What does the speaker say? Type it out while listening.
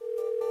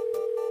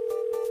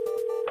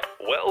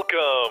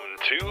Welcome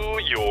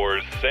to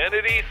your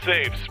Sanity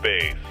Safe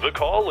Space, the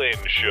call-in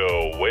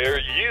show where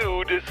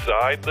you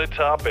decide the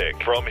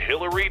topic. From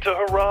Hillary to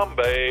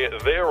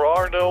Harambe, there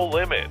are no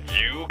limits.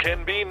 You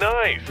can be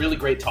nice. Really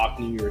great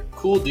talking to you. You're a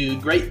cool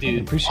dude, great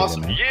dude. Appreciate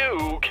awesome. it, man.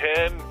 You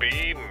can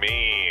be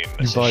mean.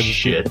 You boys are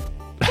shit.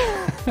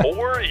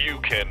 Or you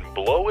can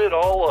blow it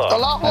all up.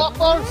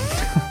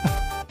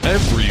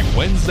 Every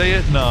Wednesday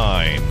at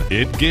 9,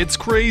 it gets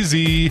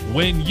crazy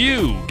when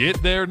you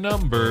get their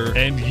number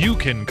and you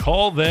can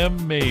call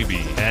them maybe.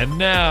 And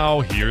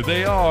now, here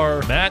they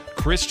are, Matt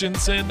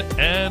Christensen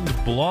and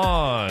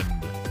Blonde.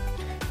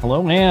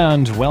 Hello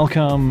and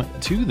welcome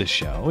to the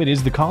show. It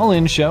is the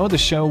call-in show, the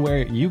show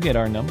where you get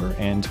our number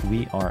and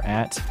we are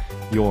at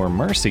your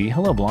mercy.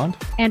 Hello, Blonde.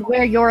 And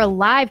where your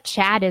live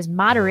chat is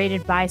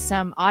moderated by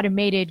some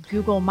automated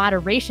Google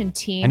moderation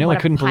team. I know, What I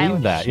a couldn't pile believe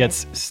of that. shit.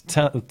 Yes,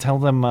 tell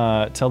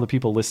the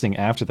people listening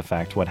after the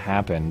fact what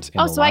happened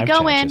in the So I live go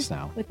chat in just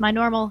now. with my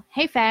normal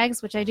 "Hey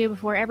fags," which I do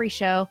before every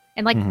show,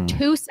 and like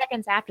 2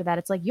 seconds after that,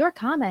 it's like your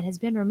comment has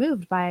been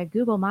removed by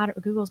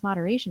Google's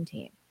moderation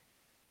team.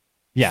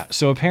 Yeah,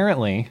 so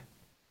apparently,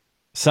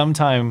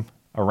 sometime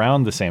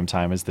around the same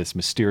time as this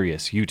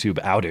mysterious YouTube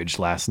outage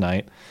last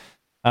night,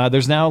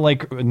 there's now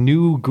like a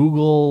new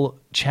Google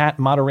chat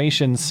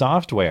moderation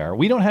software.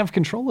 We don't have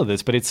control of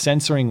this, but it's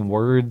censoring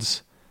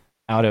words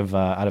out of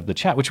the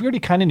chat, which we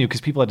already kind of knew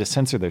because people had to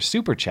censor their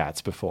super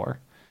chats before.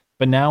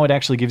 But now it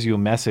actually gives you a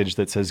message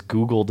that says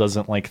Google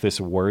doesn't like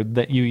this word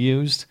that you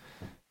used,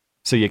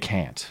 so you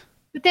can't.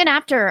 But then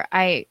after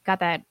I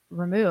got that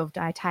removed,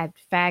 I typed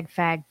fag,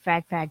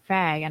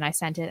 and I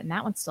sent it, and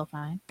that one's still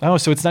fine. Oh,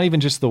 so it's not even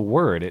just the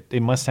word.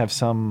 It must have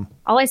some,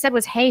 All I said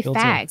was "Hey Built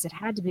in. fags." It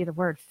had to be the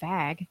word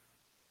fag.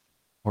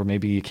 or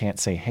maybe you can't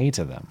say hey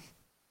to them.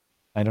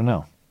 I don't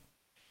know.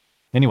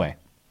 Anyway.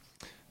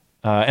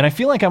 And I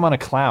feel like I'm on a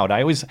cloud.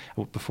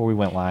 Before we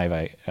went live,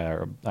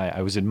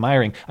 I was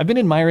admiring. I've been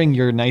admiring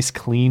your nice,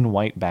 clean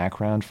white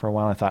background for a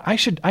while. I thought I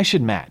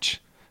should match.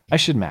 I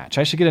should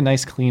get a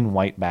nice, clean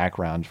white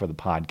background for the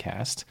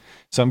podcast.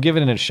 So I'm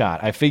giving it a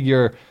shot. I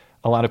figure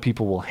a lot of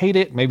people will hate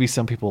it. Maybe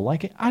some people will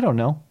like it. I don't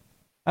know.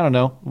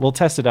 We'll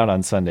test it out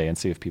on Sunday and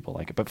see if people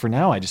like it. But for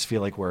now, I just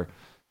feel like we're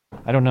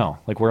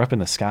up in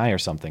the sky or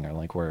something, or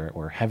like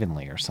we're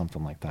heavenly or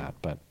something like that.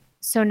 But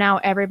So now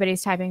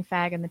everybody's typing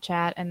fag in the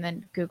chat, and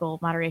then Google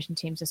moderation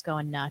team's just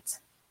going nuts.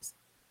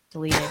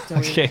 Delete it.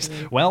 okay,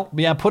 well,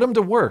 yeah, put them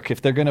to work if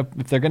they're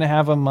gonna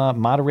have them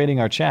moderating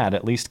our chat.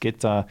 At least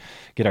get our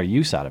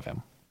use out of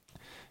him.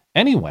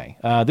 Anyway,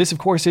 this of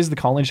course is the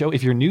call-in show.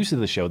 If you're new to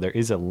the show, there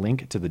is a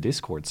link to the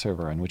Discord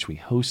server on which we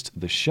host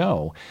the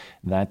show.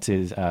 That's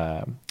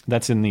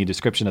in the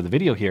description of the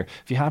video here.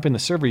 If you hop in the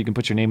server, you can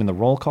put your name in the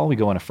roll call. We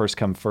go on a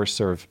first-come,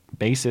 first-served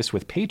basis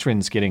with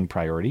patrons getting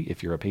priority.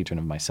 If you're a patron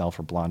of myself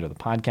or Blonde or the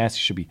podcast,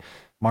 you should be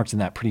marked in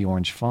that pretty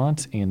orange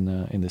font in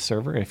the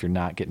server. If you're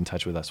not, get in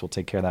touch with us. We'll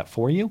take care of that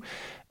for you.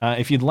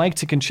 If you'd like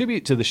to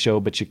contribute to the show,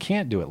 but you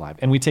can't do it live,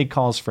 and we take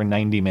calls for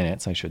 90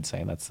 minutes, I should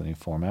say. That's the new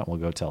format. We'll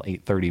go till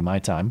 8:30 my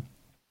time.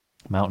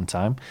 Mountain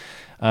time.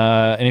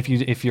 And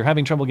if you're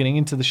having trouble getting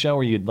into the show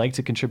or you'd like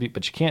to contribute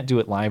but you can't do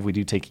it live, we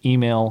do take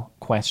email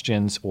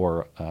questions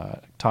or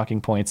talking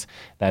points.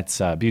 That's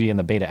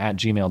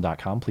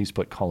beautyandthebeta@gmail.com. Please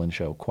put call-in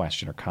show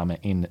question or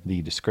comment in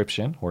the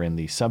description, or in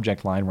the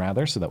subject line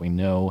rather, so that we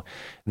know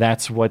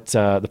that's what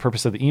the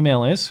purpose of the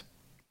email is.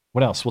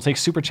 What else? We'll take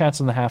super chats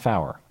in the half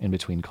hour in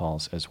between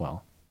calls as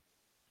well.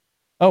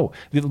 Oh,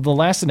 the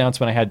last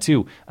announcement I had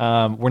too.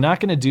 We're not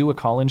going to do a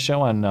call-in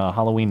show on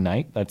Halloween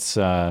night. That's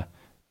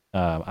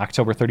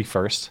October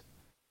 31st.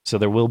 So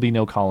there will be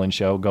no call-in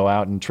show. Go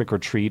out and trick or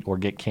treat or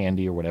get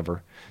candy or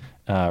whatever,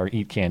 or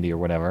eat candy or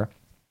whatever.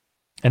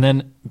 And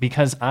then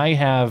because I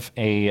have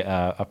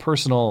a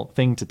personal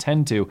thing to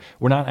tend to,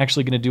 we're not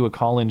actually going to do a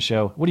call-in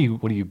show. What are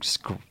you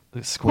squinting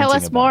Tell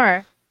us about?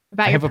 more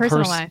about your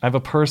personal life. I have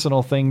a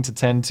personal thing to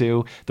tend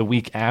to the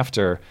week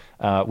after,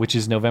 which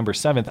is November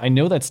 7th. I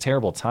know that's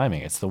terrible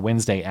timing. It's the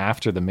Wednesday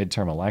after the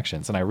midterm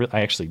elections, and I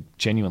actually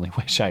genuinely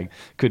wish I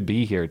could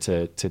be here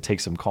to take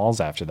some calls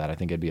after that. I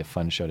think it'd be a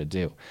fun show to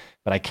do.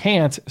 But I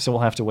can't, so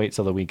we'll have to wait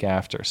till the week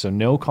after. So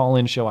no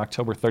call-in show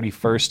October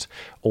 31st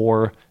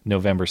or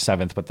November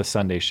 7th, but the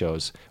Sunday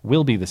shows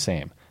will be the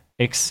same,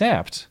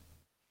 except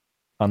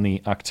on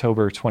the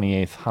October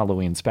 28th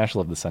Halloween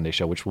special of the Sunday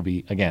show, which will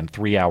be, again,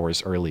 3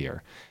 hours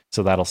earlier.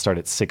 So that'll start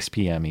at 6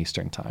 p.m.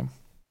 Eastern time.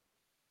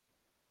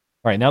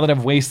 All right, now that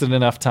I've wasted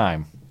enough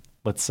time,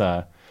 let's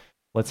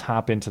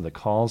hop into the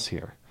calls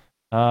here.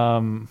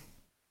 Live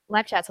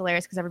chat's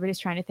hilarious because everybody's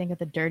trying to think of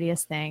the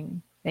dirtiest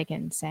thing they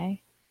can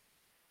say.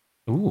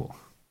 Ooh.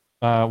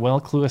 Well,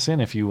 clue us in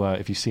if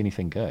you see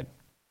anything good.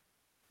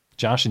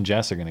 Josh and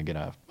Jess are going to get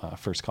a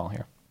first call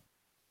here.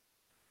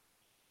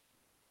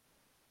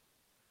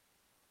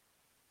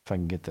 If I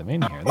can get them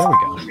in here. There we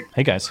go.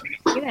 Hey, guys.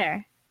 Hey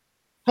there.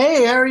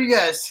 Hey, how are you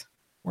guys?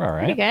 We're all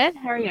Pretty right.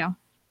 good. How are you?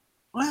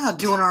 Wow,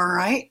 doing all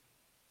right.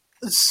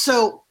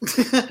 So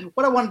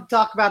what I wanted to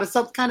talk about is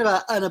some kind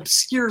of an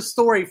obscure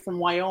story from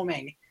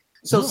Wyoming.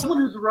 So someone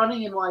who's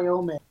running in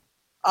Wyoming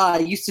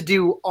used to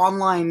do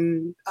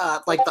online,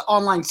 like the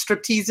online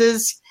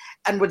stripteases,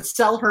 and would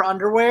sell her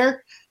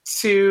underwear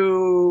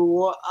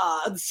to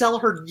sell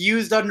her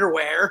used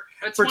underwear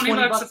for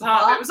 $20 a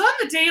pop. It was on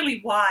the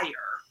Daily Wire.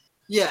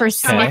 Yeah, For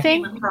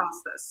sniffing? I came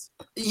across this.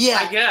 Yeah,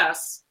 I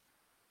guess.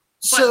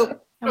 So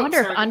I wonder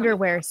if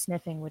underwear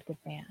sniffing would get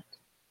banned.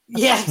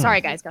 yeah.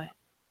 Sorry, guys, go ahead.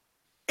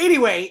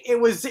 Anyway, it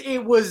was,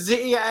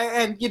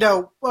 and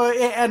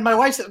and my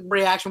wife's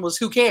reaction was,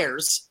 "Who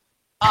cares?"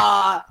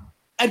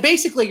 And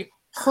basically,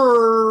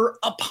 her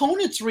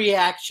opponent's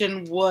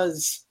reaction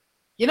was,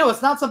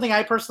 it's not something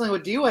I personally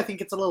would do. I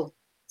think it's a little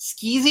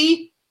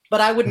skeezy,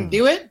 but I wouldn't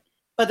do it.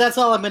 But that's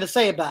all I'm going to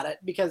say about it.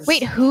 Because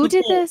wait, who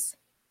did this?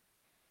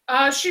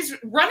 She's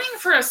running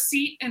for a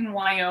seat in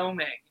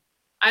Wyoming.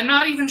 I'm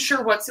not even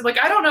sure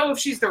I don't know if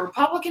she's the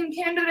Republican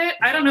candidate.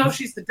 I don't know if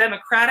she's the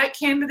Democratic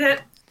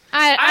candidate.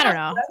 I don't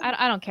know.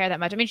 I don't care that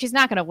much. I mean, she's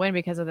not going to win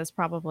because of this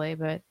probably,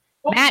 but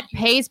Matt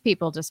pays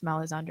people to smell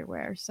his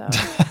underwear. So,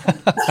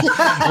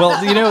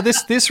 well,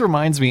 this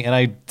reminds me,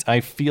 and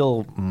I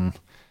feel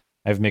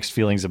I have mixed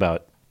feelings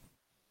about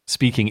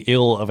speaking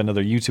ill of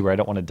another YouTuber. I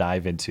don't want to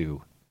dive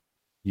into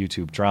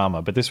YouTube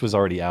drama, but this was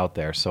already out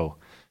there, so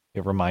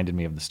it reminded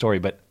me of the story.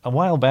 But a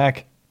while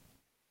back,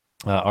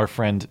 our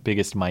friend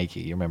Biggest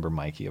Mikey, you remember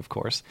Mikey, of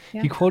course,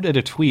 he quoted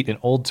an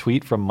old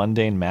tweet from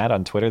Mundane Matt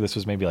on Twitter. This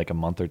was maybe like a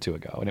month or two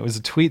ago. And it was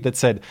a tweet that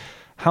said,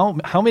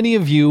 how many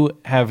of you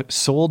have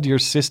sold your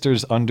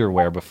sister's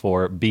underwear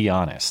before? Be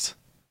honest.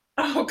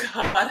 Oh,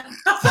 God.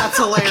 That's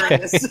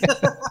hilarious.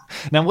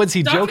 Now, was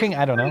he joking?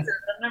 I don't know.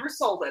 I've never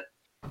sold it.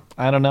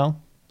 I don't know.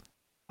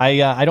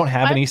 I don't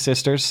have any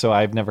sisters, so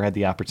I've never had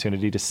the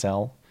opportunity to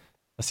sell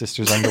a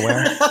sister's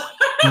underwear.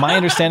 My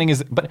understanding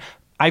is, but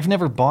I've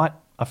never bought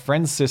a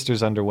friend's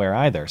sister's underwear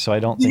either, so I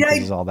don't think this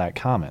is all that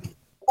common.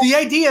 The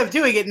idea of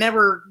doing it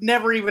never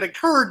even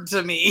occurred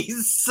to me.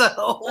 So,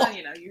 well,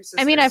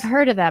 I mean, I've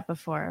heard of that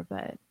before,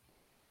 but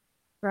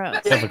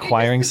gross. Of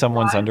acquiring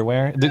someone's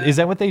underwear? Is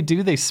that what they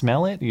do? They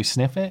smell it? You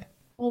sniff it?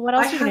 Well, what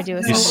else are you going to do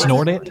with You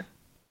snort it?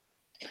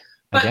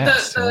 But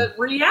the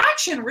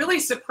reaction really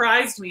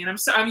surprised me, and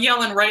I'm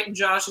yelling right in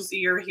Josh's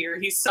ear here.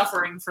 He's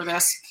suffering for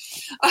this.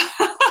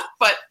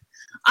 But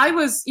I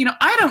was,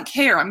 I don't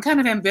care. I'm kind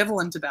of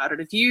ambivalent about it.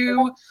 If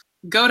you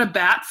go to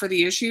bat for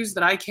the issues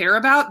that I care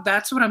about,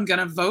 that's what I'm going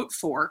to vote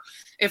for.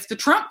 If the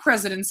Trump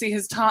presidency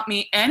has taught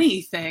me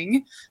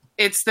anything,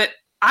 it's that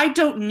I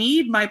don't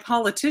need my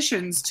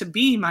politicians to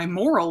be my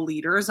moral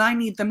leaders. I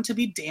need them to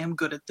be damn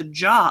good at the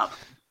job.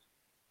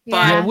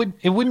 Yeah,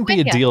 it wouldn't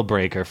be a deal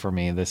breaker for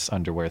me, this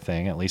underwear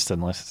thing, at least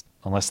unless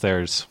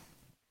there's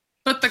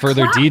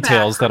further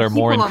details that are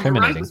more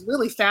incriminating. It was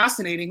really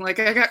fascinating. I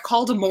got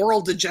called a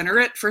moral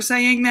degenerate for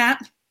saying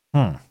that.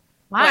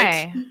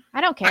 Why? I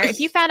don't care. If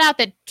you found out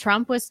that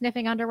Trump was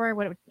sniffing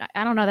underwear,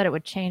 I don't know that it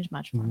would change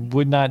much.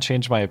 Would not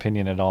change my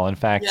opinion at all. In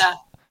fact,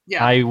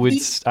 I would.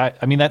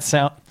 I mean,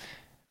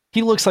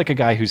 he looks like a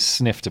guy who's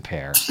sniffed a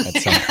pair at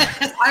some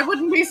point. I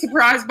wouldn't be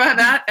surprised by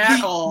that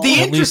at all. The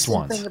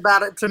interesting thing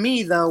about it to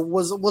me, though,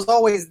 was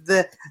always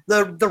the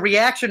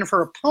reaction of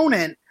her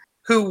opponent,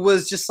 who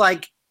was just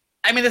like,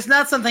 I mean, it's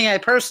not something I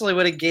personally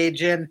would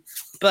engage in,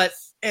 but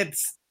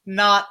it's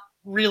not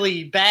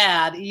really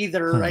bad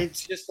either. Right?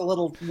 It's just a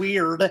little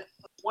weird.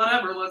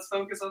 Whatever, let's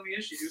focus on the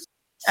issues.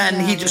 And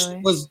he just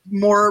was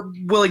more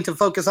willing to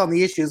focus on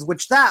the issues,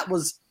 which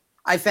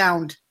I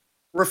found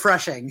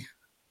refreshing.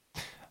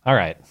 All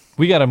right,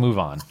 we got to move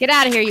on. Get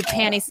out of here, you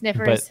panty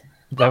sniffers.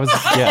 But that was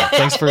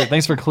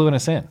Thanks for cluing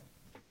us in.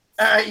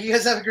 All right, you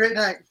guys have a great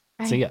night.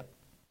 See ya.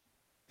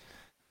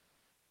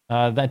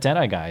 That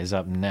Deadeye guy is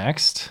up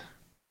next.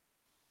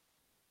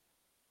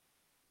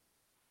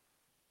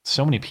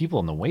 So many people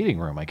in the waiting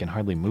room, I can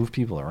hardly move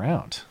people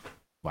around.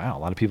 Wow, a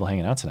lot of people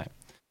hanging out tonight.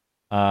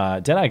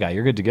 Deadeye guy,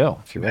 you're good to go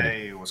if you're ready.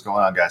 Hey, what's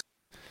going on, guys?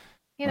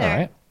 Hey there. All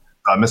right.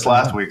 I missed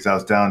last week because I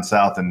was down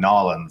south in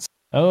Nolens.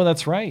 Oh,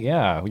 that's right.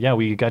 Yeah,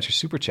 we got your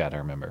super chat, I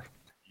remember.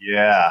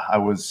 Yeah, I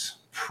was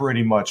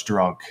pretty much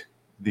drunk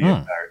the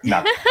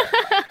entire.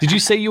 Did you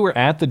say you were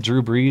at the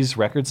Drew Brees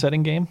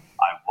record-setting game?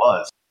 I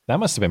was. That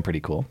must have been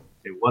pretty cool.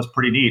 It was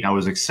pretty neat. I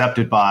was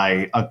accepted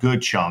by a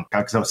good chunk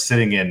because I was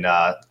sitting in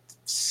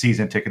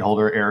season ticket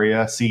holder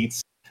area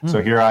seats. So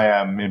here I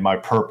am in my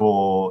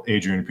purple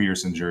Adrian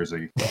Peterson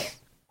jersey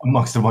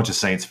amongst a bunch of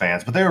Saints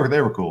fans, but they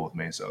were cool with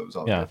me, so it was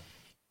all good.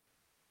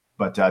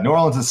 But New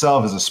Orleans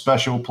itself is a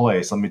special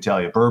place, let me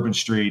tell you. Bourbon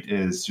Street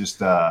is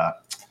just a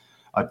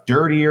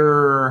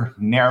dirtier,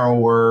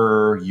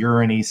 narrower,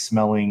 urine-y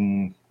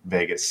smelling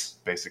Vegas,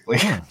 basically.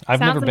 I've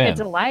never been. Sounds like a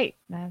delight.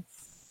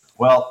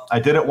 Well, I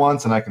did it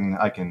once, and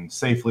I can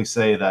safely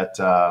say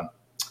that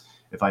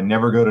if I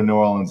never go to New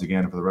Orleans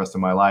again for the rest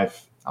of my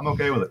life, I'm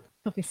okay with it.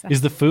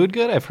 Is the food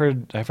good? I've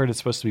heard it's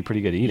supposed to be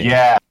pretty good eating.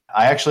 Yeah,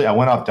 I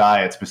went off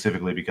diet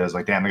specifically because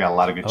they got a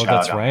lot of good chow. Oh,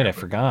 that's right. I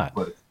forgot.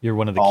 You're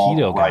one of the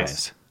keto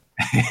guys.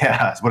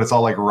 Yeah, but it's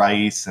all like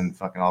rice and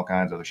fucking all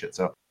kinds of other shit.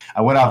 So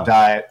I went off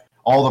diet.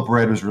 All the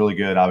bread was really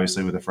good,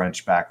 obviously with a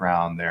French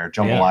background there.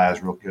 Jambalaya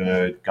was real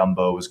good.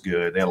 Gumbo was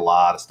good. They had a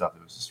lot of stuff.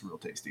 It was just real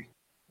tasty.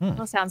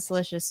 That sounds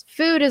delicious.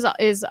 Food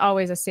is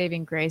always a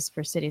saving grace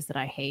for cities that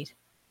I hate.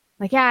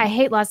 Like, yeah, I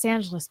hate Los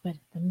Angeles, but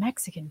the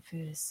Mexican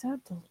food is so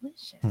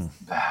delicious.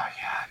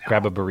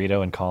 Grab a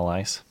burrito and call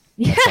ice.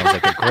 That sounds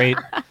like a great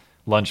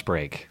lunch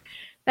break.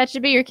 That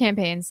should be your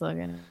campaign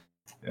slogan.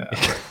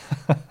 Yeah.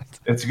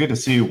 It's good to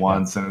see you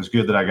once, and it was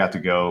good that I got to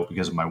go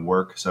because of my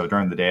work. So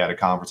during the day, I had a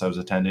conference I was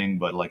attending,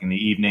 but like in the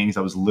evenings,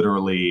 I was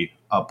literally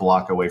a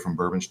block away from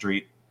Bourbon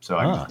Street, so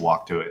I just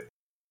walked to it.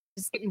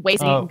 Just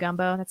wasting eating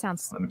gumbo. That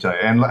sounds. Let me tell you,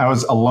 and I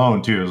was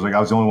alone too. It was like I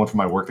was the only one from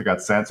my work that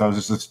got sent, so I was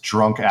just this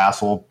drunk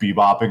asshole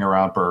bebopping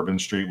around Bourbon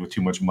Street with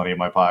too much money in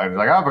my pocket. I was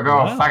like, I'm gonna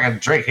go fucking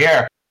drink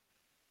here.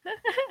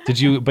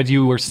 But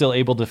you were still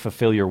able to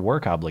fulfill your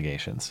work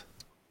obligations.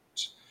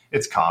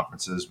 It's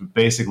conferences, but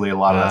basically a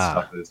lot of that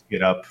stuff is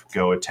get up,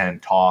 go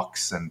attend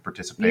talks, and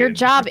participate. Your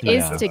job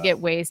is to get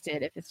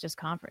wasted if it's just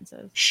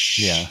conferences.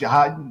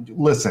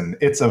 Listen,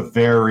 it's a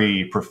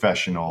very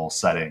professional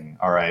setting.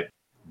 All right,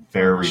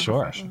 very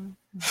professional.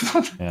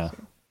 Yeah.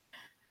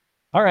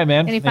 All right,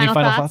 man. Any final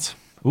thoughts?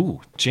 Ooh,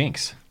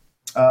 Jinx.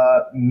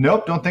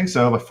 Nope, don't think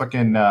so. I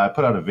fucking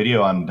put out a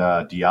video on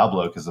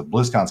Diablo because the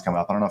BlizzCon's coming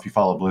up. I don't know if you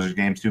follow Blizzard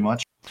games too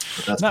much,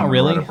 but that's not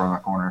really right up around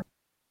our corner.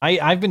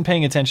 I've been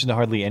paying attention to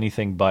hardly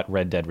anything but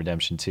Red Dead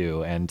Redemption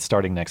 2, and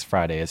starting next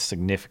Friday, a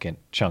significant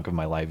chunk of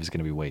my life is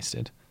going to be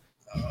wasted.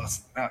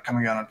 It's not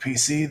coming out on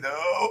PC,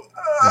 though.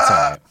 That's all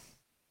right.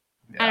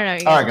 I don't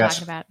know what you're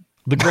talking about.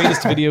 The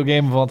greatest video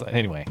game of all time.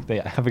 Anyway,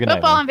 have a good night.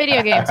 Football and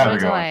video games.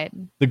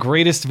 The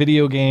greatest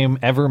video game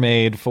ever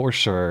made, for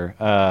sure.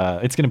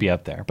 It's going to be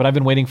up there. But I've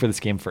been waiting for this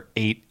game for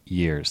 8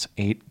 years.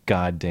 8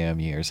 goddamn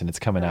years, and it's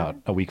coming out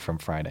a week from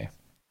Friday.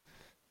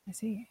 I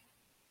see.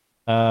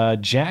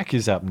 Jack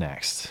is up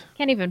next.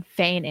 Can't even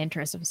feign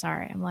interest. I'm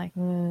sorry. I'm like,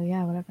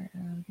 yeah, whatever.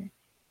 Okay.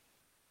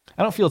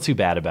 I don't feel too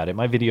bad about it.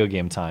 My video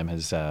game time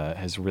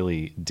has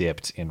really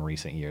dipped in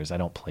recent years. I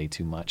don't play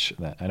too much.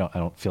 I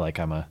don't feel like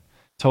I'm a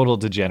total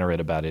degenerate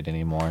about it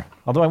anymore.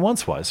 Although I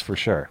once was, for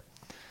sure.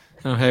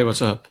 Oh, hey,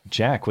 what's up?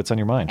 Jack, what's on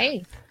your mind?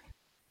 Hey.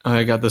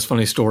 I got this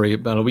funny story.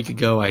 About a week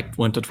ago, I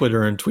went to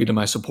Twitter and tweeted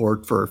my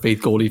support for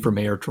Faith Goldie for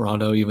Mayor of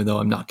Toronto, even though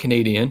I'm not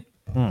Canadian.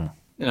 And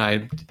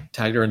I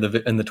tagged her in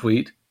the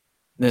tweet.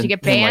 Did you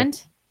get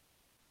banned?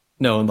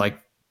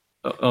 Like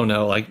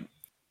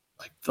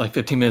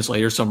 15 minutes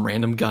later, some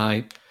random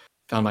guy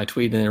found my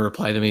tweet and then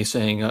replied to me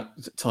saying,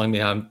 telling me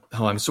how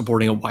I'm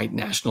supporting a white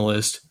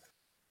nationalist.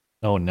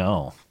 Oh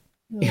no!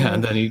 Yeah,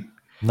 and then he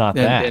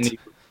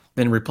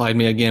replied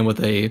me again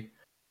with an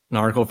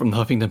article from the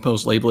Huffington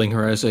Post labeling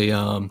her as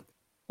a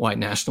white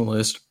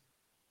nationalist.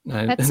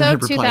 That's so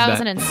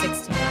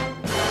 2016.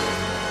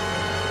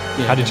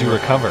 How did you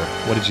recover?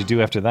 What did you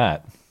do after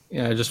that?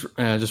 Yeah, I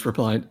just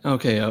replied,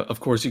 okay, of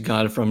course you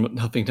got it from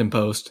Huffington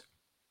Post.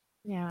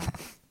 Yeah.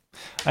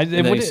 I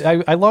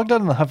logged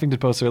on the Huffington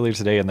Post earlier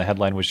today, and the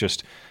headline was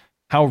just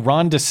how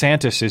Ron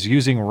DeSantis is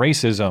using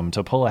racism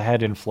to pull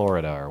ahead in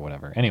Florida or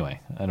whatever. Anyway,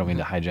 I don't mean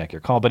to hijack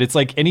your call, but it's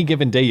like any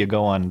given day you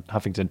go on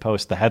Huffington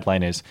Post, the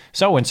headline is,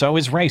 so-and-so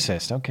is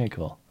racist. Okay,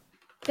 cool.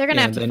 They're going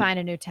to have to find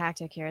a new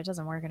tactic here. It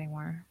doesn't work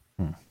anymore.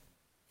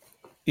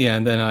 Yeah,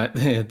 and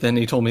then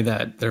he told me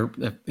that the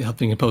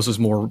Huffington Post is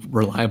more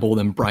reliable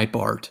than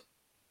Breitbart.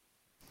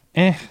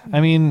 I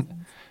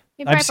mean,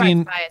 I've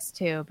seen biased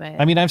too, but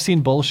I've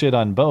seen bullshit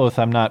on both.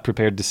 I'm not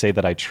prepared to say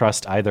that I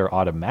trust either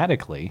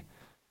automatically,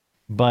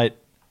 but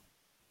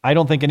I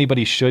don't think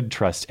anybody should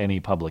trust any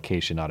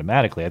publication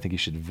automatically. I think you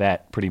should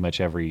vet pretty much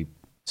every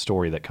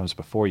story that comes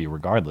before you,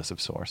 regardless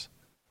of source.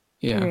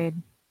 Yeah.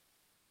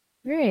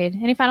 Agreed.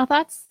 Any final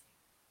thoughts?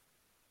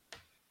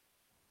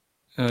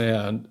 Oh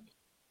yeah.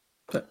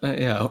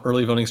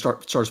 Early voting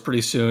starts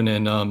pretty soon,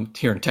 and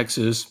here in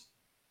Texas.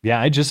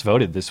 Yeah, I just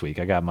voted this week.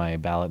 I got my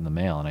ballot in the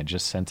mail, and I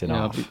just sent it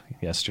off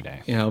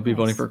yesterday. Yeah, I'll be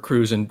voting for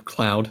Cruz and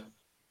Cloud.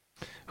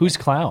 Who's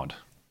Cloud?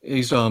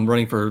 He's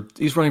running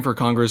for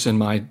Congress in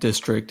my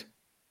district.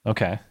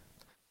 Okay,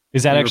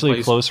 is that actually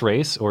a close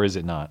race, or is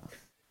it not?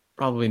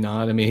 Probably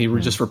not. I mean, he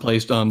just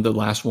replaced the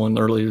last one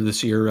earlier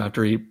this year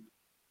after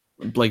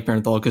Blake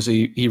Parenthal, because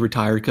he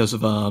retired because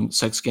of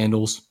sex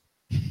scandals.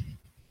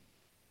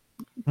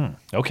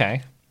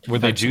 Okay. Were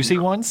they juicy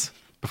ones?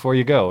 Before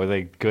you go, were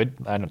they good?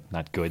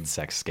 Not good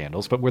sex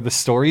scandals, but were the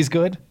stories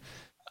good?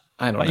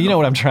 I don't know. You know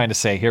what I'm trying to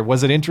say here.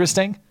 Was it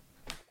interesting?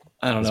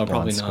 I don't know.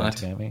 Probably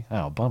not.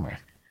 Oh, bummer.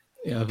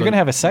 Yeah, you're going to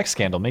have a sex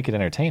scandal. Make it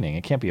entertaining.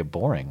 It can't be a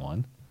boring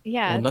one.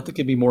 Yeah. Well, nothing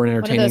can be more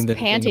entertaining than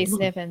panty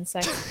sniffing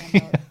sex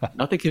scandal.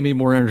 Nothing can be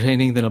more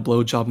entertaining than a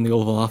blowjob in the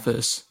Oval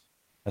Office.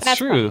 That's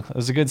true. That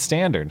was a good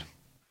standard.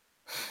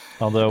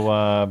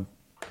 Although,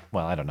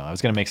 well, I don't know. I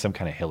was going to make some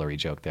kind of Hillary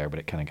joke there, but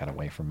it kind of got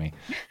away from me.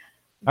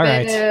 All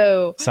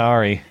right.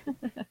 Sorry.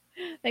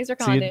 Thanks for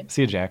calling, dude.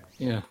 See you, Jack.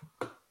 Yeah.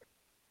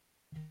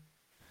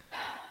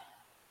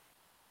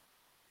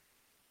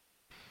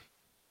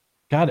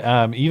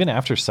 God, even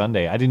after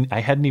Sunday, I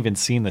hadn't even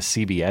seen the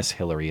CBS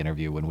Hillary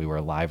interview when we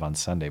were live on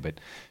Sunday, but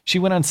she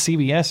went on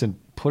CBS and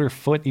put her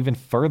foot even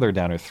further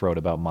down her throat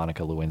about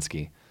Monica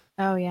Lewinsky.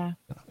 Oh, yeah.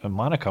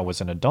 Monica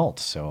was an adult,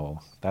 so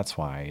that's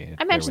why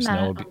I mentioned that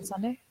on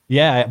Sunday.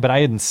 Yeah, but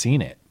I hadn't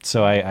seen it,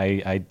 so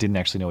I didn't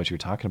actually know what you were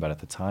talking about at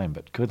the time.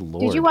 But good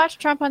lord, Did you watch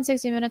Trump on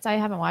 60 Minutes? I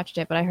haven't watched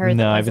it, but I heard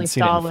No, I that haven't Leslie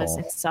seen it in Stahl was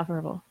full.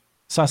 insufferable.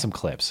 Saw some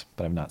clips,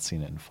 but I've not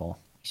seen it in full.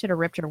 Should have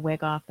ripped her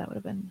wig off. That would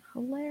have been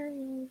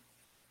hilarious.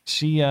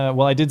 She,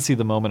 well, I did see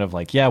the moment of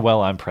like, yeah,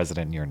 well, I'm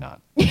president and you're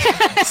not.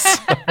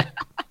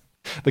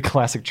 The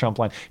classic Trump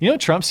line. You know,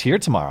 Trump's here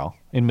tomorrow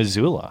in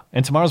Missoula,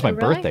 and tomorrow's my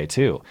really? birthday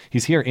too.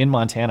 He's here in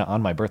Montana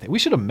on my birthday. We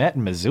should have met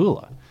in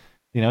Missoula.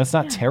 You know, it's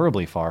not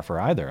terribly far for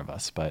either of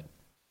us, but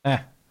I'm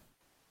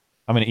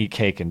going to eat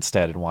cake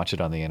instead and watch it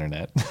on the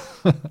internet.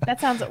 That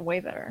sounds way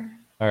better.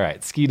 All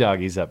right, Ski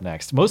Doggy's up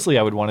next. Mostly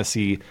I would want to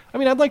see, I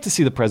mean, I'd like to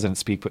see the president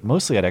speak, but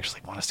mostly I'd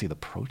actually want to see the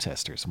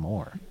protesters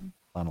more.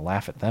 I want to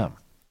laugh at them.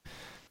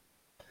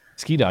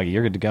 Ski Doggy,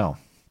 you're good to go.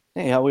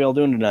 Hey, how we all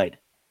doing tonight?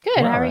 Good.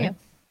 We're How all are right. you?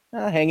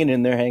 Hanging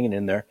in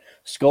there.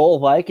 Skull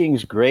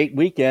Vikings, great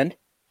weekend.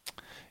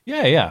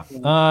 Yeah.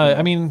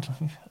 I mean,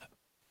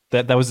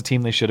 that was a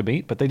team they should have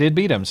beat, but they did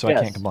beat them, so I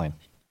Yes. can't complain.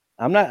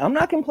 I'm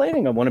not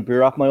complaining. I want to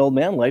beer off my old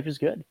man. Life is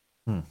good.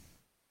 You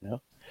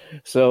know?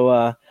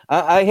 So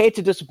I hate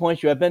to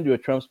disappoint you. I've been to a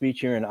Trump speech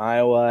here in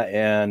Iowa,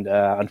 and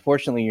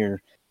unfortunately,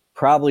 you're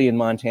probably in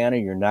Montana.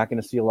 You're not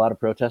going to see a lot of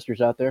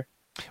protesters out there.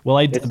 Well,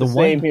 It's the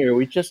same here.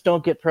 We just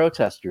don't get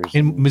protesters.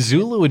 In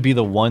Missoula would be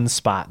the one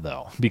spot,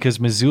 though, because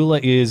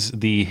Missoula is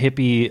the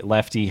hippie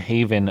lefty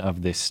haven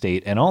of this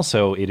state, and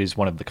also it is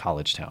one of the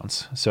college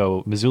towns.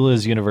 So Missoula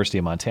is University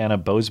of Montana.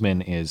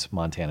 Bozeman is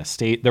Montana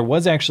State. There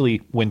was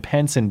actually, when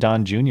Pence and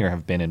Don Jr.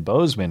 have been in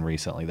Bozeman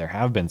recently, there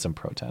have been some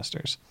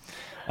protesters.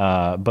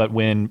 But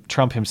when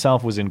Trump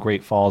himself was in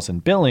Great Falls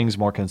and Billings,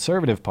 more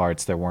conservative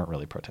parts, there weren't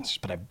really protesters.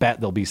 But I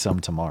bet there'll be some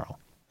tomorrow.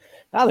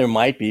 Now there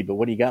might be, but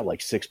what do you got?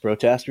 Like 6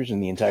 protesters in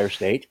the entire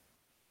state?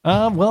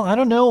 Well, I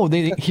don't know.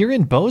 Here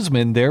in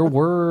Bozeman, there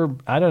were,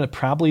 I don't know,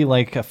 probably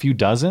like a few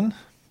dozen.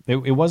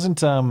 It wasn't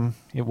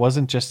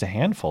just a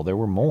handful. There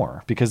were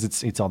more because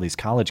it's all these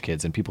college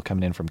kids and people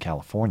coming in from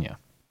California.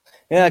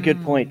 Yeah,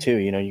 good point too.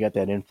 You know, you got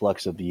that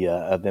influx of the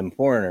of them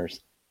foreigners.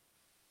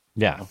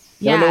 Yeah.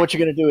 Never know what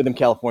you're going to do with them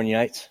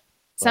Californianites.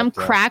 Some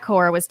crack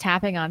whore was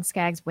tapping on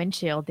Skag's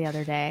windshield the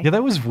other day. Yeah,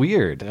 that was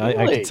weird. I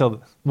Really? could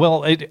tell.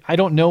 Well, I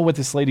don't know what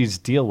this lady's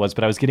deal was,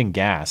 but I was getting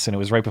gas, and it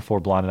was right before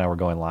Blonde and I were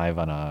going live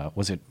on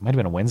might have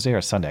been a Wednesday or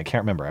a Sunday. I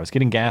can't remember. I was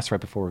getting gas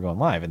right before we were going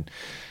live, and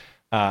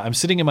I'm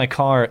sitting in my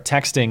car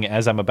texting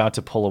as I'm about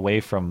to pull away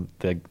from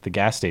the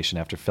gas station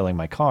after filling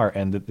my car,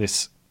 and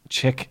this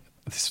chick,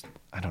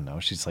 I don't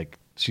know,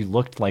 she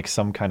looked like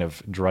some kind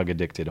of drug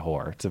addicted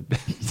whore to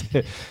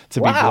be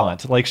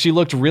blunt. Like she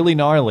looked really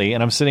gnarly,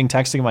 and I'm sitting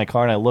texting in my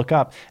car, and I look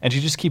up, and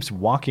she just keeps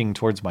walking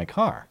towards my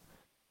car.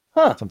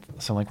 Huh.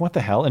 So I'm like, what the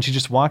hell? And she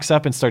just walks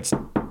up and starts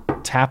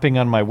tapping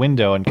on my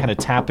window and kind of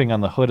tapping on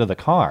the hood of the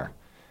car.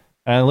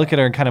 And I look at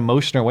her and kind of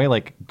motion her away,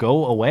 like,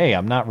 go away.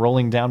 I'm not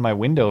rolling down my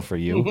window for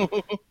you.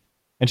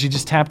 And she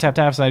just taps, and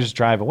I just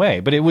drive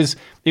away. But it was,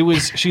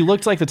 she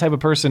looked like the type of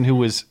person who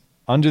was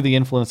under the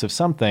influence of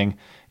something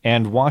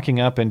and walking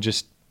up and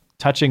just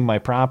touching my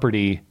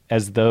property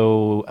as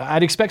though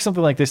I'd expect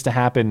something like this to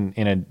happen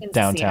in a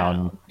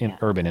downtown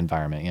urban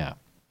environment. Yeah.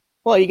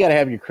 Well, you got to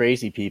have your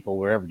crazy people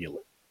wherever you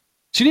live.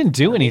 She didn't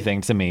do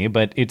anything to me,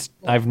 but it's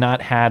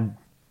not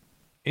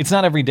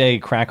every day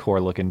crack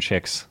whore looking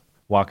chicks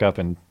walk up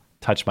and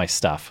touch my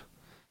stuff,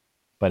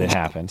 but it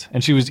happened.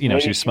 And she was, she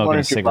was smoking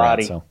a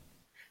cigarette. So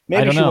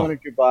maybe I don't she know. wanted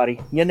your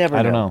body. You never know.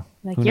 I don't know.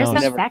 Like, Who you're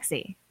knows? so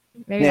sexy.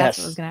 Maybe that's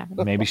what was going to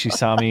happen. Maybe she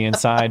saw me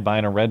inside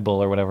buying a Red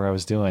Bull or whatever I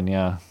was doing.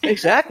 Yeah.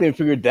 Exactly. I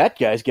figured that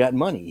guy's got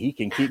money. He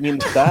can keep me in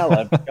the style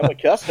I've become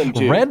accustomed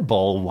to. Red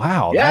Bull.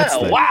 Wow. Yeah,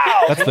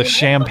 That's the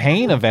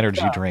champagne of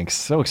energy drinks.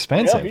 So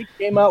expensive. Yeah, he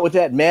came out with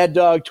that Mad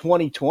Dog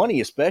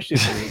 2020, especially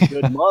for a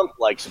good month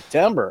like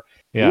September.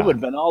 Yeah. He would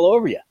have been all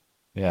over you.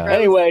 Yeah.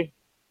 Anyway,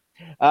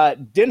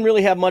 didn't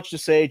really have much to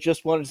say.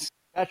 Just wanted to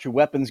got your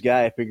weapons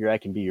guy. I figure I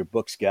can be your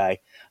books guy.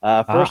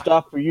 First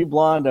off, for you,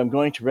 Blonde, I'm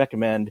going to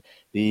recommend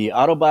the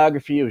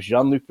autobiography of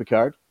Jean-Luc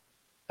Picard.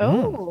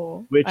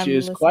 Which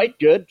is quite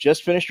good.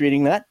 Just finished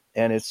reading that,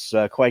 and it's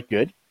quite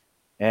good.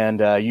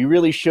 And you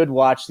really should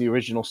watch the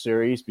original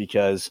series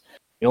because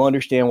you'll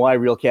understand why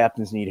real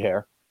captains need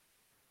hair.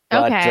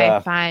 Okay,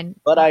 fine.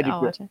 But I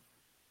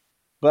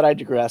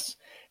digress.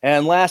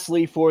 And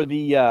lastly, for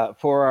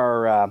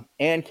our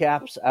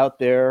ANCAPs out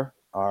there,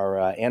 our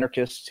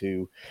anarchists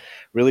who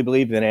really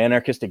believe that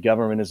anarchistic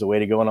government is the way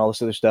to go and all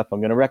this other stuff, I'm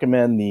going to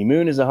recommend The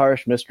Moon is a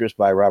Harsh Mistress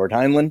by Robert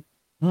Heinlein.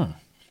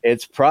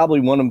 It's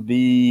probably one of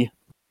the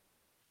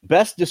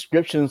best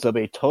descriptions of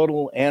a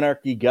total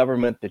anarchy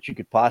government that you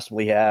could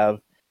possibly have.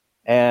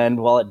 And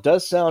while it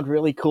does sound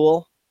really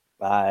cool,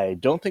 I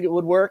don't think it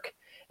would work.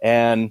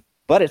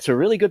 But it's a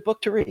really good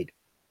book to read.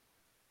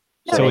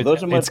 So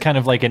it's kind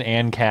of like an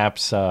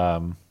ANCAP's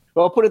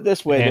well, put it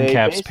this way.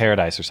 ANCAP's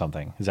Paradise or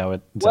something. Is that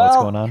what's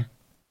going on?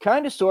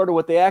 Kind of, sort of.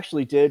 What they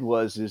actually did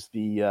was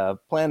the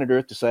planet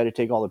Earth decided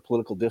to take all the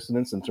political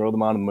dissidents and throw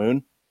them on the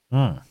moon.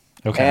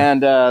 Okay.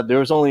 And there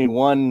was only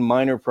one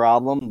minor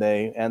problem.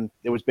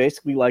 It was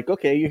basically like,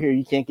 okay, you're here,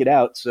 you can't get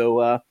out.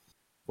 So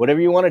whatever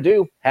you want to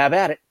do, have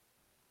at it.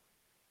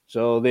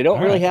 So they don't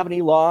All really right. have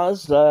any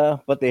laws,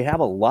 but they have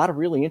a lot of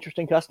really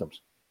interesting customs.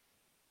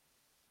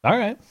 All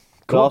right.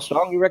 So Cool. I'll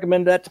strongly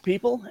recommend that to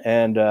people,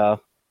 and I'll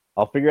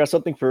figure out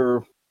something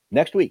for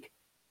next week.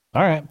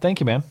 All right. Thank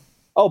you, man.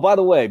 Oh, by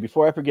the way,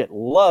 before I forget,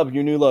 love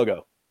your new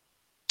logo.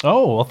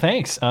 Oh, well,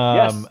 thanks.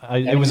 Yes.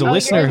 It was a Oh,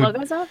 listener your who,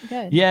 logo's up?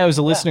 Good. yeah, it was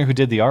a listener who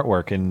did the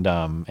artwork,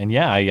 and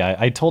yeah,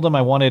 I told him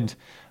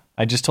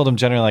I just told him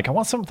generally like I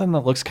want something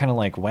that looks kind of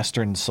like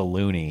Western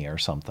saloony or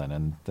something,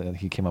 and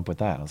he came up with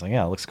that. I was like,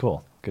 yeah, it looks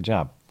cool. Good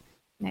job.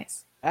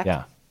 Nice.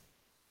 Yeah.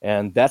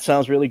 And that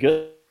sounds really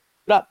good.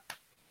 Up.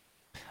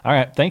 All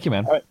right. Thank you,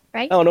 man. All right.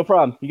 Right? Oh, no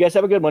problem. You guys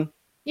have a good one.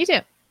 You too.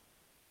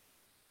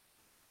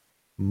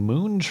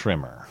 Moon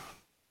Trimmer.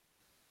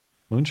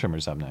 Moon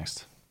Trimmer's up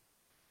next.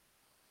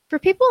 For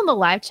people in the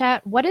live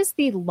chat, what is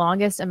the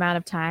longest amount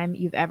of time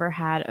you've ever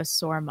had a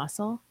sore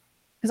muscle?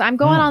 Because I'm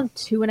going on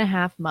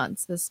 2.5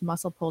 months. This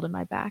muscle pulled in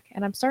my back,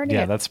 and I'm starting to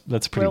Yeah, get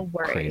that's pretty real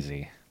worried.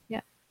 crazy.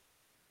 Yeah.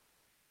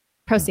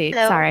 Proceed.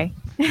 Hello. Sorry.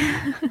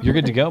 You're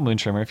good to go, Moon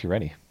Trimmer, if you're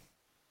ready.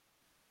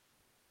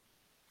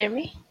 Hear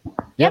me?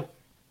 Yep.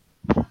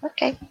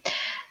 Okay.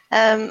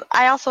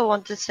 I also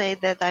want to say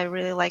that I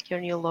really like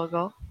your new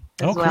logo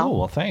as Oh, well. cool.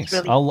 Well, thanks.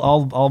 Really-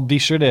 I'll be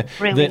sure to.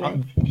 Really the,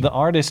 nice. the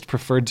artist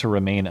preferred to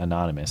remain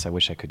anonymous. I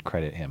wish I could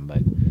credit him, but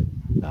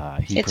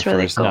he It's prefers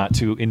really cool. not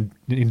to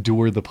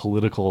endure the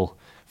political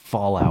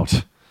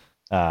fallout.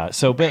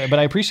 But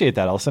I appreciate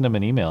that. I'll send him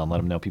an email and let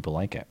him know people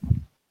like it.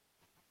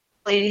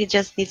 He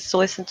just needs to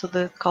listen to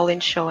the call-in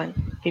show,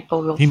 and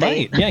people will He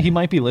say might. Yeah, he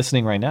might be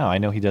listening right now. I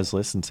know he does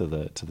listen to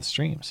the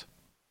streams.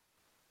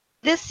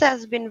 this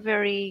has been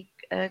very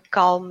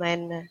calm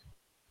and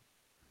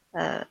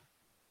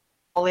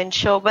call-in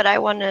show, but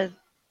I'm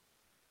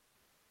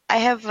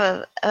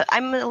a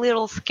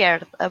little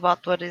scared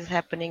about what is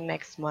happening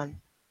next month,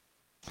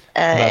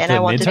 and the I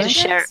wanted to midterms?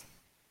 share.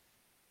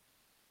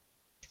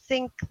 I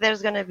think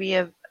there's going to be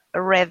a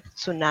red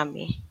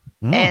tsunami,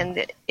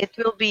 and it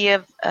will be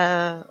it's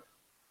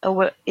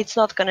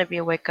not going to be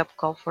a wake-up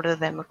call for the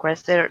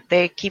Democrats.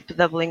 They keep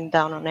doubling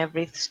down on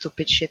every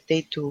stupid shit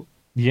they do.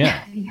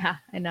 Yeah. Yeah,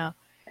 I know.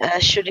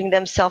 Shooting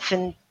themselves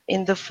in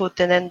the foot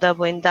and then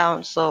doubling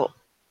down. So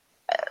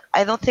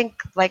I don't think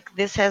like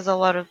this has a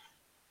lot of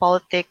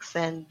politics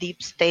and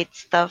deep state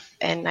stuff,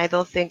 and I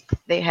don't think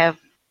they have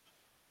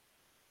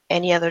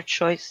any other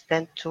choice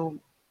than to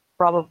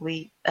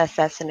probably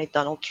assassinate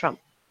Donald Trump.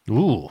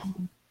 Ooh.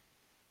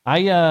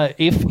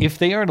 If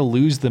they are to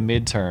lose the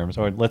midterms,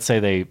 or let's say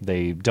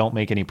they don't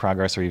make any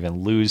progress or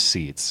even lose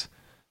seats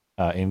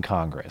in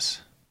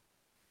Congress,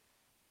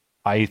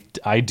 I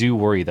do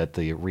worry that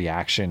the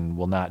reaction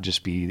will not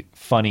just be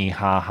funny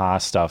ha-ha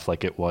stuff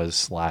like it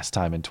was last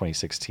time in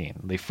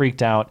 2016. They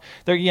freaked out.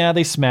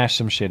 They smashed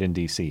some shit in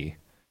DC,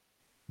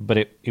 but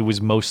it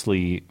was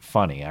mostly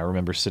funny. I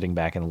remember sitting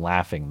back and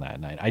laughing that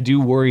night. I do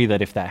worry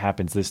that if that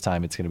happens this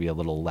time, it's going to be a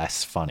little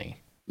less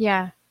funny.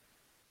 Yeah.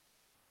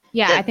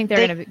 Yeah, I think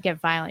they're going to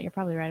get violent. You're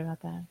probably right about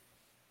that.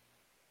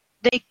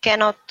 They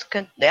cannot.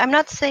 I'm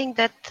not saying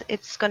that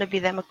it's going to be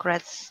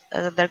Democrats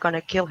that they're going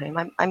to kill him.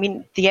 I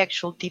mean the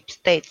actual deep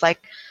state,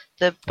 like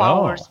the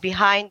powers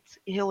behind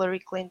Hillary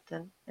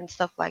Clinton and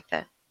stuff like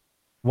that.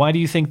 Why do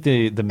you think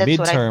the That's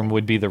what I midterm think.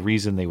 would be the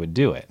reason they would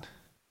do it?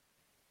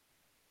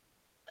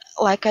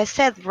 Like I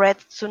said, red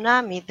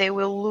tsunami. They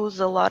will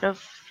lose a lot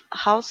of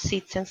House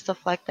seats and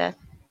stuff like that.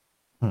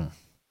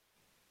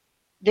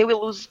 They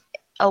will lose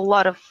a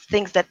lot of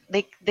things that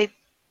they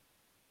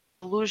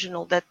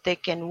delusional that they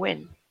can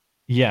win.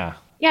 Yeah.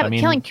 Yeah, but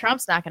killing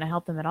Trump's not going to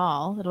help them at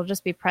all. It'll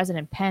just be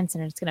President Pence,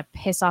 and it's going to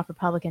piss off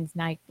Republicans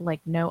like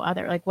no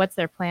other. Like, what's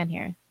their plan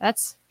here?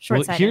 That's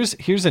short-sighted. Well,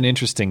 here's an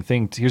interesting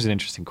thing. Here's an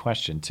interesting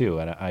question too,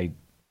 and I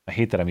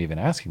hate that I'm even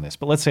asking this,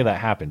 but let's say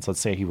that happens. Let's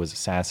say he was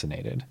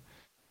assassinated.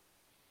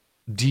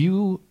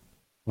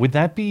 Would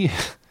that be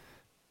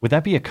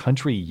a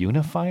country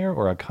unifier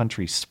or a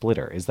country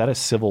splitter? Is that a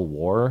civil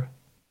war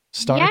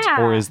start? Yeah.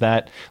 Or is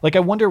that like, I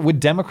wonder, would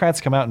Democrats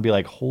come out and be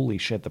like, holy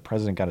shit, the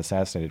president got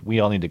assassinated,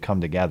 we all need to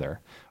come together?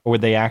 Or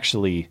would they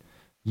actually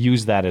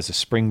use that as a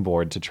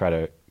springboard to try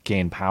to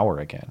gain power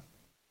again?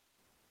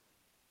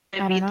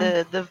 Maybe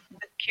the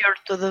cure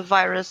to the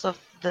virus of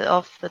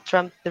the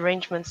Trump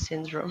derangement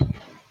syndrome.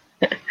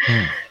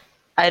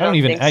 I don't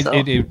even think so.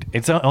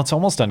 it's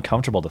almost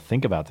uncomfortable to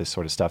think about this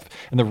sort of stuff.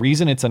 And the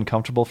reason it's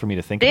uncomfortable for me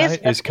to think about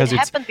it is because it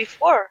happened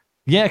before.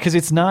 Yeah, because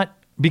it's not,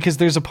 because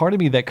there's a part of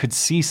me that could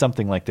see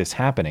something like this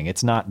happening.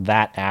 It's not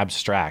that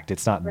abstract.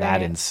 It's not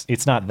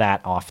it's not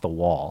that off the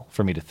wall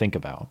for me to think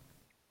about.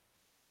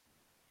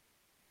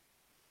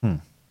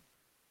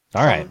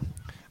 All right.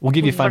 We'll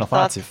give you final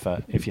thoughts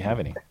if you have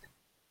any.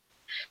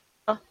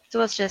 Oh, it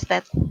was just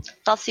that.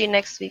 I'll see you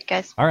next week,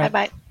 guys. All right.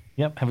 Bye-bye.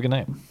 Yep. Have a good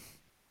night.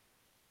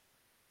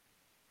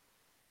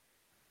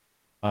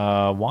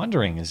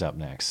 Wandering is up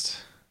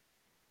next.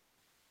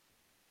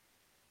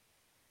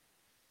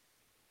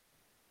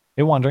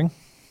 Hey, Wandering.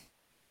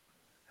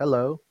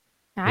 Hello.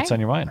 What's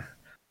on your mind?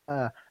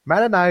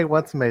 Matt and I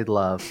once made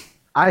love.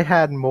 I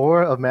had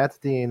more of Matt's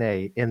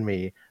DNA in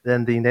me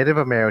than the Native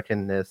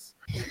Americanness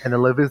and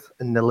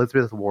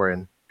Elizabeth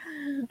Warren.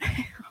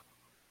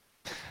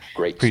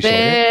 Great, Appreciate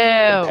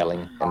it.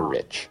 compelling, and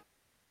rich.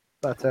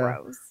 But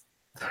Gross.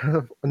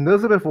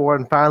 Elizabeth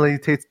Warren finally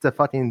takes the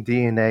fucking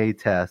DNA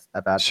test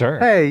about, Sure.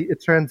 hey,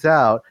 it turns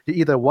out you're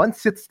either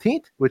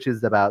 1/16th, which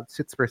is about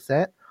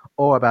 6%,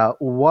 or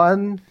about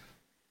 1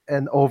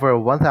 and over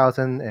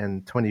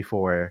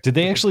 1,024. Did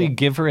they actually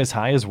give her as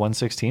high as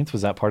 1/16th?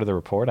 Was that part of the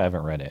report? I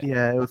haven't read it.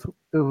 Yeah,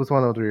 it was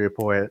one of the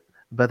report.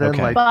 But then,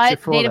 Okay. like, But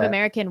before Native that-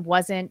 American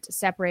wasn't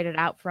separated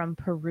out from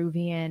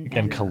Peruvian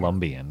And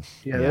Colombian.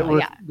 Yeah,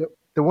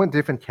 there weren't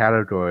different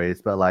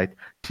categories, but like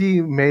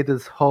she made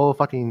this whole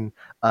fucking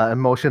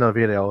emotional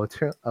video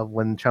of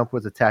when Trump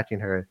was attacking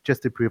her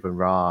just to prove him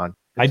wrong.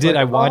 I It's did.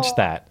 like, I watched oh.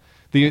 that.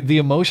 The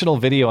emotional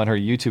video on her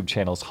YouTube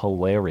channel is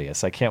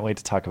hilarious. I can't wait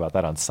to talk about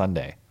that on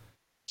Sunday.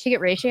 She get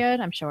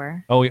ratioed, I'm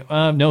sure. Oh,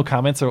 no,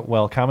 comments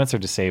are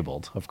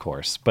disabled, of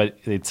course, but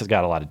it's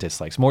got a lot of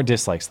dislikes. More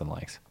dislikes than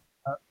likes.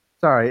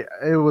 Sorry,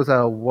 it was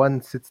a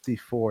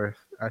 1/64th,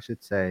 I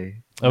should say.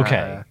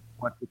 Okay.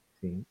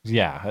 1/16.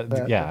 Yeah,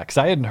 because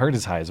I hadn't heard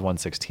as high as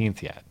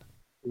 1/16th yet.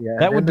 Yeah,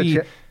 That and would then be,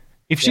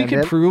 if she yeah, could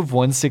then- prove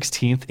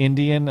 1/16th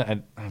Indian,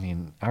 I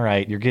mean, all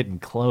right, you're getting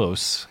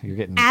close. You're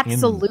getting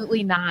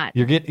Absolutely not.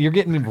 You're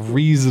getting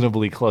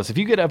reasonably close. If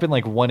you get up in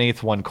like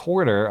 1/8,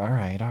 1/4, all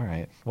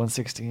right,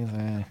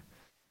 1/16th.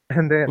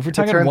 And then If we're it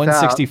talking turns out-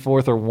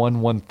 1/64th or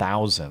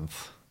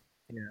 1/1000th,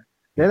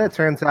 Then it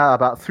turns out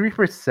about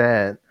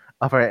 3%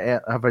 of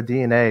her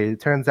DNA.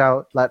 It turns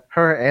out that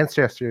her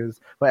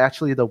ancestors were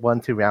actually the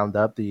ones to round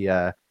up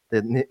the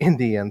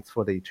Indians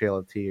for the Trail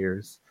of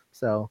Tears.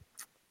 So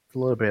it's a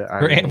little bit.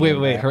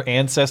 wait, her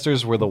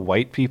ancestors were the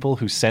white people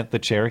who sent the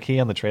Cherokee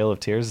on the Trail of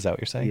Tears. Is that what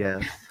you're saying?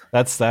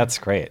 Yes. That's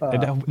great.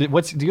 Do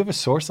you have a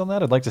source on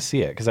that? I'd like to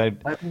see it because if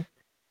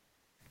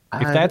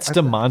that's I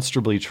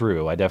demonstrably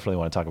true, I definitely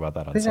want to talk about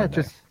that on think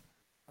Sunday.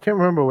 I can't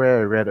remember where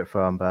I read it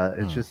from, but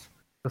it's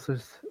this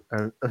is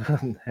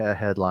a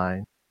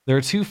headline. There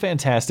are two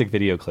fantastic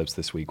video clips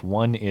this week.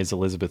 One is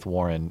Elizabeth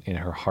Warren in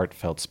her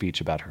heartfelt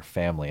speech about her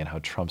family and how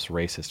Trump's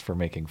racist for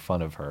making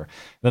fun of her.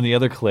 Then the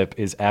other clip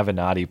is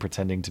Avenatti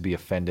pretending to be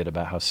offended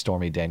about how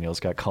Stormy Daniels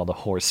got called a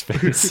horse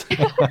face.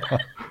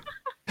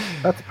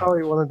 That's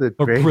probably one of the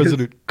Our greatest.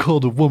 president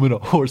called a woman a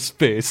horse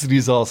face, and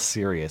he's all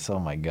serious. Oh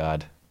my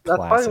God. That's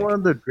Classic. probably one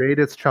of the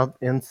greatest Trump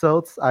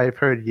insults I've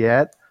heard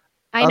yet.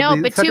 I know,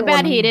 The but too second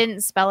bad he one-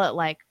 didn't spell it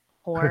like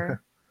whore.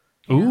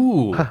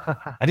 Ooh.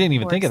 I didn't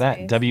even think of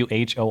that.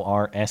 Horse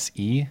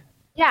WHORSE.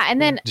 Yeah,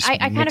 and then Just I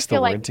kind of mix the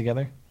feel word like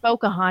together.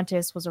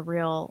 Pocahontas was a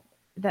real.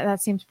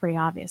 That seems pretty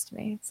obvious to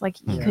me. It's like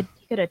he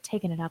could have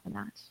taken it up a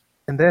notch.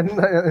 And then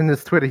in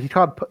his Twitter, he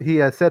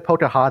said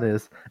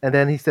Pocahontas, and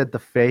then he said the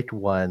fake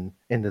one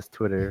in his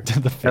Twitter.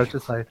 I was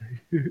just like,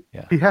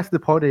 he has to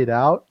point it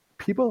out.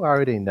 People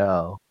already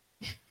know.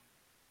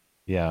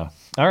 Yeah.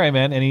 All right,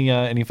 man.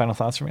 Any final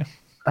thoughts from you?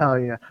 Oh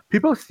yeah,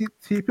 people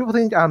people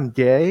think I'm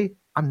gay.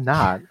 I'm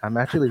not. I'm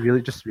actually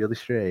really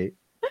straight.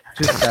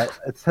 Just that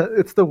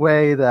it's the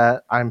way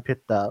that I'm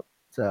picked up.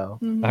 So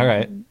All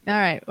right. All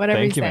right.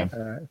 Whatever Thank you you, say.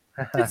 man.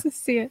 Just to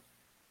see it.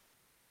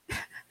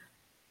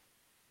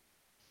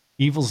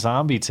 Evil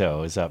Zombie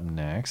Toe is up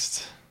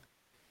next.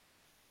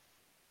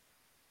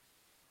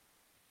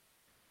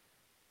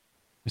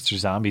 Mr.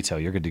 Zombie Toe,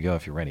 you're good to go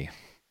if you're ready.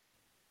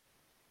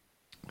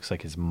 Looks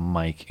like his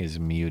mic is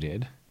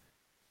muted.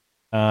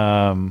 You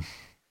want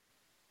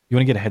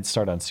to get a head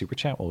start on Super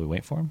Chat while we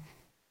wait for him?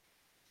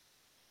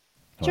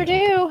 Sure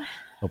do.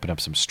 Open up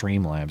some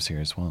Streamlabs here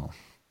as well.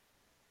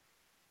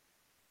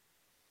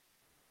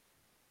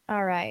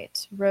 All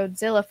right.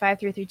 Roadzilla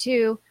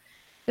 5332.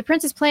 The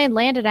Princess plane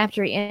landed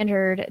after he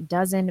entered.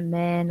 Dozen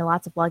men,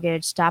 lots of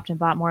luggage, stopped and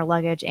bought more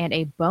luggage, and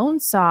a bone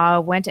saw.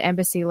 Went to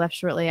embassy, left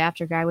shortly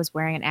after. Guy was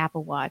wearing an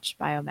Apple Watch.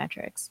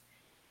 Biometrics.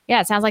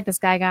 Yeah, it sounds like this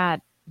guy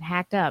got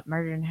hacked up,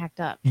 murdered and hacked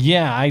up.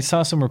 Yeah, I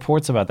saw some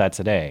reports about that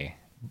today.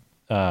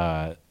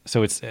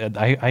 So it's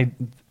I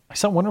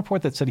saw one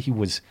report that said he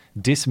was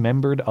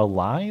dismembered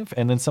alive,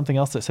 and then something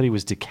else that said he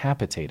was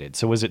decapitated.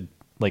 So was it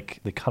like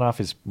they cut off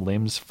his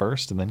limbs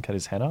first and then cut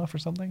his head off or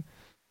something?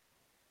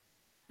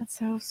 That's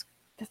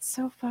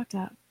so fucked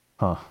up.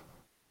 Huh.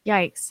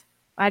 Yikes.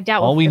 I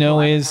doubt All we we'll know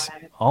find is out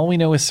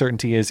about it.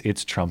 certainty is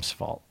it's Trump's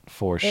fault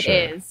for It sure.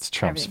 is. It's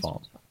Trump's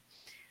Everything's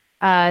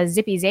fault.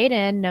 Zippy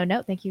Zayden, no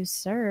note, thank you,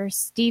 sir.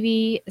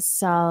 Stevie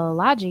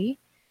Salaji,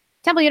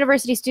 Temple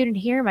University student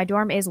here. My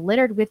dorm is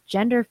littered with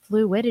gender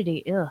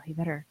fluidity. Ugh, you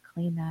better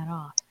clean that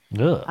off.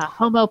 Ugh.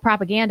 Homo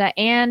propaganda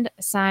and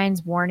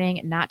signs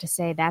warning not to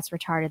say that's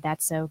retarded,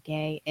 that's so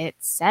gay,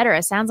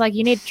 etc. Sounds like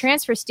you need to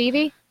transfer,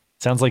 Stevie.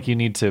 Sounds like you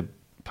need to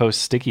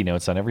post sticky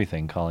notes on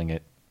everything calling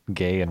it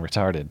gay and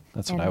retarded.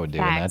 That's what And I would do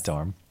in that facts.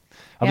 dorm.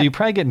 Although Yep. you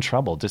probably get in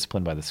trouble,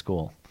 disciplined by the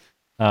school.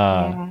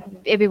 Yeah,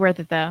 it'd be worth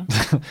it though.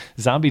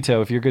 Zombie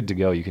Toe, if you're good to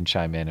go, you can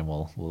chime in and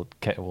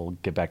we'll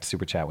get back to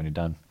Super Chat when you're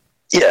done.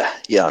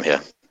 Yeah, I'm here.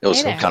 It was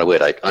Hey there. kind of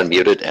weird. I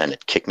unmuted and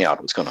it kicked me out.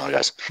 What's going on,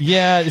 guys?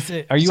 Yeah,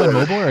 are you on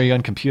mobile or are you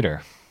on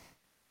computer?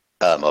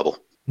 Mobile.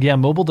 Yeah,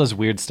 mobile does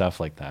weird stuff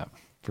like that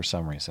for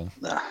some reason.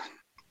 Nah,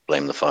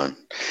 blame the phone.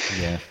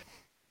 Yeah.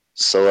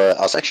 So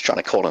I was actually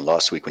trying to call in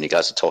last week when you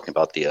guys were talking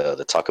about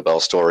the Taco Bell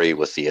story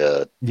with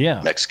the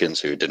Mexicans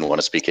who didn't want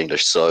to speak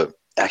English. So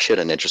I actually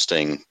had an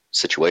interesting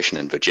situation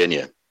in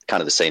Virginia,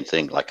 kind of the same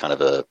thing, like kind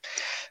of a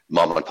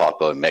mom and pop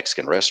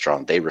Mexican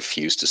restaurant. They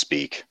refused to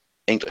speak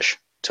English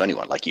to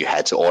anyone. Like you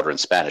had to order in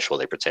Spanish while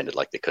they pretended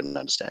like they couldn't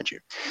understand you.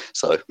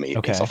 So me,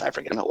 being South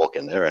African, I walk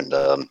in there and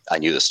I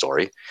knew the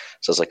story.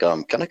 So I was like,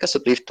 can I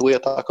alsjeblieft 2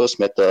 tacos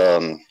met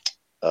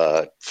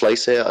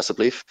vlees here,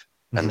 alsjeblieft?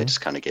 And they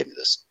just kind of gave me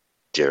this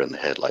deer in the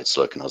headlights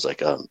look, and I was like,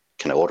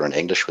 can I order in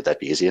English? Would that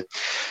be easier?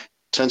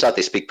 Turns out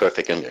they speak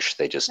perfect English.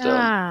 They just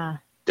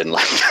didn't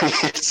like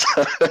it.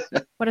 So.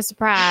 What a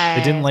surprise.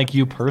 They didn't like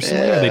you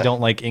personally, or they don't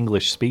like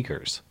English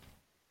speakers?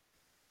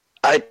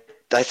 I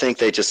think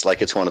they just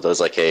like, it's one of those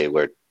like, hey,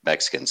 we're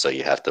Mexican, so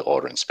you have to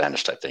order in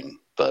Spanish type thing.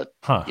 But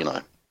you know,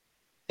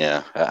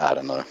 I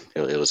don't know.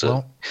 It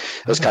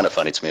was kind of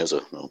funny to me. It was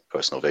a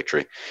personal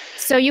victory.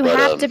 So you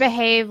have to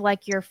behave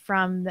like you're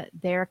from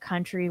their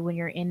country when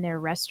you're in their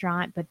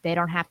restaurant, but they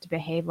don't have to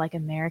behave like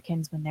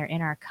Americans when they're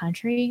in our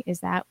country.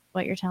 Is that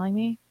what you're telling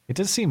me? It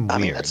does seem weird.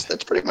 I mean,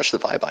 that's pretty much the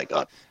vibe I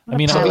got. I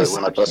mean,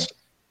 obviously,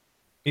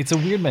 it's a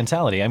weird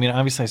mentality. I mean,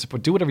 obviously, I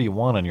suppose do whatever you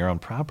want on your own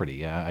property.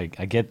 Yeah,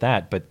 I get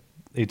that, but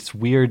it's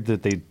weird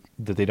that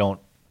they don't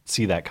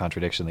see that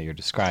contradiction that you're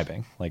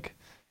describing. Like,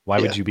 why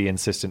would you be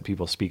insistent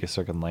people speak a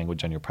certain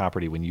language on your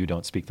property when you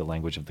don't speak the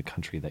language of the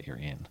country that you're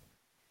in?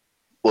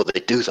 Well, they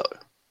do though.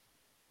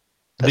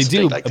 They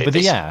do, like, but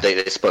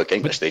they spoke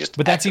English.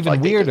 But that's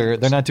even weirder.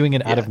 They're not doing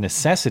it out of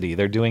necessity.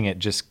 They're doing it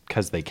just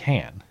because they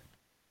can.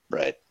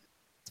 Right.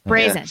 It's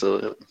brazen. Yeah,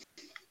 so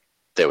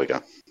there we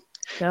go.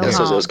 So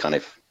it was kind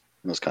of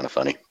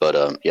funny.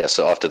 But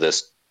so after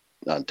this,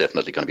 I'm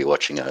definitely going to be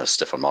watching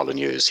Stefan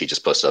Molyneux. He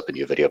just posted up a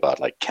new video about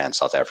like, can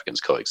South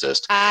Africans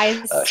coexist?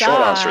 I saw.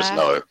 Short answer is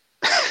no.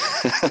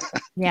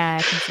 Yeah,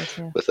 I think so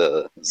too. With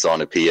the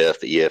ZANU-PF,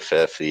 the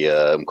EFF, the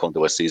Mkhonto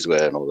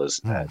weSizwe, and all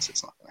those,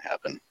 it's not going to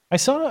happen.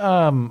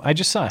 I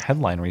just saw a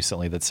headline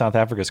recently that South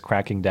Africa is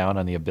cracking down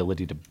on the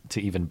ability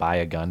to even buy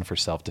a gun for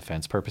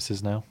self-defense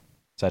purposes now.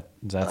 Is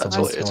that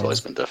something? It's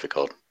always been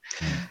difficult.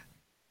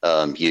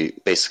 You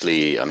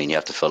basically, I mean, you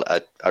have to fill.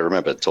 I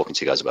remember talking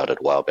to you guys about it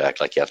a while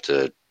back. Like, you have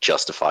to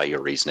justify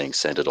your reasoning,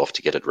 send it off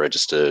to get it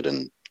registered,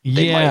 and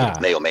they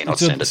may or may not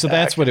send it. So back.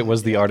 that's what it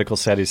was. The article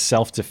said is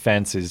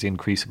self-defense is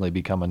increasingly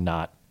become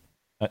not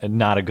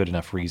a good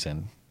enough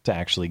reason to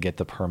actually get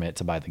the permit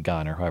to buy the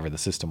gun, or however the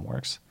system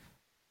works.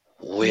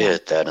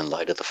 Weird that in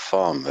light of the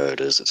farm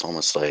murders, it's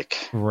almost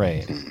like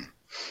right.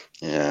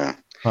 Yeah.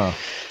 Huh.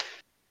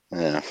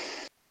 Yeah.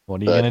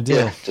 What are you gonna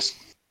do?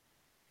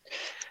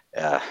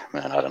 Yeah,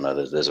 man, I don't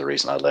know. There's a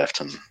reason I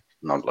left, and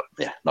not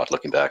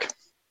looking back.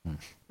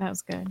 That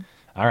was good.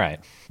 All right.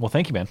 Well,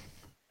 thank you, man.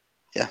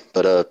 Yeah,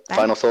 but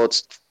final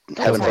thoughts.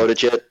 Haven't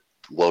voted yet.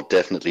 We'll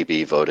definitely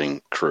be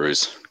voting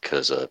Cruz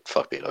because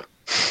fuck Beto.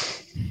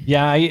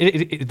 Yeah,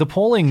 the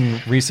polling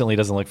recently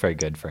doesn't look very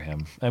good for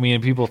him. I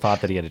mean, people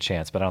thought that he had a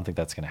chance, but I don't think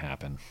that's going to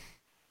happen.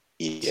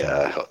 Yeah,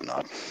 I hope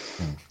not.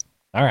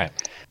 All right.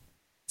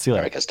 See you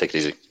later. All right, guys, take it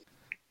easy.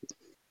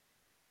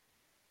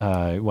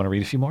 You want to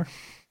read a few more?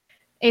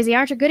 AZ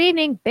Archer, good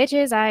evening,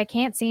 bitches. I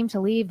can't seem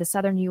to leave the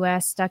southern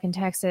U.S., stuck in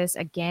Texas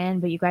again,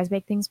 but you guys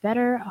make things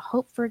better.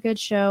 Hope for a good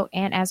show.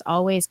 And as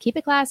always, keep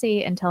it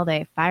classy until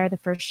they fire the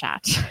first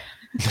shot.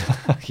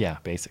 Yeah,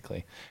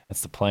 basically.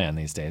 That's the plan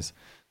these days.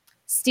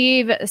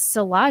 Steve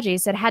Salaji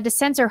said, had to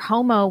censor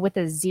homo with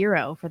a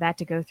 0 for that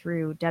to go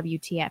through.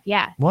 WTF.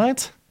 Yeah.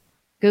 What?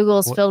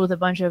 Google's filled with a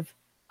bunch of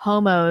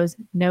homos,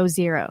 no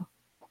 0.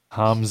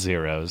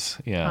 Zeros,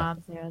 yeah.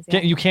 Zeros, yeah.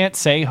 You can't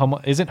say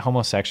isn't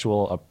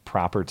homosexual a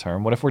proper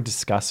term? What if we're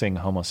discussing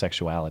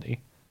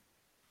homosexuality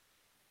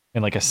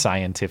in like a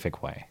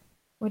scientific way?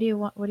 What do you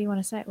want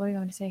to say? What do you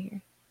want to say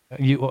here?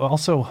 You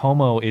also,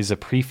 homo is a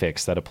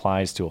prefix that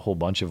applies to a whole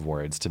bunch of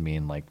words to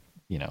mean like,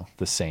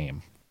 the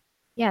same.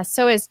 Yeah,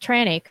 so is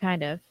tranny,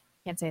 kind of.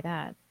 Can't say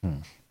that.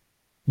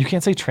 You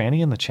can't say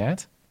tranny in the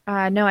chat?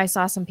 No, I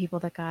saw some people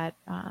that got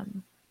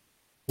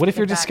what if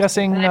you're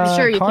discussing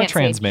car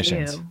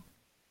transmissions?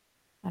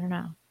 I don't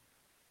know.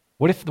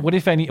 What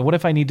if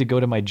I need to go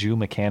to my Jew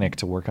mechanic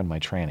to work on my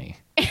tranny?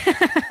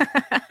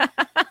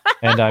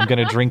 And I'm going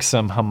to drink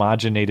some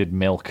homogenated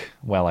milk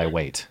while I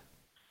wait.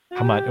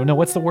 No,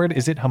 what's the word?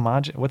 Is it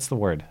what's the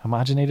word?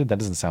 Homogenated? That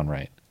doesn't sound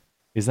right.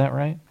 Is that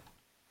right?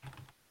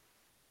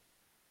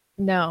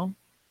 No.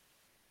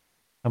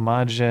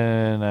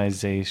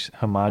 Homogenized.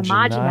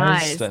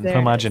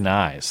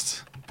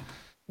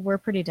 We're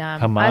pretty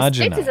dumb. Homogenized.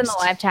 Sticks is in the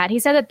live chat. He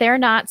said that they're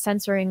not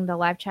censoring the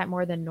live chat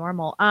more than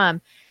normal.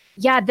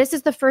 Yeah, this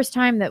is the first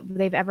time that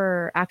they've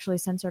ever actually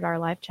censored our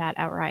live chat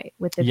outright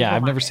with the Google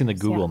I've never seen the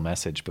Google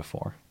message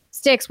before.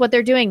 Sticks, what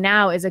they're doing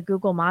now is a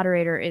Google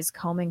moderator is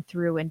combing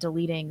through and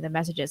deleting the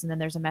messages, and then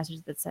there's a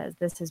message that says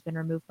this has been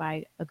removed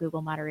by a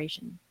Google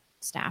moderation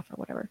staff or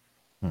whatever.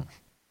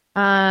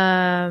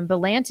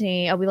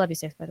 Belantony, we love you,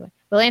 Sticks, by the way.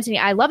 Belantony,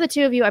 I love the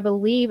two of you. I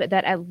believe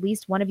that at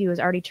least one of you has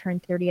already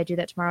turned 30. I do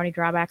that tomorrow. Any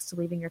drawbacks to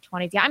leaving your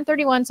 20s? Yeah, I'm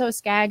 31, so is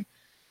Skag.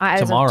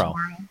 Tomorrow.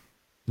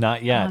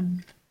 Not yet.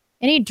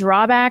 Any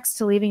drawbacks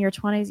to leaving your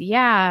 20s?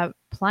 Yeah,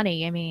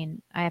 plenty. I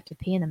mean, I have to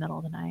pee in the middle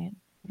of the night.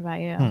 What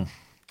about you?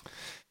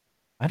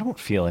 I don't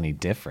feel any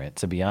different,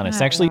 to be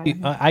honest. Actually,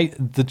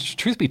 the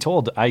truth be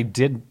told, I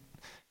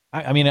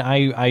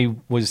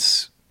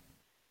was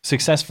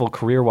successful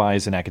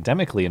career-wise and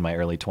academically in my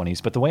early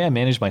 20s, but the way I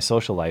managed my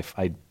social life,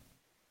 I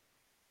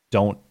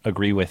don't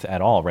agree with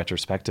at all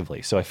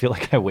retrospectively. So I feel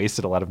like I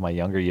wasted a lot of my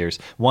younger years.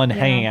 One,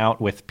 hanging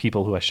out with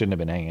people who I shouldn't have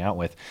been hanging out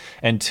with,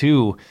 and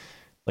two,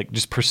 like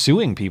just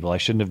pursuing people I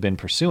shouldn't have been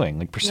pursuing,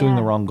 like pursuing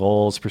the wrong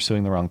goals,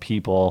 pursuing the wrong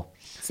people.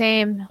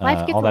 Same.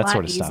 Life gets all that a lot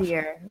sort of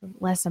easier,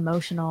 less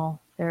emotional.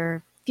 There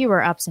are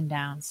fewer ups and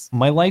downs.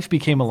 My life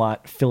became a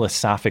lot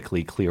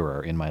philosophically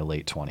clearer in my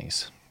late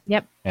 20s.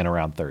 Yep. And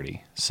around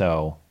 30.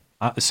 So,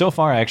 so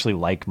far, I actually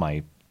like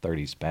my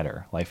 30s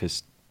better. Life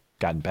has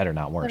gotten better,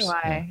 not worse. So do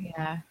I,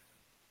 yeah.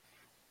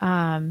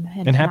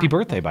 And happy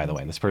birthday, by the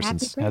way. This person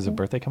has a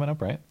birthday coming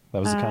up, right? That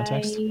was the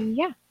context?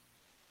 Yeah.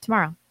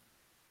 Tomorrow.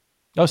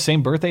 Oh,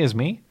 same birthday as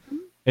me? Mm-hmm.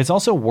 It's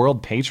also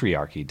World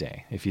Patriarchy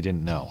Day, if you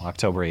didn't know,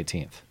 October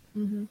 18th.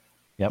 Mm-hmm.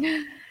 Yep.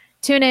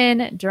 Tune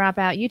in, drop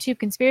out. YouTube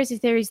conspiracy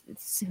theories.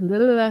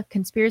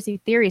 Conspiracy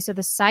theory. So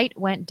the site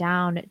went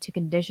down to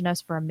condition us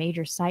for a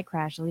major site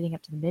crash leading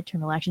up to the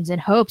midterm elections in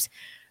hopes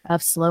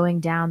of slowing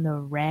down the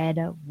red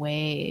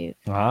wave.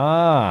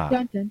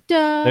 Dun, dun,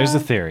 dun. There's a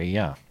theory,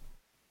 yeah.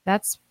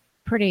 That's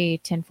pretty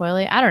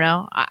tinfoily. I don't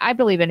know. I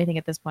believe anything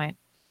at this point.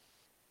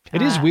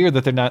 It is weird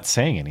that they're not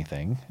saying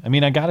anything. I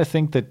mean, I got to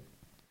think that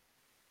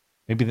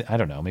maybe, I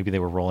don't know, maybe they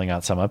were rolling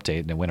out some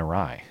update and it went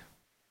awry.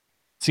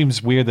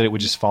 Seems weird that it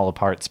would just fall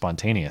apart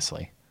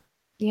spontaneously.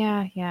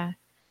 Yeah.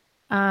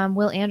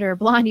 Will Ander,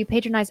 Blonde, you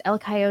patronize El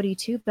Coyote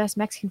too. Best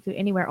Mexican food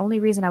anywhere.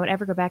 Only reason I would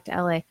ever go back to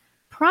LA.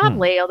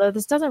 Probably, although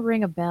this doesn't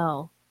ring a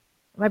bell.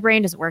 My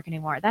brain doesn't work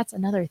anymore. That's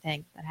another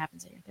thing that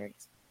happens in your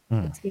 30s.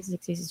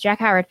 Excuses. Jack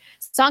Howard,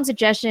 song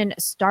suggestion,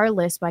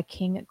 Starless by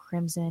King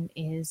Crimson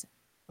is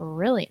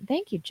brilliant.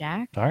 Thank you,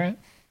 Jack. All right.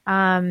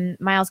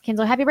 Miles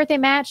Kinslow, happy birthday,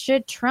 Matt.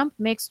 Should Trump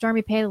make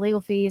Stormy pay the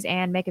legal fees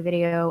and make a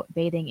video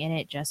bathing in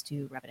it just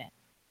to rub it in?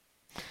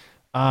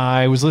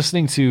 I was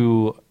listening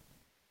to,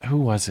 who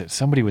was it?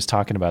 Somebody was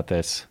talking about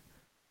this,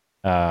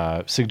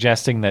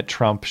 suggesting that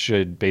Trump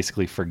should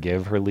basically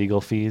forgive her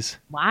legal fees.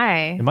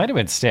 Why? It might have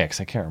been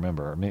Styx. I can't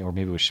remember. Or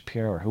maybe it was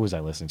Shapiro, or who was I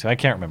listening to? I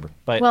can't remember.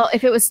 But well,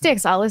 if it was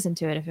Styx, I'll listen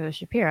to it. If it was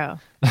Shapiro.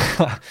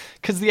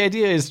 Because the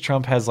idea is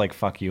Trump has like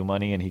fuck you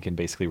money and he can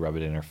basically rub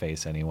it in her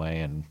face anyway.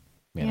 And,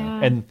 you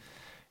know, and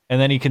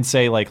then he can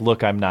say like,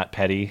 look, I'm not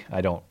petty. I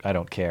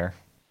don't care.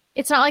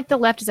 It's not like the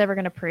left is ever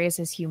going to praise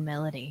his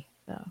humility,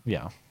 though.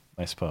 Yeah,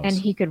 I suppose. And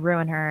he could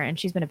ruin her, and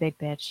she's been a big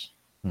bitch.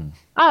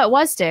 Oh, it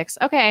was Styx.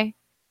 Okay.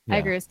 Yeah. I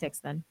agree with Styx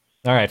then.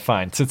 All right,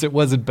 fine. Since it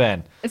wasn't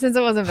Ben.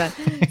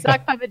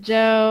 Sock Puppet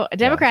Joe.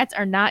 Democrats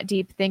are not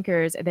deep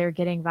thinkers. They're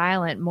getting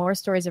violent. More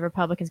stories of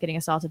Republicans getting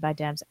assaulted by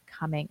Dems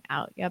coming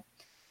out. Yep.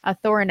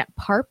 Thorin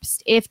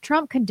Parpst. If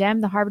Trump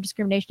condemned the Harvard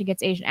discrimination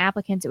against Asian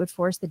applicants, it would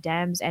force the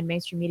Dems and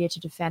mainstream media to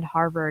defend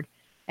Harvard.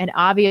 An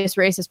obvious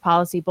racist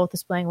policy, both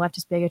displaying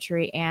leftist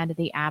bigotry and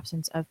the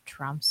absence of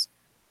Trump's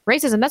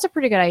racism. That's a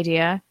pretty good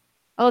idea.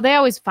 Oh, they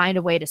always find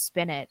a way to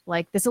spin it.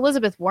 Like this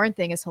Elizabeth Warren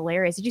thing is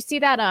hilarious. Did you see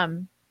that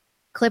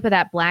clip of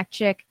that black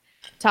chick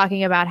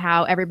talking about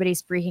how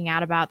everybody's freaking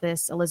out about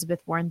this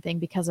Elizabeth Warren thing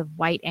because of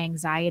white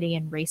anxiety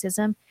and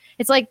racism?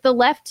 It's like the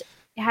left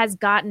has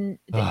gotten,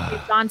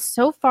 they've gone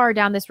so far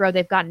down this road,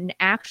 they've gotten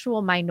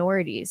actual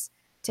minorities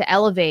to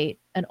elevate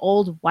an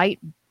old white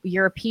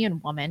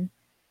European woman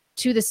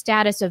to the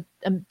status of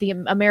the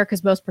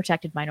America's most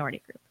protected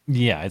minority group.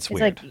 Yeah, it's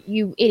weird. Like,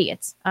 you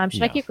idiots.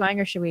 Should I keep going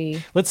or should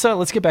we?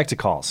 Let's get back to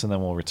calls and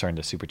then we'll return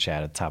to Super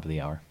Chat at the top of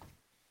the hour.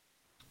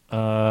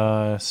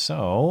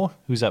 So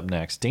who's up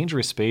next?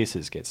 Dangerous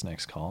Spaces gets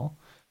next call.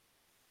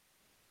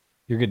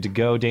 You're good to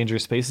go,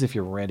 Dangerous Spaces. If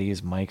you're ready,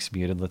 his mic's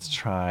muted. Let's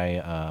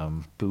try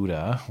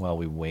Buddha while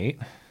we wait.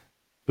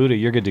 Buddha,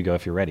 you're good to go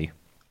if you're ready.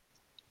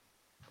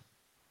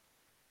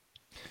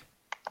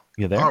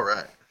 You there? All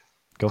right.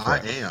 Go for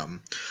it. I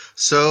am.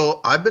 So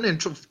I've been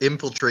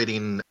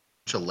infiltrating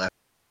left,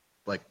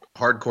 like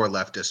hardcore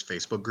leftist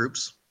Facebook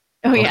groups.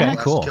 Oh yeah, the last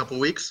cool. Couple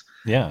weeks.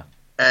 Yeah.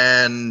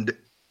 And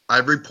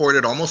I've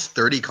reported almost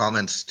 30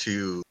 comments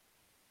to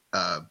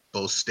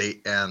both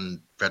state and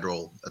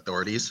federal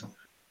authorities.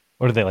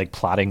 What are they, like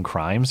plotting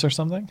crimes or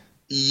something?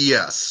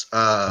 Yes.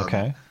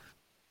 Okay.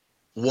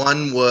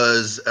 One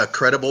was a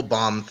credible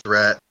bomb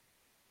threat,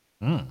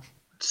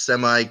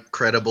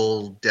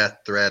 semi-credible death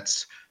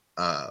threats,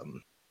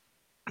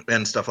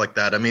 and stuff like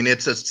that. I mean,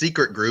 it's a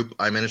secret group.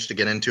 I managed to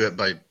get into it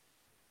by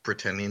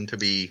pretending to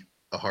be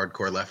a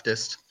hardcore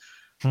leftist,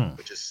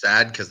 which is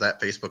sad because that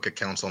Facebook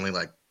account's only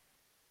like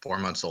 4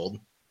 months old.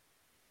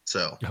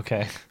 So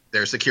okay,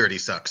 their security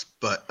sucks.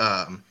 But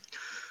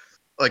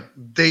like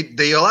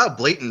they allow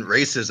blatant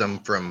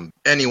racism from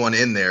anyone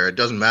in there. It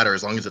doesn't matter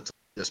as long as it's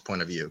this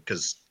point of view.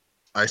 Because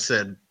I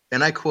said,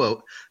 and I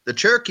quote, "The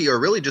Cherokee are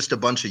really just a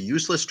bunch of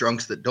useless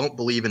drunks that don't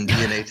believe in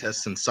DNA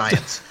tests and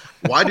science.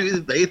 Why do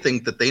they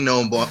think that they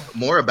know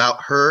more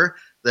about her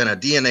than a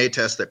DNA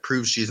test that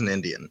proves she's an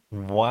Indian.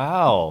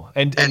 Wow.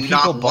 And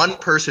not one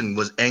person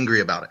was angry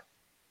about it.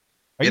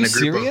 Are you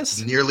serious?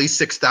 Of nearly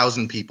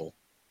 6,000 people.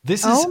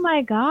 Oh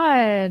my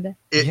God.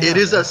 It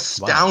is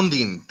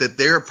astounding that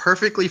they're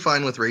perfectly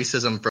fine with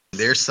racism from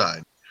their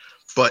side.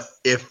 But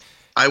if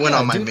I went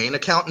on my main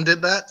account and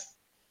did that,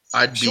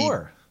 I'd be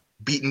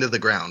beaten to the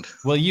ground.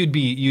 Well, you'd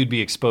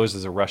be exposed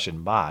as a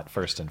Russian bot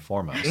first and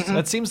foremost. Mm-hmm.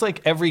 That seems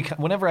like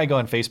whenever I go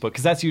on Facebook,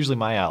 because that's usually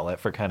my outlet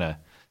for kind of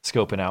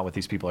scoping out what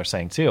these people are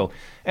saying too.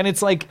 And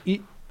it's like,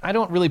 I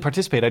don't really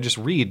participate. I just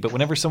read. But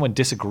whenever someone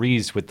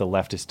disagrees with the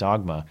leftist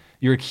dogma,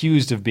 you're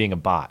accused of being a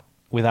bot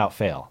without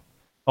fail.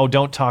 Oh,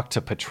 don't talk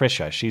to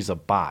Patricia. She's a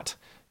bot.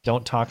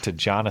 Don't talk to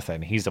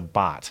Jonathan. He's a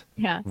bot.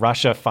 Yeah.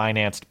 Russia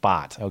financed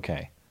bot.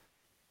 Okay.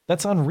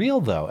 That's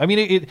unreal, though. I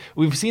mean,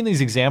 we've seen these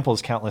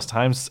examples countless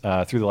times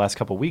through the last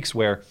couple of weeks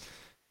where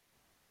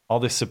all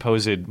this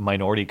supposed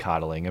minority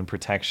coddling and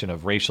protection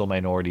of racial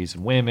minorities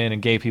and women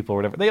and gay people or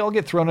whatever, they all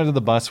get thrown under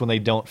the bus when they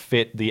don't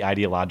fit the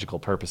ideological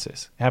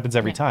purposes. It happens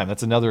every time.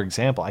 That's another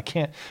example.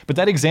 But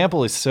that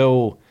example is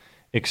so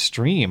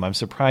extreme. I'm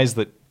surprised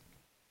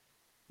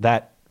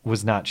that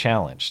was not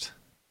challenged.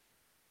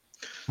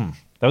 That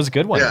was a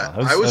good one. Yeah,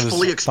 I was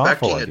fully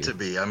expecting it to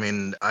be. I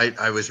mean,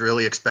 I was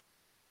really expecting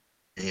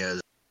he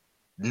is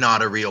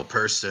not a real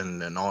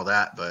person and all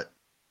that, but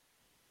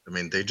I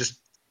mean, they just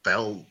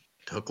fell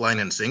hook, line,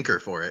 and sinker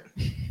for it.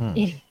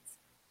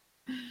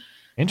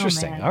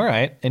 Interesting. All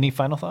right. Any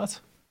final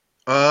thoughts?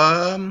 Do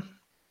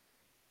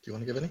you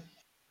want to give any?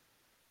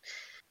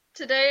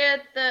 Today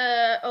at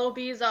the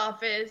OB's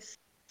office,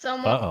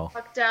 someone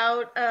walked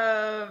out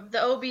of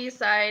the OB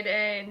side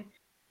and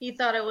he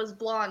thought it was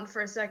blonde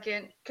for a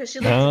second because she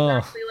looks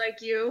exactly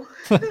like you.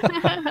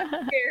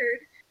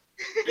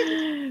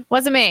 Scared.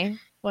 Wasn't me.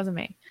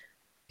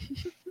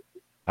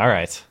 All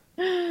right.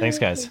 Thanks,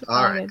 guys.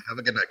 All right. Have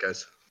a good night,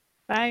 guys.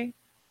 Bye.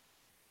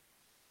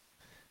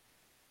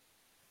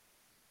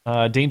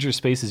 Dangerous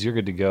Spaces, you're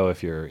good to go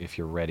if you're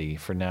ready.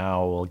 For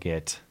now, we'll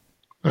get.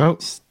 Oh,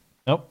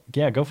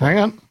 yeah, go for it.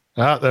 Hang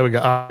on. There we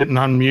go. I didn't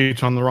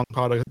unmute on the wrong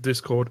part of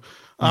Discord.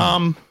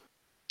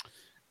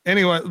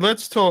 Anyway,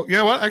 let's talk.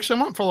 Yeah, well, actually,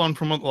 I might follow on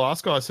from what the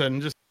last guy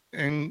said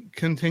and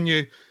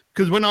continue.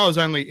 Because when I was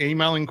only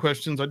emailing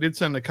questions, I did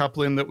send a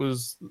couple in that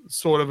was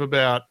sort of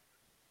about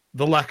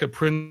the lack of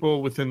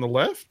principle within the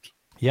left.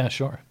 Yeah,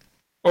 sure.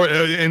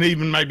 And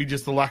even maybe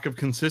just the lack of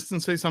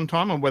consistency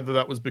sometime, or whether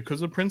that was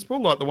because of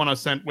principle. Like the one I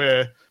sent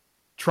where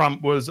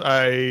Trump is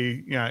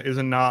a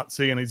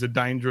Nazi and he's a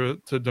danger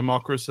to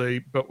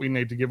democracy, but we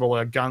need to give all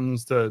our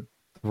guns to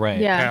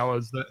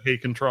powers that he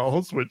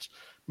controls, which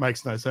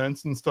makes no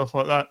sense and stuff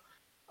like that.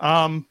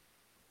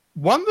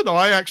 One that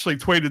I actually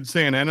tweeted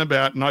CNN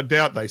about, and I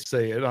doubt they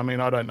see it. I mean,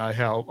 I don't know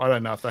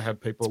if they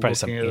have people. It's probably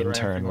some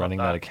intern running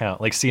that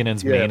account, like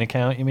CNN's main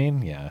account. You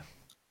mean? Yeah.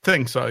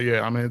 Think so.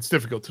 Yeah. I mean, it's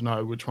difficult to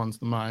know which one's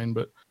the main,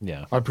 but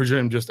yeah, I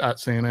presume just at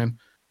CNN.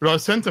 But I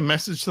sent a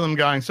message to them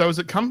going, so is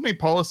it company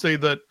policy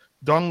that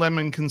Don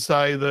Lemon can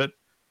say that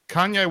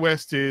Kanye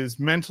West is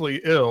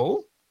mentally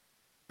ill,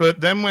 but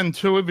then when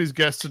two of his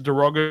guests are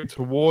derogatory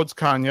towards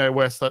Kanye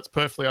West, that's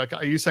perfectly okay?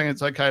 Are you saying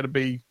it's okay to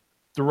be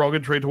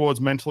derogatory towards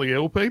mentally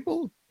ill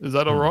people? Is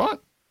that all right?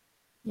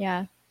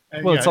 Yeah.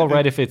 And, well, it's all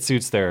right if it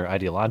suits their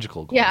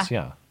ideological goals.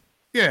 Yeah.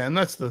 Yeah, and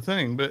that's the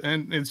thing.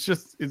 And it's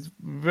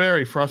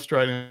very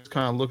frustrating. It's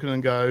kind of look at it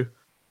and go,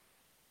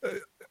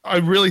 I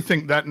really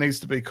think that needs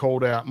to be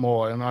called out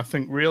more. And I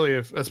think really,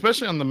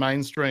 especially on the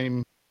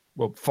mainstream,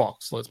 well,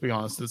 Fox, let's be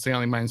honest, it's the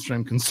only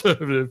mainstream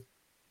conservative.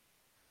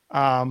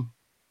 But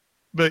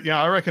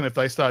I reckon if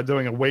they start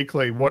doing a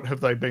weekly, what have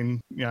they been,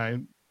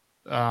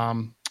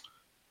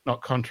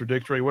 not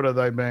contradictory, what have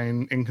they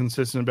been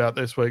inconsistent about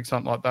this week,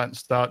 something like that, and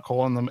start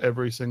calling them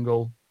every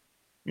single,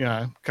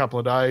 couple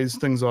of days,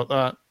 things like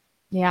that.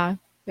 Yeah.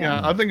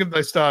 I think if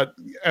they start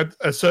at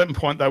a certain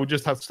point, they would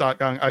just have to start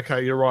going,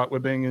 okay, you're right, we're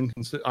being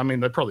inconsistent. I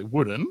mean, they probably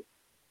wouldn't,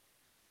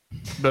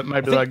 but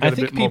maybe they get a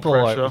bit more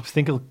pressure. I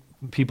think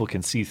people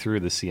can see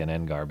through the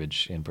CNN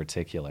garbage in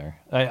particular.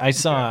 I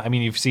saw, I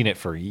mean, you've seen it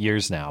for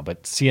years now,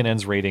 but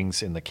CNN's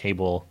ratings in the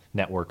cable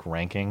network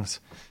rankings,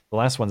 the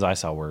last ones I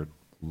saw were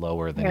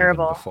lower than even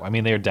before. I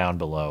mean, they're down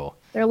below.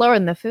 They're lower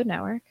than the Food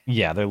Network.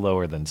 Yeah, they're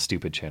lower than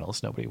stupid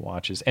channels nobody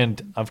watches.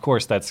 And of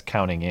course, that's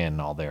counting in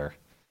all their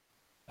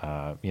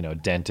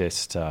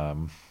dentist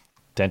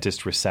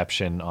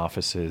reception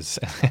offices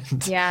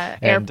and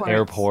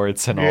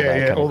airports and all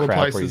that kind all of crap.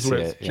 All the places where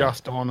it's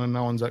just on and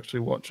no one's actually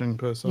watching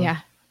per se.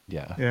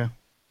 Yeah.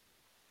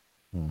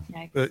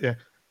 But yeah.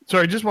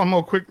 Sorry, just one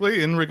more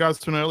quickly in regards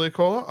to an earlier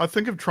caller. I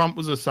think if Trump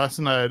was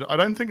assassinated, I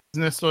don't think it's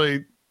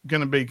necessarily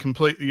going to be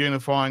completely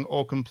unifying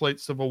or complete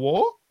civil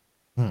war.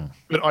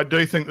 But I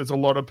do think there's a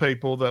lot of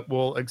people that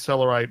will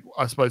accelerate,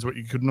 I suppose, what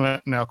you could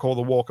now call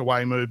the walk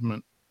away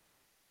movement.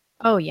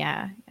 Oh,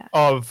 yeah.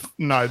 Of,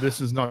 no,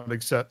 this is not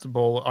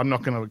acceptable. I'm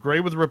not going to agree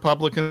with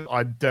Republicans.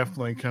 I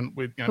definitely can.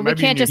 But we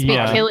can't just be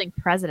killing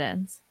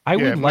presidents. I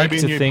would like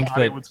to think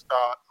that would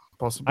start,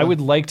 possibly. I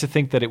would like to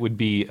think that it would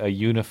be a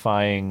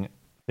unifying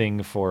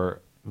thing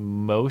for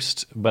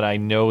most, but I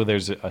know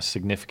there's a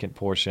significant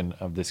portion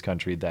of this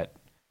country that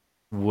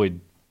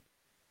would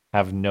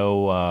have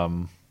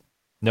no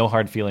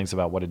hard feelings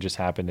about what had just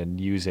happened and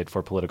use it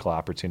for political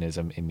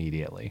opportunism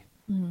immediately,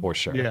 for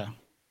sure. Yeah.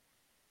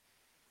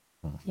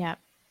 Yep,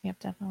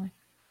 definitely.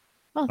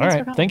 Well, all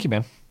right, thank you,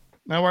 man.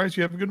 No worries.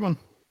 You have a good one.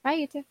 Bye,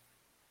 you too.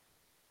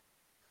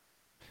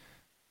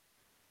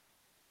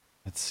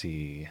 Let's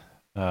see.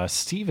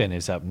 Steven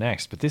is up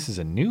next, but this is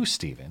a new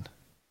Steven.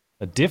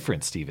 A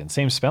different Steven.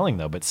 Same spelling,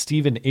 though, but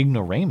Steven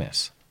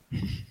Ignoramus.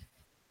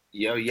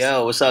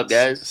 Yo, what's up,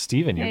 guys?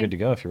 Steven, you're good to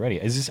go if you're ready.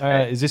 Is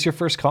this your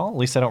first call? At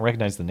least I don't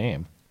recognize the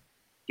name.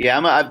 Yeah,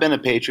 I've been a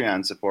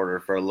Patreon supporter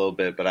for a little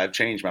bit, but I've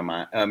changed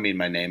my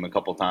name a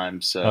couple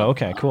times. So,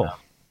 okay, cool.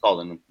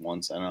 Called in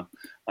once, I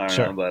don't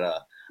Sure. know,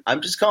 but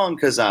I'm just calling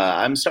because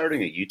I'm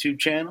starting a YouTube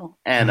channel,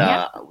 and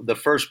the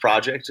first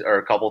project or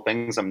a couple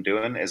things I'm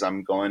doing is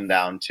I'm going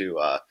down to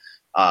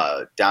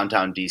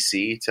downtown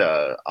DC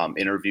to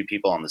interview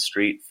people on the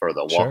street for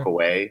the Walk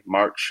Away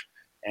March.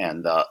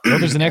 And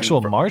there's an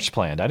actual march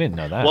planned. I didn't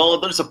know that.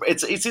 Well,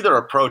 it's either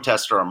a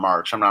protest or a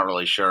march. I'm not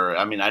really sure.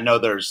 I mean, I know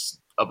there's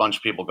a bunch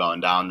of people going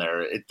down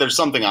there. There's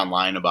something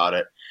online about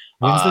it.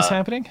 When's this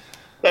happening?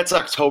 That's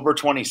October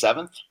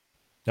 27th.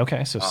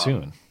 Okay, so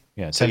soon.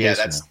 Yeah, 10 days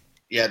from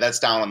now. That's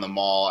down on the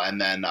mall, and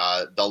then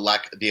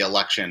the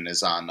election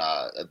is on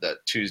the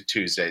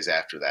Tuesdays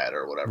after that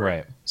or whatever.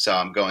 Right. So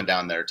I'm going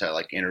down there to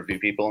like interview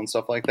people and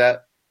stuff like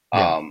that.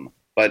 Yeah.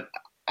 But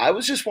I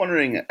was just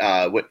wondering,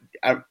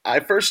 I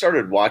first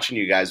started watching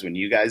you guys when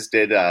you guys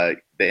did the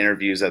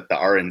interviews at the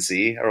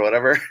RNC or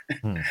whatever.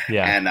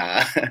 Yeah. And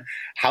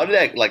how did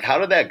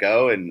that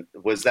go? And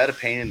was that a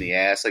pain in the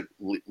ass? Like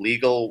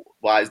legal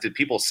wise, did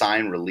people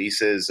sign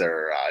releases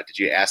or did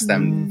you ask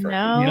them?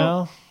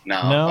 No.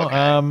 Okay.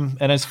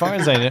 And as far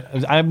as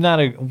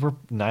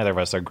neither of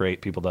us are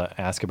great people to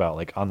ask about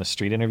like on the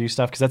street interview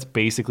stuff, because that's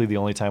basically the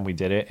only time we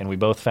did it, and we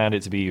both found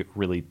it to be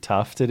really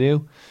tough to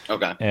do.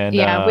 Okay. And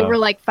we were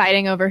like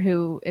fighting over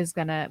who was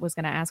gonna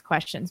ask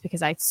questions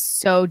because I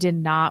so did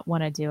not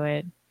want to do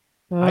it.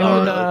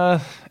 I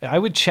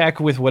would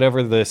check with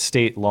whatever the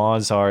state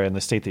laws are in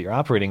the state that you're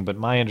operating, but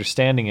my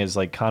understanding is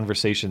like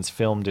conversations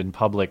filmed in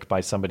public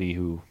by somebody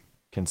who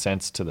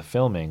consents to the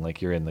filming,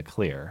 like you're in the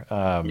clear.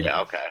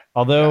 Okay.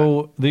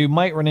 Although you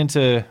might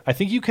I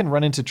think you can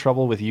run into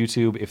trouble with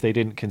YouTube if they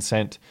didn't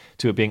consent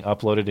to it being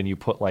uploaded and you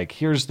put like,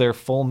 here's their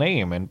full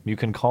name and you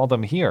can call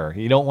them here.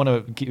 You don't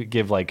want to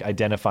give like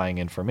identifying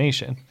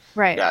information.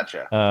 Right.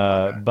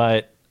 Gotcha.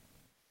 But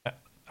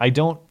I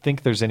don't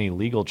think there's any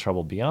legal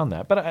trouble beyond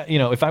that. But,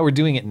 if I were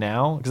doing it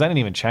now, because I didn't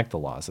even check the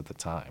laws at the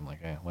time, like,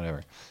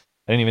 whatever.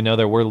 I didn't even know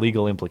there were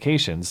legal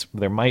implications.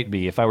 There might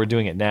be. If I were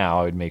doing it now,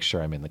 I would make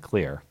sure I'm in the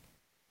clear.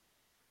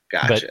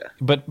 Gotcha.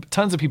 But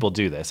tons of people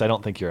do this. I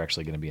don't think you're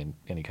actually going to be in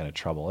any kind of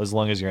trouble as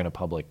long as you're in a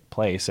public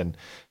place and,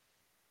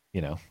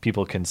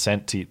 people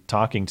consent to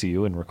talking to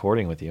you and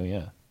recording with you.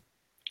 Yeah.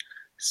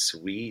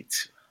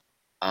 Sweet.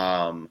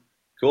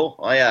 Cool.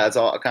 Oh yeah, that's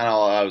all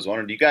I was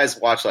wondering. Do you guys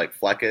watch like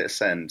Fleckus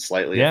and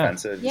Slightly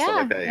Offensive and stuff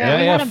like that?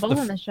 We had them both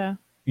on the show.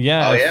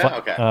 Yeah. Oh yeah.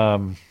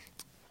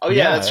 Okay.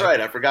 That's right.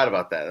 I forgot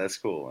about that. That's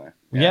cool.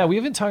 Man. Yeah, we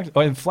haven't talked.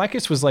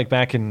 Fleckus was like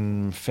back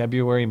in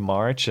February,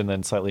 March, and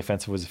then Slightly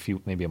Offensive was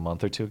maybe a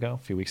month or two ago,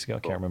 a few weeks ago.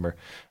 Can't remember.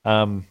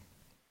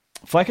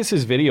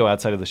 Fleckus's video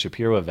outside of the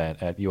Shapiro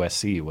event at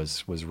USC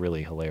was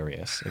really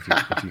hilarious. If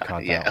you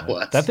caught that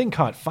one. That thing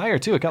caught fire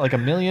too. It got like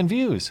 1 million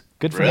views.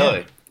 Good for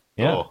him.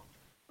 Yeah. Cool.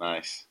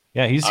 Nice.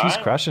 Yeah, he's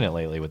crushing it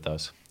lately with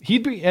those.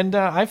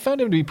 I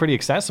found him to be pretty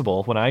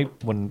accessible when I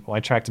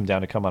tracked him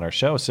down to come on our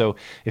show. So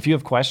if you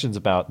have questions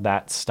about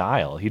that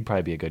style, he'd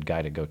probably be a good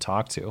guy to go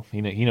talk to.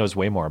 He knows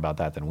way more about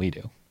that than we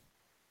do.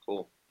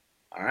 Cool.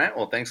 All right.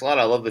 Well, thanks a lot.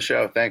 I love the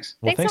show. Thanks.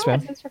 Well, thanks, man.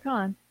 Thanks for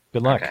calling.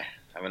 Good luck. Okay.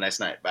 Have a nice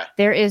night. Bye.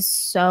 There is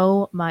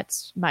so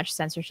much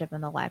censorship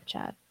in the live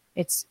chat.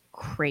 It's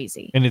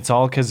crazy. And it's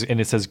all because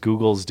it says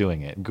Google's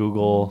doing it.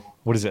 Google,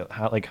 what is it?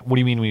 What do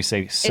you mean when you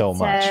say so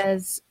much?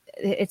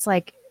 It's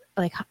like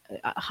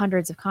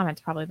hundreds of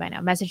comments probably by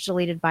now. Message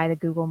deleted by the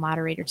Google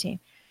moderator team.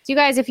 So you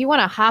guys, if you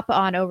want to hop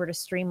on over to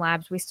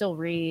Streamlabs, we still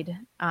read.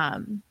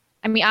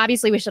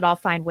 Obviously we should all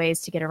find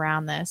ways to get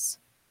around this.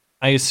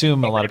 I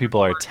assume a lot of people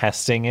are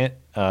testing it,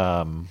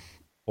 what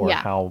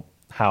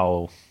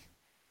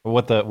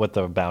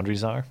the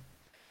boundaries are.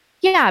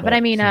 Yeah, but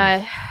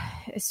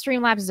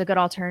Streamlabs is a good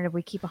alternative.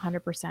 We keep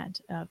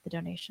 100% of the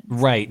donations.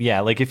 Right.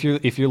 Yeah. Like if you're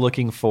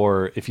looking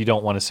if you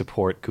don't want to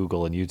support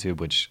Google and YouTube,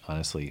 which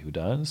honestly, who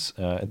does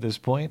at this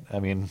point? I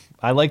mean,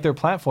 I like their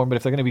platform, but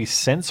if they're going to be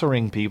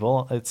censoring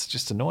people, it's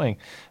just annoying.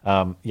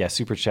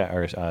 Super Chat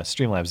or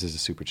Streamlabs is a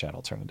Super Chat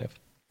alternative.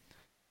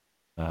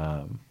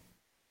 God,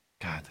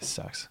 this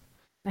sucks.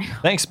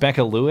 Thanks,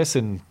 Becca Lewis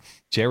and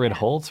Jared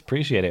Holt.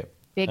 Appreciate it.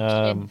 Big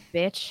chin,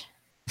 bitch.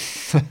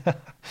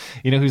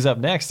 You know who's up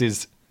next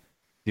is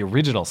the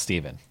original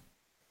Steven.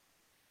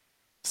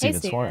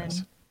 Steven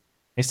Suarez.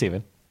 Hey,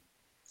 Steven.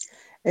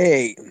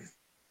 Hey.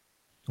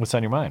 What's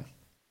on your mind?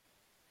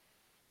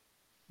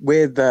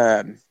 With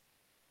the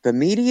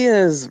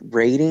media's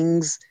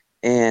ratings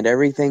and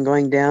everything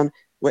going down,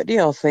 what do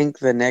y'all think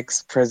the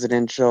next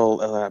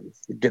presidential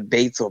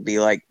debates will be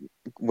like?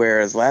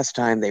 Whereas last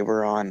time they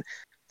were on,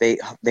 they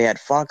had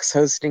Fox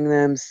hosting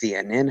them,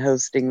 CNN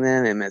hosting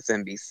them,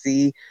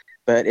 MSNBC.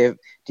 But do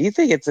you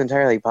think it's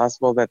entirely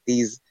possible that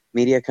these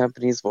media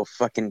companies will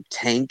fucking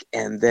tank,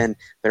 and then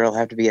there'll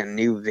have to be a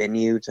new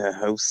venue to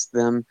host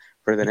them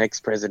for the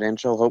next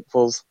presidential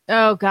hopefuls?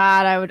 Oh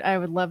God, I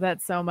would love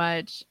that so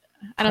much.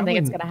 I don't think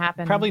it's going to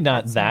happen. Probably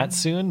not that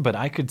soon, but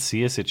I could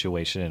see a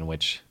situation in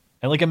which,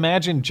 and like,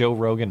 imagine Joe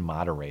Rogan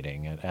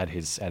moderating at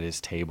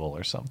his table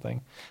or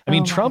something. I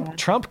mean,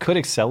 Trump could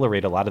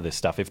accelerate a lot of this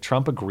stuff if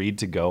Trump agreed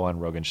to go on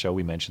Rogan's show.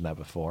 We mentioned that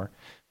before,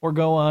 or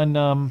go on.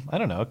 I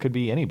don't know. It could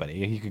be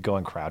anybody. He could go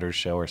on Crowder's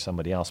show or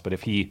somebody else. But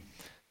if he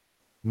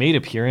made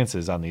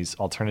appearances on these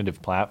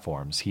alternative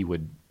platforms, he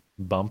would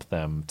bump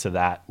them to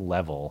that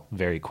level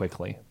very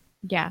quickly.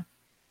 Yeah.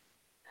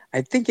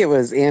 I think it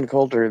was Ann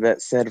Coulter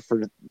that said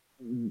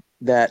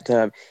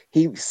that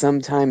he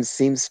sometimes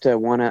seems to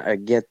want to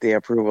get the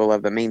approval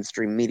of the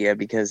mainstream media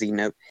because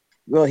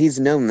he's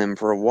known them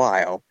for a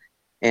while.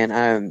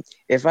 And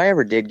if I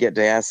ever did get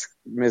to ask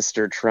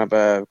Mr. Trump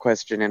a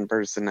question in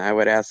person, I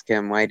would ask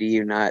him, why do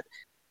you not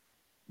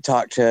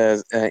talk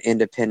to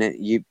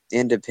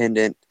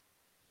independent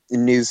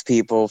news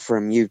people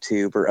from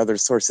YouTube or other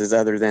sources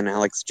other than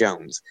Alex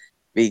Jones?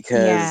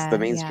 Because the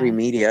mainstream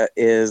media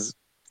is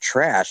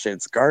trash,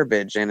 it's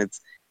garbage, and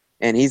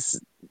he's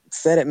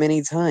said it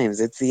many times,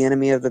 it's the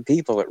enemy of the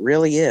people. It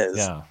really is.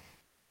 Yeah.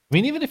 I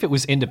mean, even if it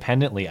was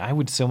independently, I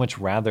would so much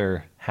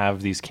rather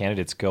have these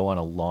candidates go on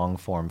a long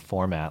form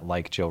format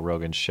like Joe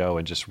Rogan's show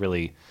and just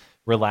really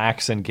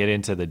relax and get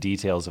into the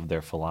details of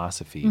their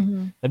philosophy.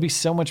 Mm-hmm. That'd be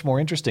so much more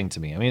interesting to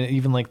me. I mean,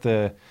 even like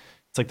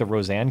it's like the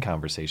Roseanne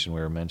conversation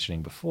we were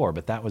mentioning before,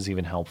 but that was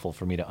even helpful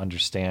for me to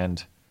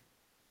understand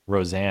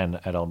Roseanne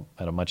at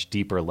a much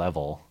deeper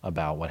level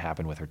about what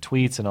happened with her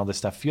tweets and all this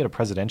stuff. If you had a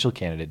presidential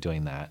candidate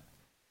doing that,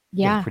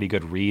 you have a pretty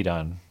good read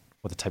on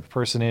what the type of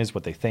person is,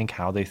 what they think,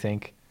 how they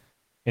think.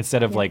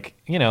 Instead of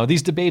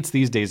these debates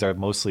these days are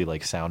mostly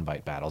like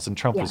soundbite battles, and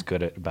Trump was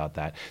good about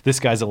that. This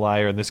guy's a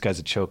liar and this guy's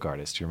a choke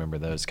artist. You remember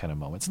those kind of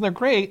moments, and they're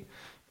great,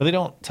 but they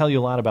don't tell you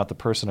a lot about the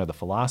person or the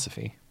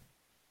philosophy.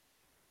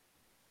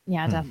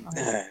 Yeah,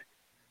 definitely.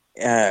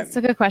 It's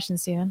a good question,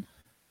 Steven.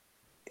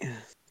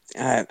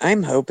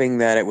 I'm hoping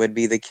that it would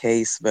be the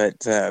case,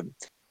 but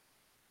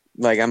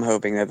I'm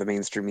hoping that the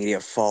mainstream media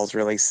falls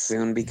really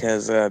soon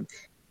because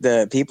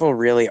the people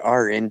really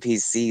are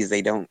NPCs.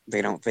 They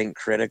don't think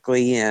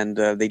critically, and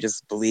they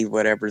just believe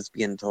whatever's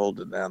being told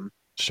to them.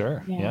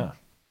 Sure. Yeah.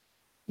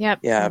 Yep.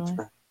 Yeah.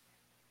 Totally.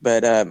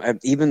 But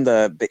even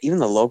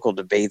the local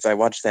debates, I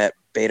watched that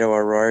Beto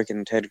O'Rourke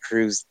and Ted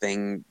Cruz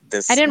thing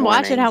this I didn't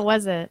morning. watch it. How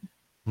was it?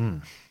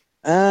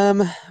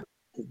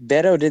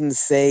 Beto didn't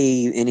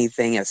say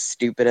anything as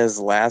stupid as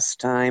last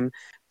time,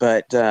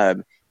 but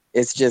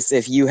it's just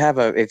if you have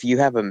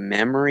a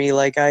memory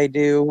like I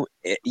do,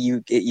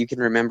 you can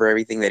remember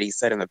everything that he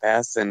said in the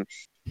past, and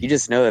you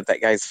just know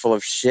that guy's full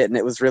of shit. And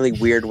it was really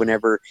weird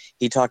whenever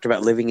he talked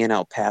about living in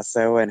El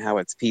Paso and how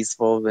it's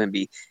peaceful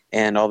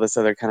and all this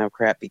other kind of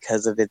crap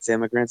because of its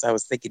immigrants. I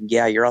was thinking,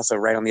 yeah, you're also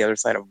right on the other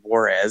side of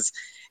Juarez.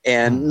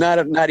 And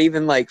not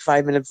even like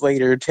 5 minutes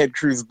later, Ted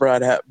Cruz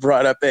brought up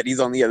that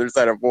he's on the other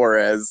side of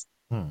Juarez.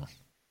 Good.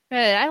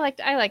 I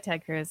like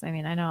Ted Cruz. I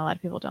mean, I know a lot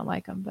of people don't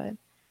like him, but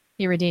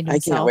he redeemed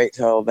himself.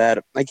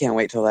 I can't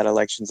wait till that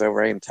election's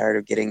over. I am tired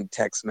of getting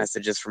text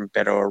messages from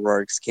Beto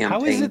O'Rourke's campaign.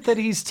 How is it that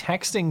he's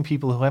texting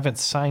people who haven't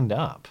signed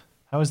up?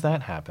 How is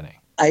that happening?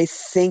 I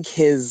think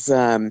his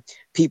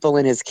people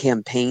in his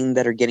campaign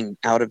that are getting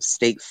out of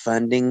state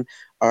funding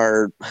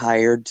are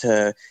hired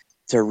to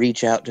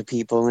reach out to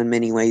people in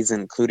many ways,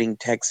 including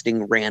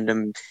texting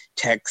random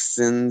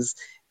Texans.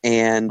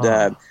 And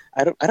I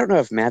don't know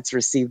if Matt's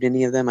received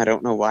any of them. I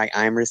don't know why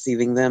I'm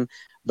receiving them.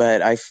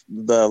 But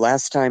the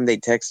last time they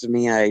texted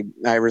me, I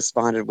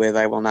responded with,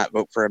 "I will not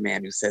vote for a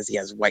man who says he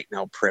has white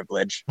male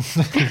privilege."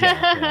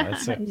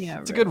 It's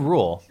a good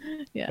rule.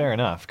 Yeah. Fair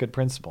enough. Good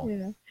principle.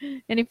 Yeah.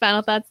 Any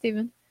final thoughts,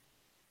 Stephen?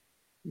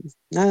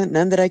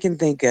 None that I can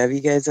think of. You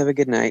guys have a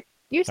good night.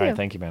 You too. All right,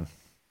 thank you, man.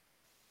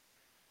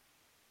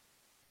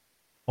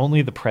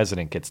 Only the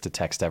president gets to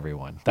text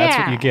everyone. That's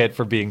what you get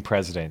for being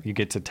president. You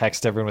get to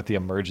text everyone with the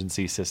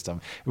emergency system.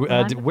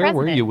 Where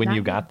were you when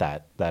you got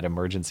that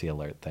emergency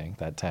alert thing,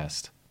 that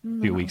test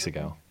a few weeks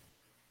ago?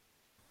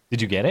 Did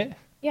you get it?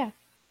 Yeah.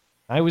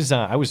 I was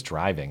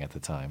driving at the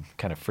time.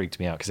 Kind of freaked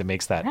me out because it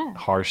makes that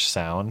harsh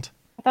sound.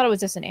 I thought it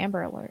was just an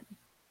Amber Alert.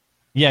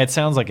 Yeah, it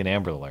sounds like an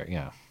Amber Alert.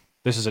 Yeah.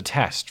 This is a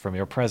test from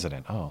your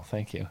president. Oh,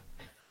 thank you.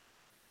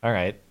 All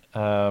right.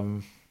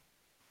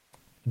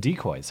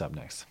 Decoy's up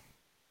next.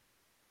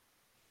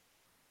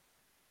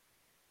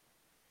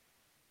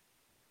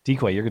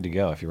 Decoy, you're good to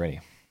go if you're ready.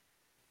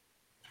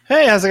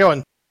 Hey, how's it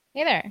going?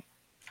 Hey there.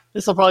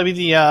 This will probably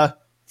be the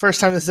first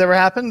time this has ever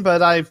happened,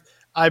 but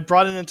I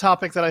brought in a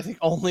topic that I think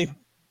only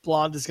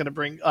Blonde is going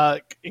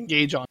to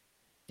engage on.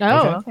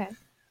 Oh, okay.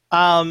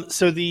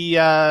 So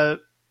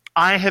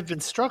I have been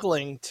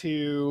struggling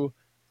to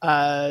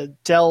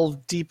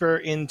delve deeper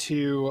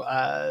into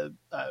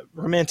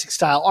romantic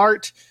style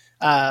art,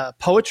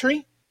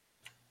 poetry,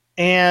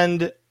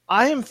 and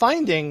I am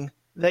finding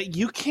that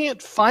you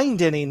can't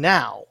find any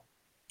now.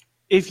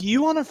 If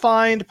you want to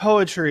find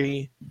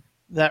poetry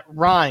that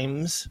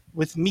rhymes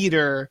with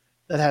meter,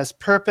 that has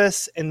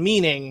purpose and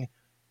meaning,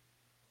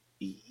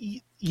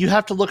 you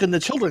have to look in the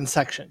children's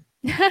section.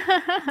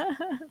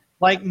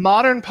 Like,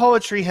 modern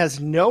poetry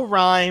has no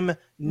rhyme,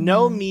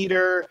 no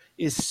meter,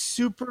 is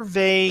super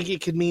vague.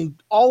 It could mean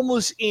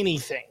almost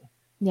anything.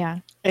 Yeah.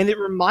 And it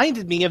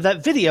reminded me of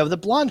that video that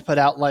Blonde put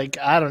out, like,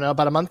 I don't know,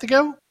 about a month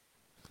ago.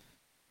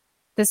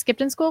 The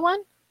Skipped in School one?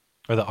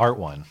 Or the art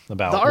one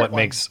about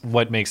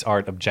what makes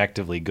art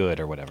objectively good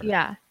or whatever.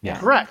 Yeah. Yeah.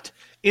 Correct.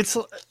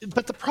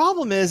 But the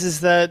problem is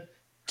that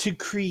to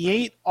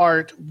create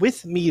art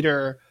with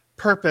meter,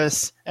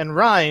 purpose, and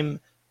rhyme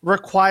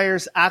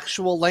requires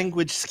actual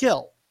language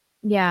skill.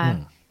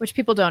 Yeah, which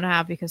people don't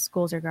have because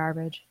schools are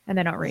garbage and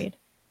they don't read.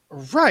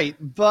 Right,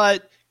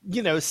 but,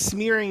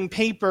 smearing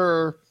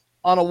paper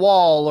on a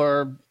wall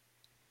or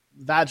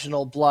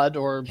vaginal blood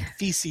or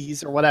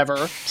feces or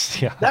whatever,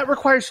 that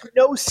requires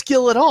no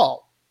skill at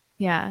all.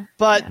 Yeah.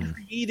 But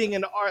creating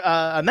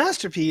a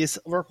masterpiece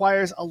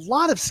requires a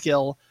lot of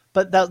skill,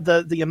 but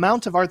the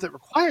amount of art that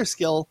requires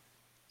skill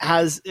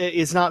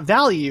is not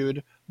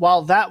valued,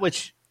 while that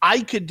which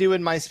I could do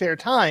in my spare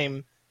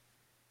time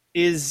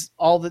is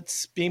all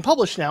that's being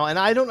published now. And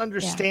I don't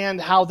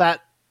understand how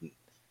that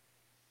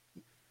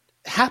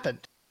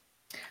happened.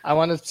 I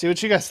want to see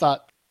what you guys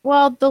thought.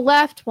 Well, the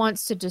left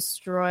wants to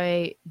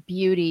destroy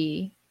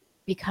beauty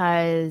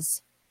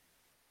because,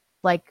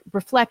 like,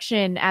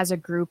 reflection as a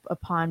group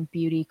upon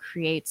beauty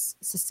creates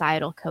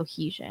societal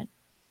cohesion.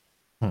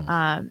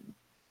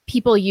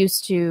 People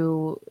used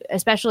to,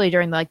 especially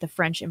during the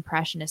French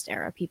Impressionist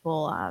era,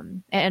 people,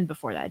 and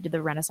before that, did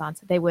the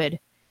Renaissance, they would,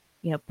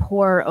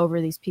 pour over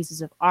these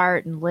pieces of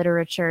art and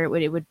literature.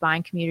 It would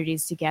bind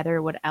communities together,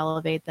 it would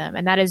elevate them.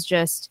 And that is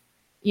just,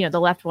 the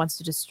left wants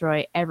to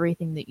destroy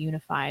everything that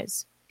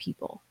unifies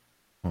people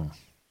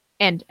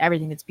and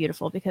everything that's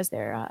beautiful because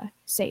they're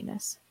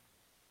Satanists.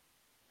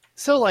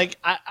 So,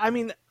 I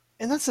mean,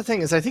 and that's the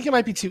thing, is I think it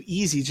might be too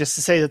easy just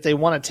to say that they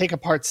want to take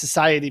apart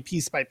society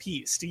piece by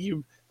piece. Do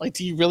you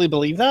really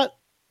believe that?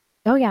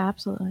 Oh, yeah,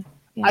 absolutely.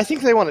 Yeah. I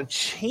think they want to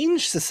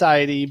change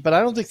society, but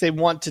I don't think they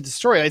want to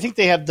destroy it. I think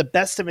they have the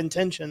best of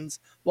intentions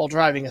while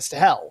driving us to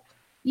hell.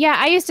 Yeah,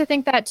 I used to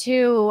think that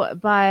too,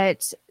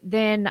 but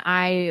then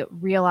I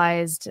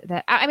realized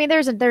that, I mean,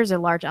 there's a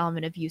large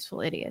element of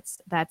useful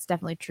idiots. That's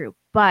definitely true.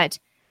 But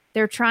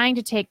they're trying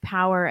to take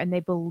power, and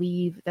they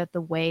believe that the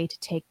way to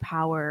take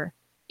power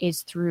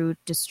is through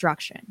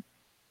destruction.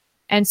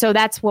 And so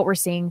that's what we're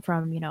seeing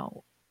from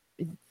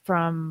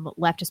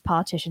leftist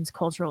politicians,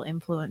 cultural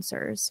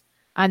influencers.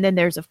 And then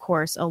there's, of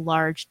course, a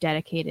large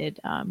dedicated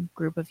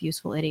group of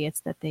useful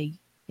idiots that they,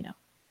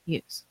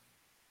 use.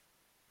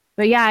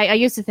 But yeah, I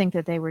used to think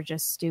that they were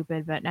just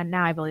stupid, but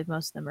now I believe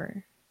most of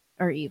them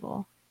are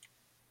evil.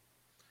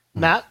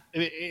 Matt,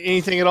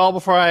 anything at all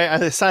before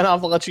I sign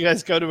off and let you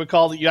guys go to a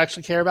call that you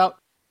actually care about?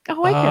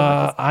 Oh, I care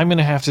about this. I'm going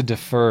to have to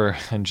defer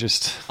and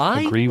just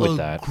agree with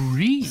that.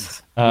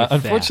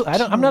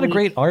 Unfortunately, I'm not a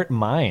great art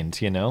mind,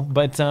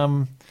 but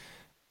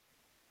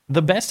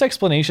the best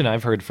explanation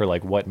I've heard for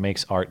what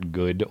makes art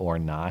good or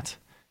not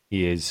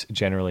is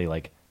generally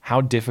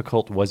how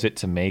difficult was it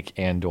to make,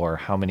 and or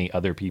how many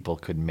other people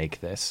could make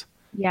this.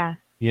 Yeah.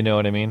 You know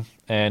what I mean?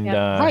 And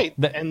right.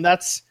 And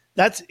that's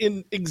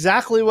in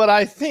exactly what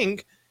I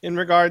think in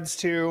regards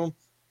to,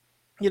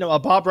 a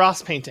Bob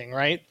Ross painting,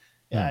 right?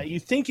 You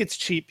think it's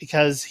cheap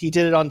because he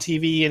did it on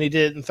TV and he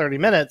did it in 30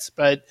 minutes,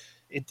 but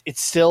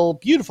it's still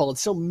beautiful. It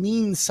still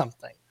means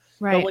something.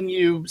 Right. But when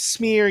you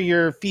smear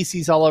your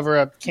feces all over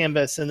a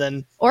canvas and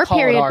then or call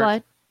period it art,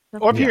 blood,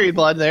 or period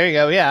blood, there you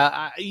go.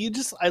 Yeah,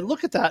 I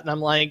look at that and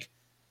I'm like,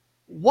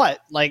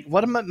 what?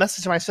 What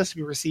message am I supposed to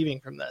be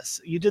receiving from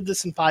this? You did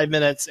this in 5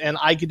 minutes, and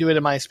I could do it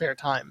in my spare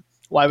time.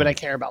 Why would I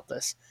care about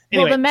this?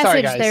 Anyway, well, the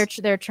message sorry,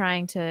 they're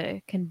trying to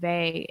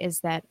convey is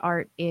that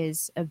art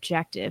is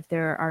objective.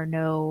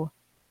 There's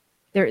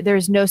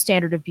no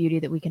standard of beauty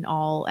that we can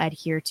all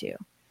adhere to.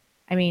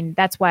 I mean,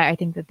 that's why I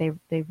think that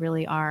they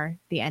really are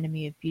the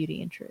enemy of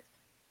beauty and truth.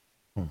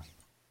 All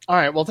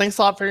right. Well, thanks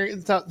a lot,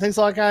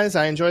 guys.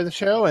 I enjoy the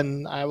show,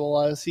 and I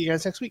will see you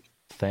guys next week.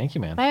 Thank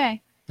you, man.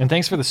 Bye. And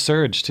thanks for the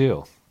Surge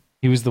too.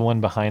 He was the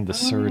one behind the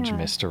Surge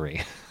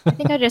mystery. I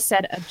think I just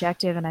said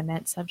objective and I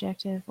meant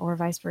subjective, or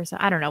vice versa.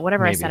 I don't know.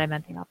 Whatever Maybe. I said, I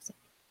meant the opposite.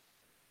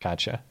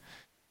 Gotcha.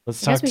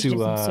 Let's I talk guess we should do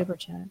to. some super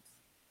chats.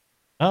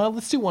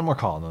 Let's do one more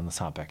call and then let's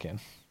hop back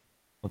in.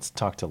 Let's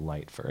talk to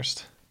Light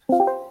first.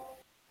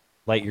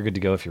 Light, you're good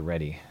to go if you're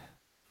ready.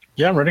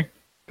 Yeah, I'm ready.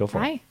 Go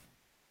for it.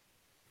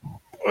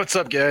 What's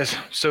up, guys?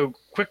 So,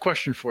 quick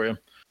question for you.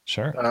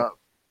 Sure.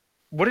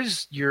 What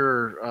does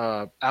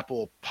your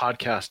Apple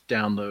Podcast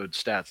download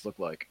stats look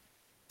like?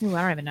 Ooh,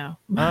 I don't even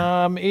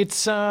know.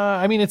 It's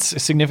I mean,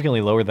 it's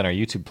significantly lower than our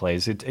YouTube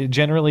plays. It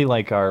generally,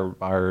 like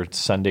our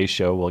Sunday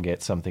show will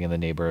get something in the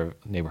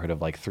neighborhood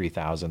of like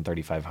 3,000,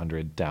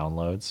 3,500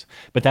 downloads.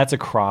 But that's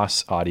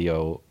across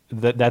audio.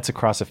 That's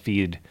across a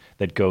feed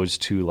that goes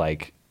to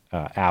like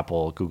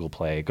Apple, Google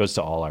Play. It goes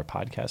to all our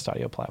podcast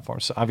audio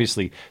platforms. So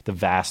obviously, the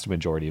vast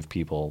majority of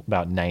people,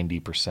 about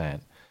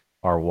 90%,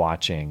 are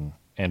watching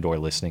and or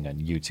listening on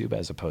YouTube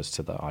as opposed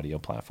to the audio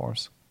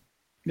platforms.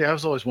 Yeah, I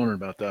was always wondering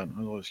about that. I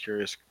was always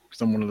curious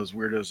because I'm one of those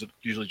weirdos that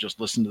usually just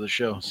listen to the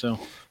show. So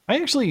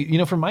I actually,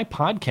 for my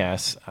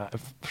podcasts,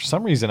 for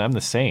some reason, I'm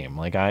the same.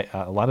 Like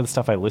a lot of the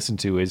stuff I listen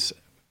to is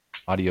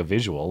audio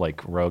visual,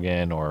 like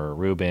Rogan or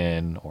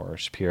Rubin or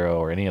Shapiro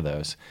or any of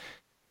those.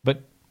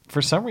 But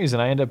for some reason,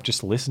 I end up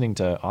just listening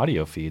to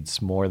audio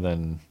feeds more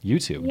than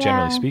YouTube,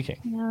 generally speaking.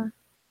 Yeah.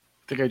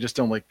 I think I just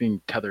don't like being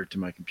tethered to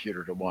my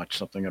computer to watch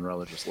something I'd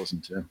rather just listen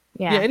to.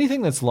 Yeah,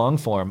 anything that's long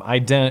form, I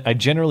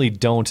generally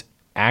don't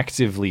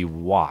actively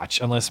watch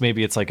unless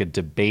maybe it's like a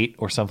debate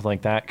or something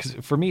like that, because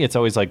for me it's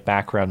always like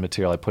background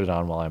material. I put it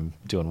on while I'm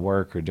doing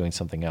work or doing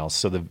something else,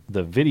 so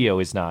the video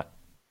is not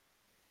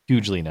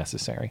hugely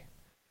necessary.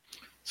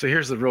 So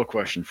here's the real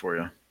question for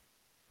you.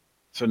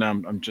 So now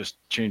I'm just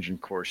changing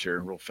course here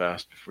real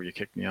fast before you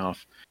kick me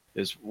off,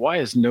 is why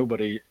is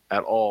nobody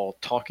at all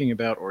talking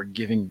about or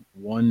giving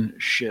one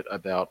shit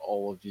about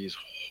all of these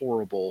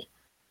horrible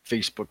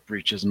Facebook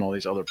breaches and all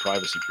these other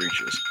privacy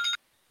breaches?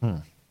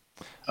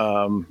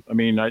 I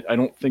mean, I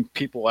don't think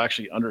people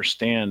actually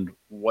understand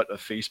what a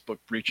Facebook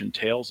breach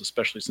entails,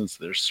 especially since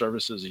their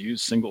services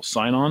use single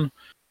sign-on,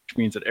 which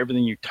means that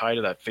everything you tie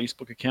to that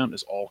Facebook account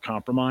is all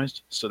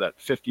compromised. So that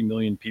 50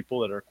 million people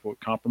that are, quote,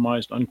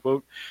 compromised,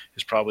 unquote,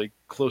 is probably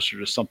closer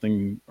to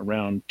something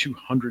around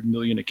 200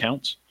 million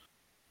accounts.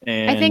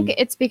 And I think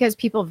it's because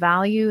people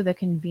value the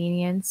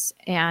convenience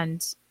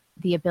and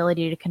the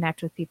ability to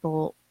connect with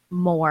people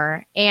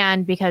more,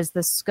 and because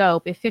the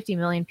scope, if 50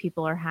 million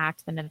people are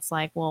hacked, then it's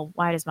like, well,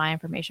 why does my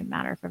information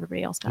matter if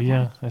everybody else got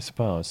hacked? I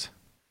suppose.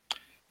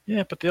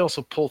 Yeah, but they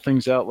also pull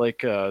things out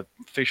like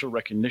facial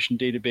recognition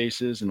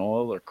databases and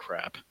all other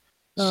crap.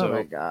 Oh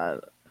my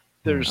god!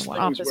 There's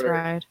things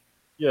where,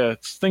 yeah,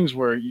 it's things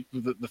where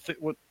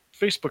what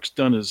Facebook's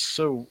done is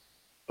so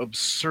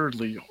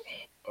absurdly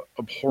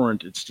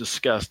abhorrent. It's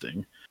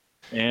disgusting.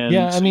 And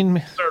yeah, I mean,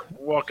 you start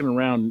walking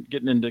around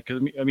getting into,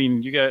 because I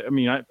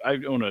mean, I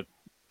own an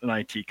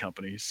IT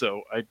company,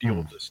 so I deal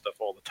with this stuff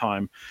all the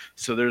time.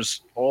 So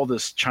there's all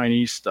this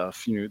Chinese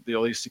stuff,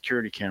 all these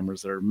security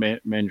cameras that are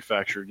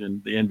manufactured,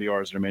 and the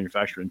NVRs that are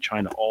manufactured in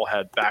China all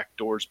had back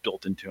doors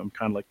built into them,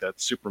 kind of like that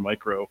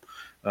Supermicro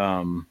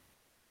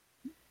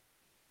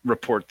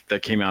report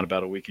that came out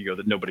about a week ago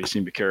that nobody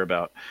seemed to care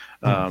about.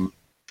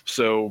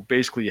 So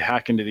basically you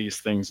hack into these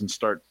things and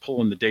start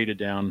pulling the data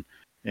down,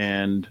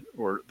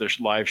 or there's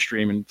live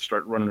stream and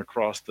start running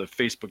across the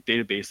Facebook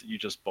database that you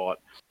just bought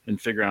and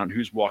figure out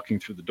who's walking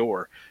through the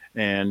door.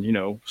 And,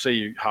 say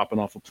you're hopping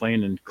off a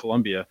plane in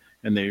Colombia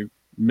and they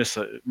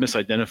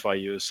misidentify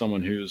you as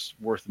someone who's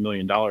worth $1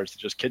 million to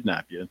just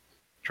kidnap you,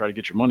 try to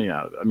get your money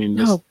out of it. I mean,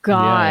 oh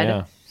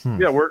God.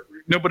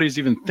 Nobody's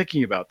even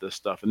thinking about this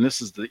stuff. And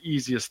this is the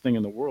easiest thing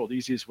in the world.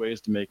 Easiest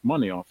ways to make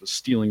money off is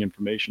stealing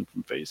information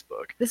from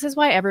Facebook. This is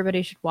why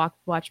everybody should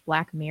watch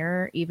Black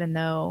Mirror, even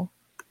though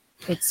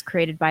it's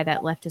created by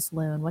that leftist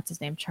loon. What's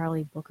his name?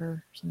 Charlie Booker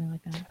or something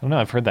like that. I don't know.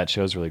 I've heard that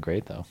show's really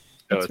great, though.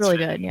 It's really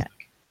good, yeah.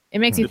 It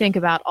makes you think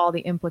about all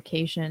the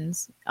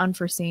implications,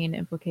 unforeseen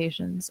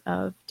implications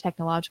of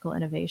technological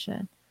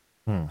innovation.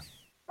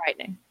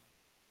 Frightening.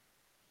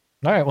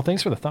 All right. Well,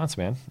 thanks for the thoughts,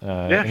 man.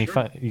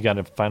 You got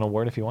a final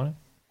word if you want it?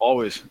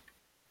 Always.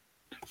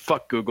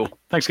 Fuck Google.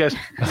 Thanks, guys.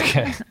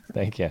 Okay.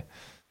 Thank you.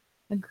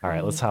 Agreed. All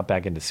right. Let's hop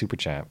back into Super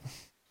Chat.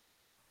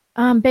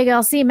 Big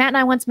LC, Matt and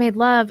I once made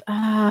love.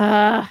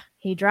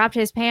 He dropped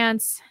his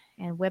pants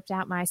and whipped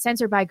out my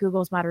censored by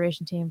Google's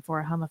moderation team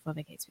for a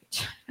homophobic hate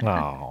speech.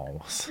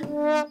 Oh, that's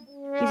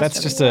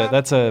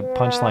a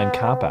punchline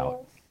cop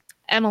out.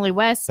 Emily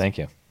West. Thank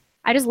you.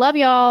 I just love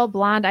y'all.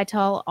 Blonde, I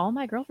tell all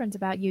my girlfriends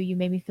about you. You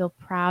made me feel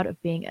proud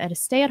of being a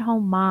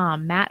stay-at-home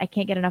mom. Matt, I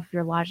can't get enough of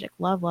your logic.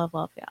 Love, love,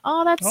 love.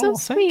 Oh, that's so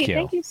sweet.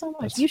 Thank you so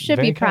much. That's you should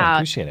be proud. I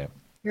appreciate it.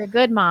 You're a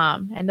good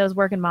mom, and those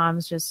working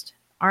moms just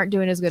aren't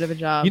doing as good of a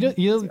job. You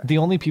know the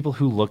only people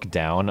who look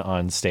down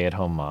on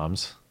stay-at-home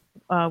moms?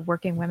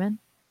 Working women.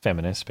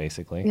 Feminists,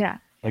 basically. Yeah.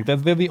 Like they're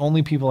the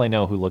only people I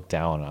know who look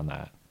down on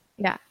that.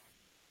 Yeah.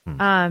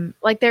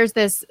 Like there's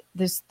this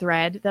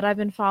thread that I've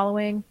been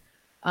following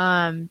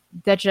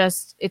that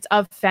just, it's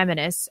of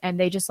feminists, and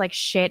they just like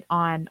shit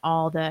on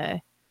all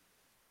the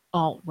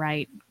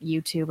alt-right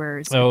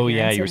YouTubers. Oh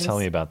yeah, you were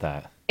telling me about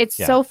that. It's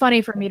so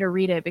funny for me to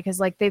read it because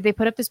like they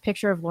put up this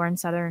picture of Lauren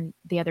Southern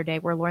the other day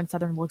where Lauren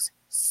Southern looks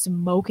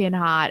smoking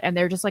hot, and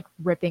they're just like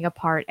ripping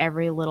apart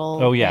every little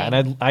thing.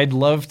 And I'd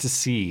love to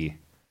see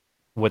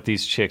what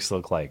these chicks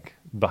look like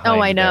behind.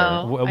 Oh, I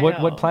know.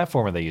 What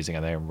platform are they using?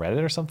 Are they on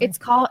Reddit or something? It's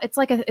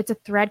a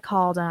thread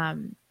called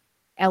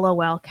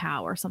LOL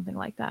Cow or something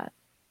like that.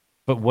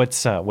 But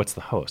what's the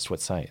host?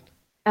 What site?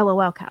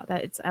 LOL cow.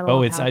 That it's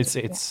LOL. Oh, cow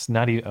it's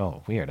not even.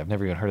 Oh, weird. I've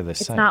never even heard of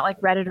this. It's site. not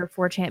like Reddit or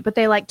 4chan, but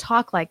they like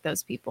talk like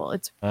those people.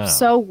 It's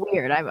so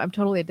weird. I'm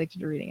totally addicted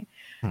to reading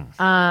it.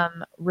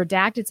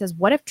 Redacted says,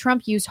 "What if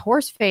Trump used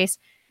horse face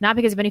not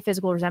because of any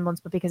physical resemblance,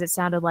 but because it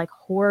sounded like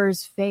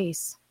whore's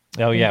face?"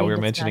 Oh yeah, we were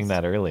mentioning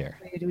that earlier.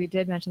 We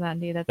did mention that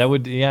indeed. That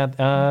would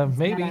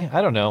maybe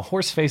I don't know.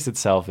 Horse face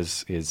itself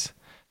is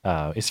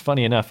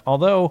funny enough.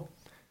 Although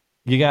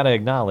you got to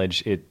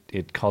acknowledge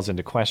it calls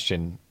into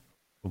question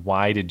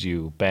why did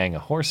you bang a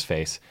horse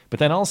face? But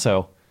then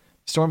also,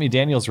 Stormy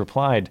Daniels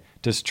replied,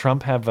 "Does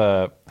Trump have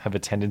a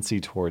tendency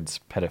towards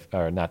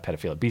not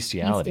pedophilia,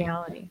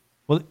 bestiality?"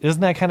 Well,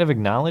 isn't that kind of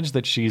acknowledge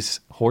that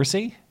she's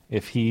horsey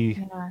if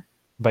he,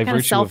 by kind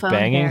virtue of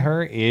banging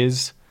her,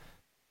 is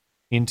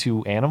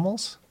into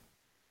animals?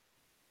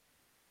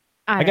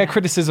 I got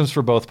criticisms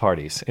for both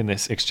parties in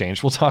this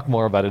exchange. We'll talk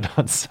more about it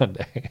on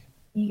Sunday.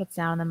 He gets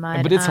down in the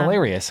mud. But it's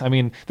hilarious. I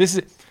mean, this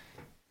is,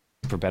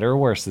 for better or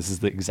worse, this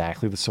is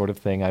exactly the sort of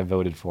thing I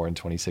voted for in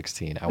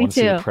 2016. I want to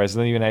see the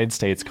President of the United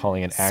States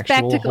calling an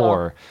actual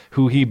whore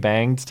who he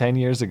banged 10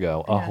 years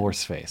ago a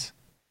horse face.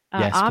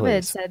 Yes, Ovid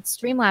please. said,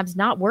 Streamlabs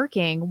not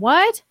working.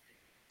 What?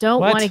 Don't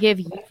want to give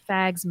you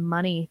fags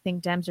money.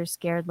 Think Dems are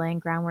scared laying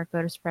groundwork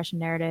voter suppression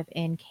narrative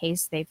in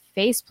case they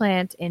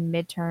faceplant in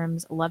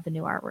midterms. Love the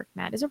new artwork,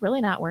 Matt. Is it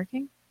really not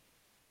working?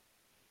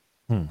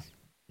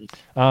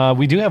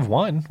 We do have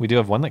one. We do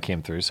have one that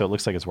came through, so it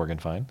looks like it's working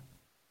fine.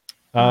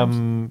 You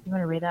want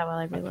to read that while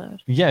I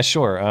reload? Yeah,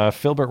 sure.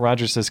 Philbert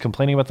Rogers says,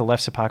 complaining about the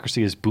left's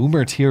hypocrisy is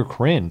boomer tier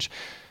cringe.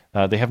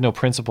 They have no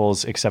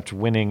principles except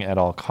winning at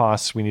all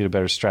costs. We need a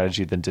better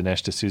strategy than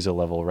Dinesh D'Souza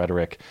level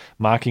rhetoric.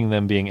 Mocking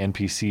them being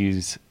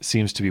NPCs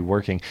seems to be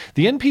working.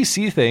 The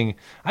NPC thing,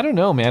 I don't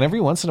know, man. Every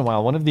once in a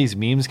while, one of these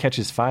memes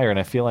catches fire, and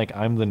I feel like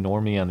I'm the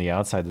normie on the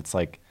outside that's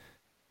like,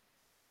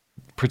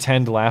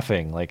 pretend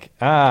laughing. Like,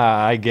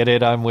 I get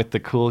it. I'm with the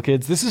cool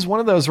kids. This is one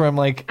of those where I'm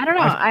like... I don't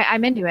know.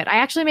 I'm into it. I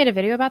actually made a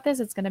video about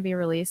this. It's going to be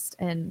released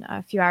in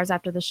a few hours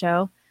after the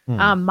show.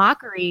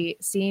 Mockery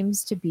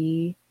seems to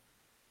be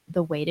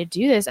the way to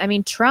do this. I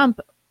mean,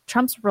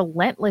 Trump's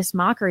relentless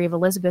mockery of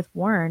Elizabeth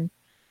Warren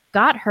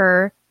got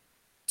her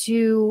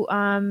to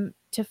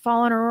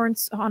fall on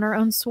her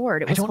own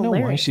sword. It was hilarious.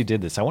 Know why she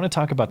did this. I want to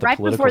talk about the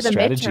political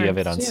strategy of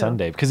it on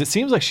Sunday, because it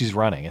seems like she's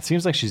running. It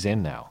seems like she's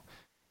in now.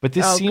 But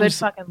this seems good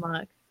fucking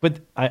luck. But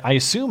I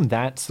assume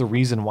that's the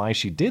reason why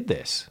she did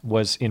this,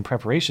 was in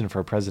preparation for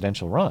a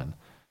presidential run.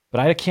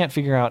 But I can't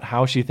figure out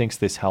how she thinks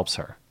this helps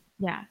her.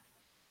 Yeah,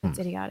 it's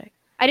idiotic.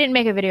 I didn't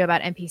make a video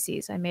about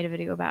NPCs. I made a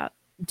video about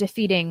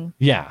defeating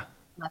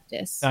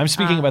leftists. I'm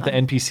speaking about the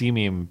NPC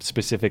meme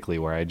specifically,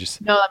 where I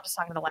just... No, I'm just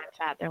talking to the live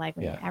chat. They're like,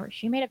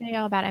 she made a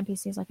video about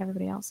NPCs like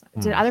everybody else.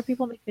 Did other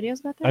people make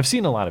videos about that? I've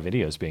seen a lot of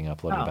videos being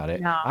uploaded about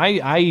it. No.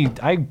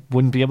 I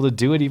wouldn't be able to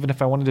do it even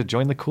if I wanted to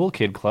join the cool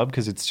kid club,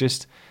 because it's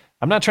just...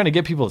 I'm not trying to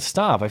get people to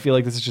stop. I feel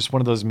like this is just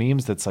one of those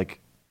memes that's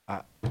like...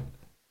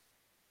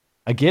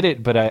 I get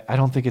it, but I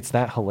don't think it's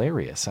that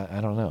hilarious.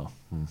 I don't know.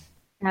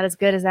 Not as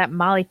good as that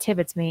Molly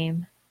Tibbetts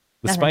meme.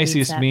 The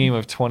spiciest meme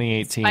of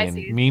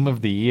 2018, meme of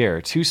the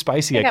year. Too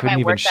spicy, I couldn't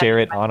even share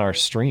it on our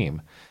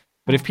stream.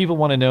 But if people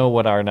want to know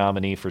what our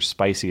nominee for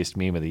spiciest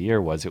meme of the year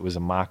was, it was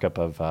a mock-up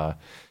of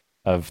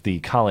the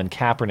Colin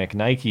Kaepernick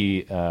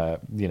Nike,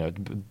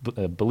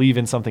 believe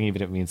in something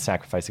even if it means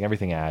sacrificing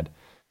everything ad.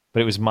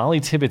 But it was Molly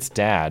Tibbetts'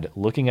 dad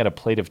looking at a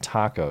plate of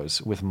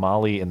tacos with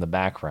Molly in the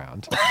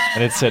background.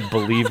 And it said,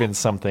 believe in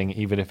something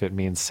even if it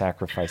means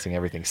sacrificing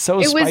everything.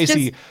 So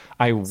spicy,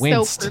 I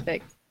winced. So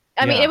perfect.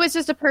 I mean, it was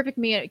just a perfect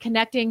meme,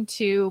 connecting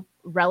to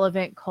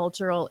relevant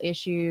cultural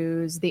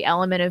issues, the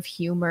element of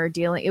humor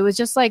dealing. It was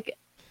just like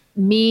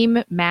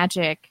meme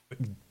magic.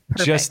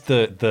 Perfect. Just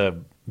the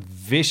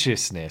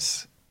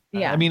viciousness.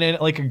 Yeah. I mean,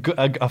 like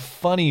a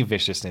funny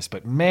viciousness,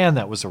 but man,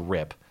 that was a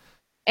rip.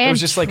 And it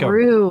was just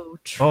true.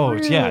 Oh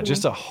yeah,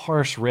 just a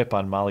harsh rip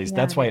on Molly's. Yeah,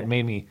 that's why it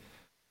made me.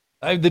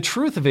 The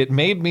truth of it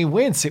made me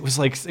wince. It was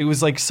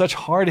like such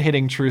hard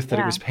hitting truth that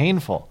it was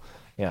painful.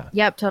 Yeah.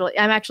 Yep, totally.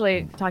 I'm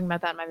actually talking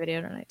about that in my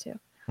video tonight too.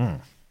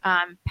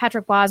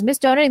 Patrick Boz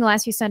missed donating the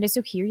last few Sundays,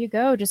 so here you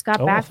go. Just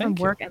got back from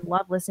work and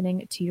love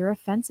listening to your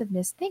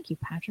offensiveness. Thank you,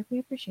 Patrick. We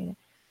appreciate it.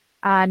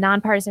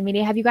 Nonpartisan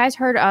Media. Have you guys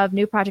heard of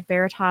new Project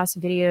Veritas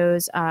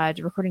videos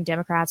recording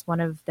Democrats?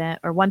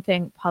 One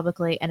thing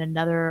publicly and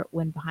another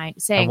one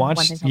behind saying.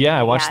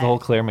 I watched the whole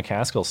Claire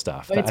McCaskill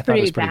stuff. But I thought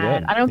it was pretty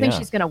good. I don't think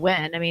she's going to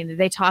win. I mean,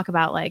 they talk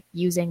about like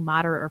using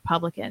moderate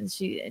Republicans.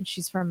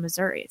 She's from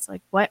Missouri. It's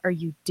like, what are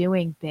you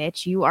doing,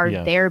 bitch? You are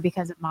there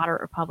because of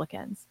moderate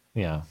Republicans.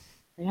 Yeah.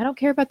 Like, I don't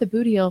care about the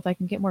booty hole if I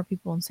can get more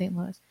people in St.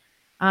 Louis.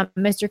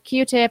 Mr.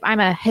 Q-Tip, I'm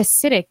a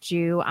Hasidic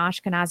Jew,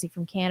 Ashkenazi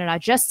from Canada.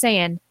 Just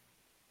saying.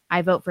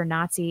 I vote for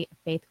Nazi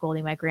Faith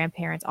Goldie. My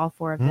grandparents, all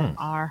four of them,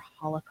 are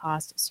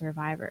Holocaust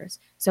survivors.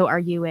 So are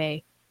you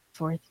a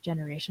fourth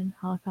generation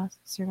Holocaust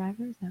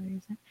survivor? Is that what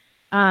you're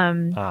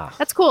saying?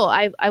 That's cool.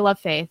 I love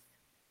Faith.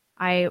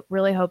 I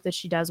really hope that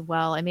she does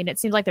well. I mean, it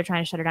seems like they're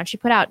trying to shut her down. She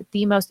put out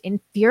the most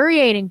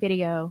infuriating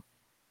video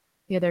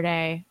the other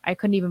day. I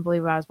couldn't even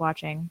believe what I was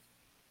watching.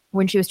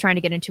 when she was trying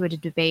to get into a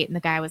debate, and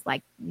the guy was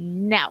like,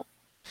 "No."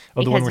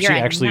 Oh, the one where she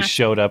actually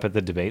showed up at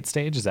the debate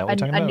stage? Is that what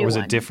you're talking about? Or was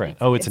it different?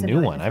 It's a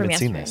new one. I haven't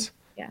seen this.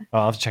 Yeah. Oh,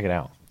 I'll have to check it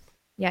out.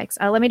 Yikes.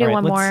 Let me do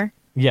one more.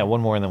 Yeah,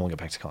 one more, and then we'll get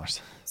back to callers.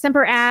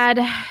 Semper Ad,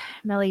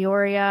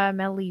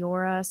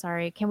 Meliora,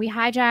 sorry. Can we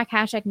hijack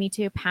hashtag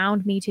 #MeToo,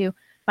 pound #MeToo,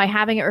 by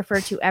having it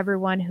refer to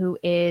everyone who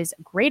is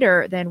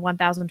greater than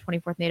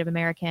 1,024th Native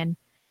American?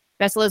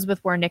 Best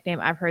Elizabeth Warren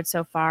nickname I've heard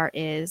so far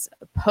is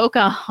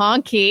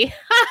Pocahonky.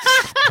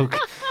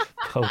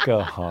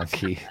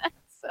 Pocahonky.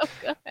 So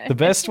good. The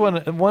best one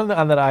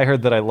that I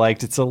heard that I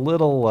liked. It's a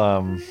little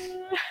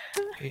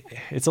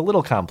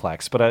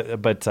complex, but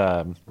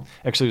actually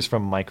it was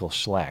from Michael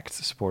Schlacht,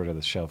 supporter of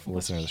the show,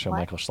 listener of the show,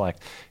 Michael Schlacht.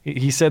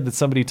 He said that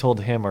somebody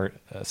told him, or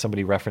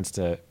somebody referenced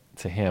to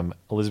him,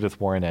 Elizabeth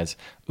Warren as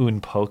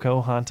un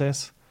poco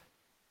hontes,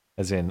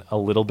 as in a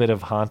little bit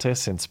of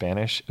hontes in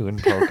Spanish, un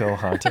poco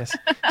hontes.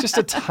 Just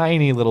a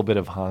tiny little bit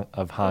of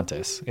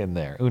hontes in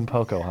there, un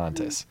poco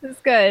hontes.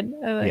 It's good.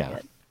 I like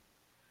it.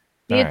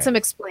 Needed some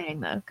explaining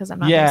though, because I'm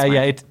not.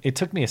 Yeah. It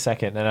took me a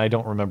second, and I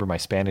don't remember my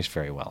Spanish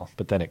very well,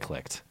 but then it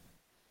clicked.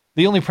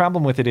 The only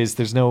problem with it is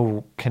there's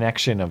no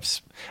connection of.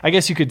 I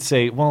guess you could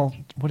say, well,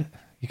 what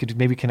you could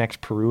maybe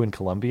connect Peru and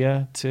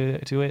Colombia to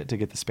it to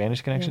get the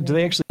Spanish connection. Do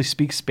they actually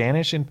speak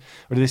Spanish, or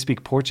do they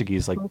speak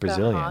Portuguese like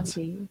Brazilians?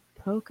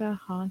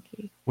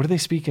 Pocahonky. What do they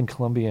speak in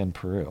Colombia and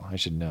Peru? I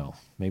should know.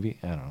 Maybe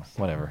I don't know.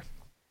 Whatever.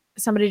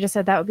 Somebody just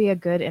said that would be a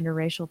good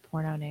interracial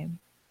porno name.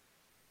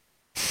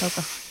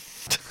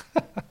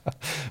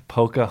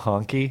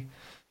 Pocahonky.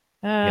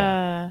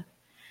 Yeah.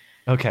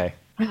 Okay.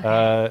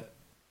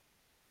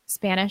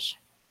 Spanish.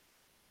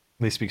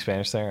 They speak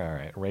Spanish there? All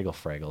right. Regal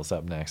Fraggle's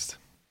up next.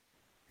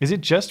 Is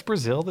it just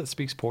Brazil that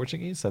speaks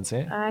Portuguese? That's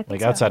it? I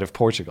think outside of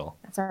Portugal?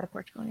 Outside of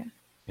Portugal, yeah.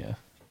 Yeah.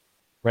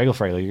 Regal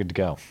Fraggle, you're good to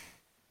go.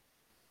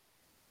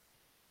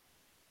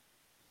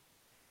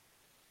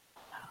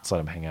 Let's let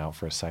him hang out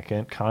for a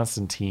second.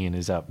 Constantine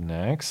is up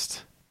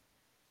next.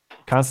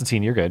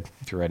 Constantine, you're good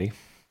if you're ready.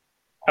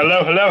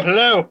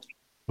 Hello.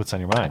 What's on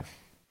your mind?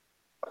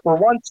 For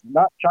once,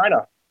 not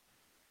China.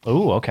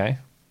 Oh, okay.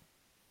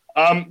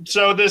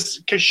 So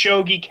this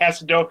Khashoggi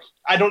Kassado,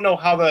 I don't know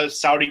how the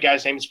Saudi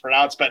guy's name is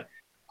pronounced, but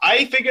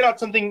I figured out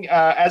something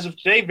as of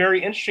today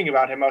very interesting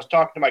about him. I was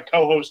talking to my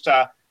co-host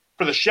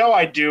for the show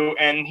I do,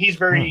 and he's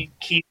very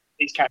keen on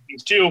these kind of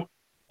things too.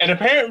 And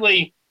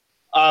apparently,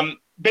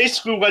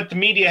 basically what the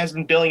media has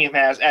been billing him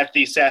as at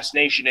the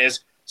assassination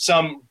is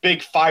some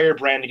big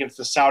firebrand against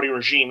the Saudi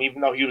regime,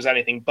 even though he was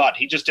anything but.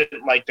 He just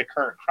didn't like the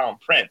current crown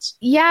prince.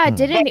 Yeah,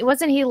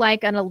 wasn't he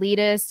like an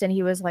elitist, and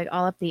he was like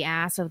all up the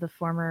ass of the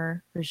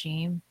former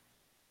regime?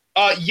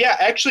 Yeah,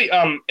 actually,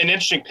 an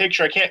interesting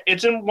picture.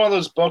 It's in one of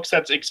those books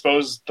that's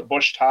exposed the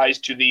Bush ties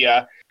to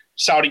the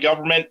Saudi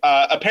government.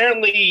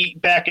 Apparently,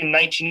 back in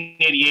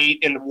 1988,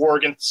 in the war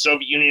against the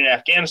Soviet Union and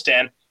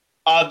Afghanistan,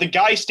 the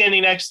guy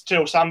standing next to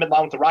Osama bin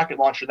Laden with the rocket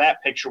launcher,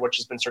 that picture, which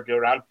has been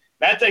circulated around,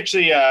 that's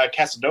actually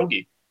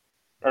Khashoggi.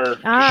 Or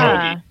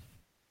Khashoggi.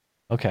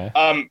 Okay.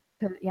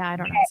 Yeah, I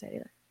don't know how to say it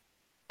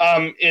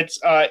either. It's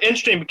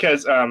interesting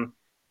because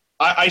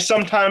I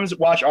sometimes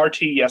watch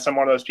RT. Yes, I'm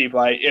one of those people.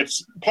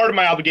 It's part of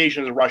my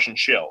obligation as a Russian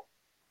shill.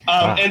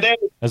 And then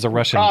as a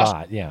Russian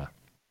bot, yeah.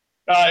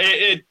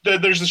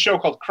 There's a show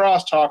called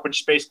Crosstalk,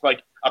 which is basically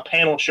like a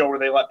panel show where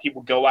they let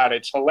people go at it.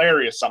 It's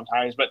hilarious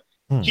sometimes, but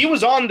he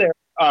was on there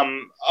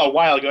a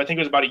while ago. I think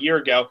it was about a year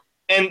ago,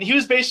 and he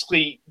was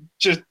basically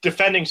just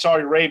defending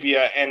Saudi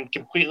Arabia and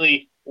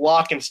completely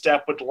lock and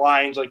step with the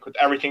lines, like with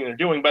everything they're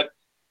doing. But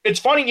it's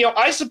funny,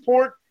 I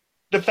support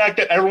the fact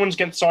that everyone's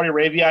against Saudi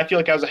Arabia. I feel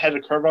like I was ahead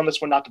of the curve on this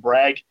one, not to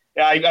brag.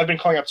 I've been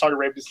calling out Saudi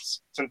Arabia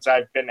since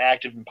I've been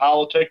active in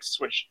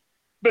politics, which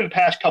has been the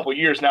past couple of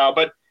years now.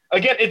 But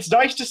again, it's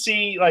nice to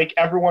see like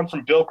everyone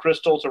from Bill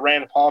Kristol to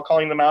Rand Paul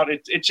calling them out.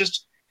 It's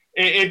just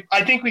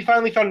I think we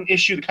finally found an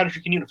issue the country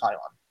can unify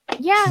on.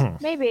 Yeah,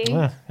 maybe.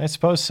 I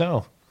suppose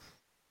so.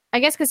 I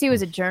guess because he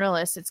was a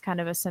journalist, it's kind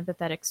of a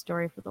sympathetic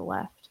story for the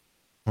left.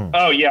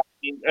 Oh yeah,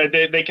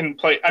 they can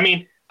play. I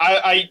mean,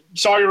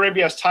 Saudi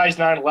Arabia has ties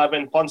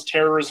 9/11, funds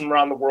terrorism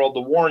around the world,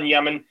 the war in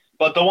Yemen.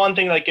 But the one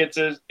thing that gets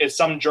is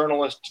some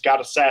journalist got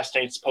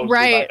assassinated supposedly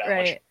by Daesh.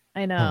 Right.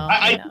 I know.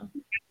 I know.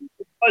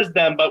 It was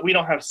them, but we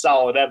don't have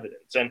solid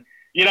evidence. And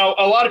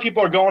a lot of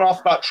people are going off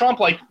about Trump,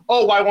 like,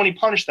 oh, why won't he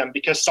punish them?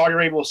 Because Saudi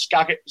Arabia will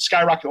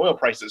skyrocket oil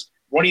prices.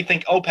 What do you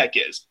think OPEC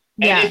is?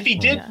 And if he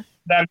did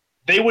them,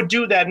 they would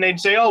do that, and they'd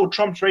say, oh,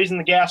 Trump's raising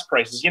the gas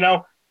prices.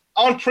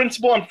 On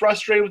principle, I'm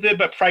frustrated with it,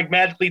 but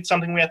pragmatically, it's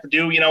something we have to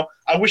do.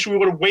 I wish we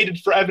would have waited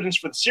for evidence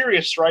for the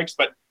Syria strikes,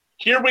 but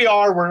here we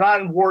are. We're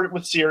not in war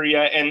with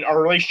Syria, and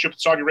our relationship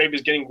with Saudi Arabia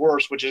is getting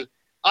worse, which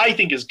I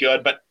think is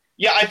good. But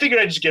yeah, I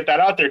figured I'd just get that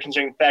out there,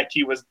 considering the fact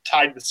he was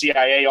tied to the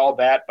CIA, all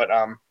that. But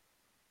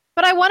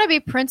I want to be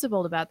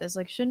principled about this.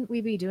 Like, shouldn't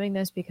we be doing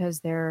this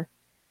because they're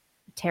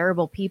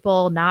terrible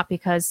people, not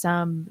because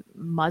some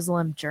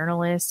Muslim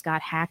journalist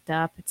got hacked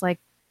up? It's like,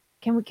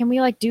 can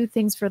we like do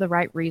things for the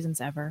right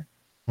reasons ever?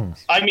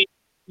 I mean,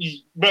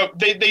 but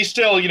they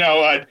still,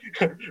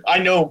 I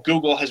know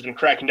Google has been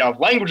cracking down with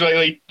language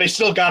lately. They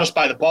still got us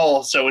by the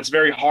balls, so it's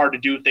very hard to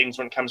do things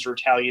when it comes to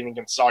retaliating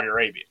against Saudi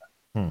Arabia.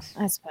 I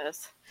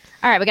suppose.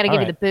 All right, we got to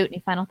give you the boot.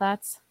 Any final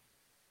thoughts?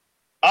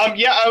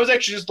 Yeah, I was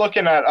actually just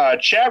looking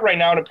at chat right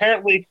now, and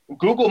apparently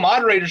Google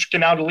moderators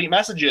can now delete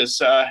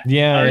messages.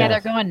 Yeah,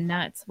 they're going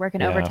nuts,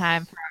 working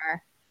overtime for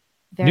our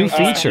new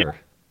feature.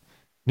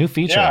 New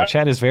feature. Yeah. Our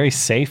chat is very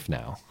safe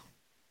now.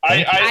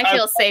 I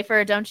feel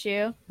safer, don't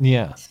you?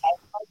 Yeah.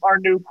 Our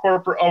new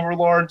corporate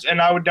overlords,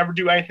 and I would never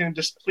do anything to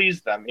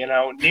displease them.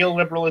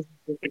 Neoliberalism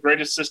is the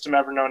greatest system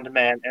ever known to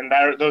man, and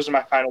those are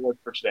my final words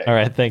for today. All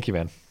right, thank you,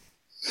 man.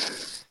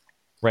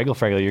 Regular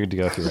Fraggle, you're good to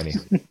go if you're ready.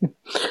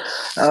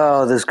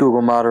 Oh, this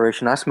Google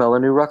moderation. I smell a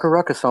new Rucka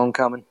Rucka song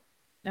coming.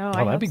 Oh,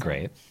 that'd be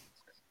great.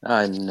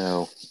 I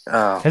know.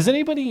 Has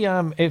anybody,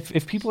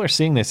 if people are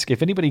seeing this,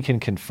 if anybody can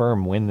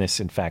confirm when this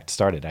in fact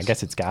started, I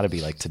guess it's got to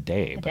be like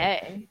today.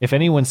 But if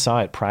anyone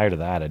saw it prior to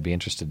that, I'd be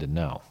interested to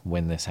know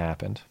when this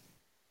happened.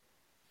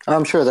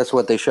 I'm sure that's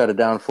what they shut it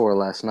down for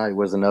last night,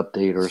 was an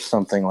update or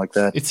something like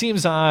that. It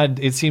seems odd.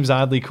 It seems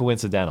oddly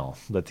coincidental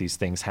that these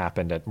things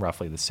happened at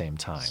roughly the same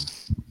time.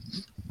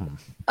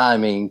 I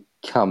mean,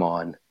 come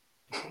on.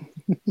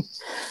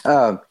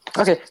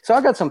 Okay, so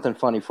I got something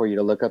funny for you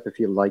to look up if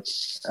you like.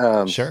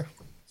 Sure.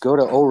 Go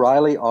to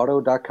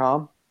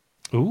O'ReillyAuto.com.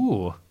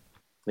 Ooh,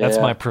 that's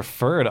my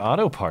preferred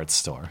auto parts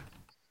store.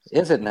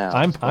 Is it now?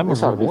 I'm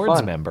a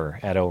rewards member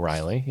at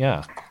O'Reilly.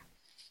 Yeah.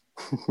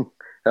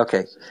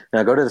 Okay,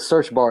 now go to the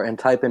search bar and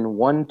type in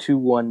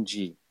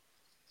 121G.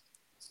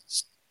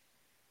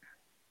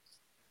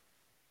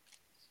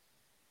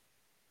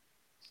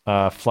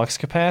 Flux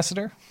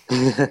capacitor.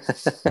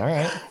 All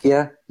right.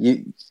 Yeah,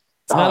 It's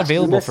not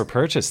available for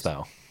purchase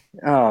though.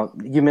 Oh,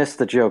 you missed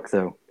the joke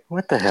though.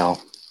 What the hell?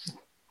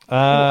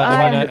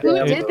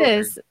 Who did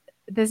this?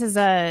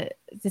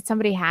 Did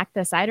somebody hack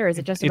the site, or is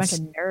it just a bunch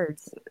of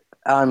nerds?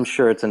 I'm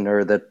sure it's a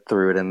nerd that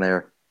threw it in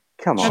there.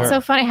 Come on. That's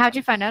so funny. How'd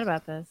you find out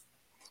about this?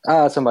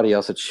 Somebody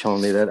else had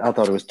shown me that. I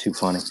thought it was too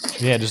funny.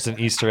 Yeah, just an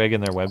Easter egg in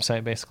their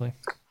website, basically.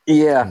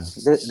 Yeah,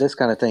 this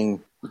kind of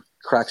thing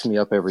cracks me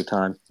up every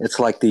time. It's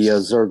like the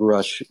Zerg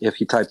Rush. If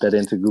you type that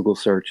into Google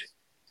search,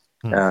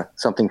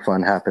 something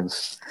fun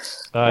happens.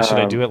 Should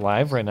I do it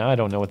live right now? I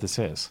don't know what this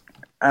is.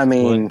 I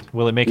mean,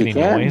 will it make any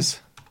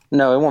noise?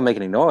 No, it won't make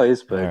any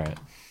noise, but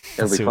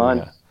it'll be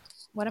fun.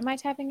 What am I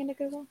typing into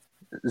Google?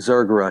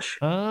 Zerg Rush.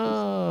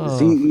 Oh.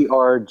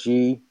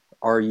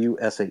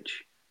 ZERGRUSH.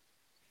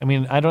 I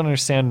mean, I don't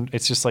understand.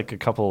 It's just like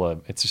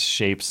it's just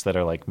shapes that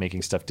are like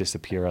making stuff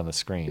disappear on the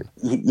screen.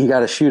 You got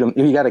to shoot them.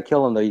 You got to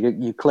kill them though.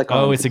 You click on.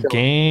 Oh, it's a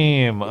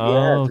game.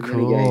 Oh,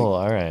 cool.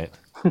 All right.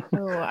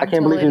 I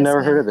can't believe you've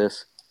never heard of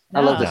this.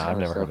 I love this. No, I've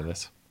never heard of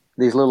this.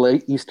 These little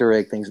Easter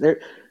egg things. There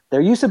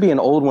used to be an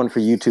old one for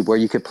YouTube where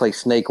you could play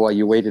Snake while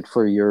you waited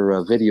for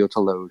your video to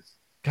load.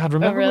 God,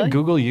 remember when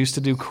Google used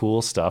to do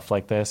cool stuff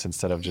like this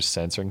instead of just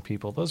censoring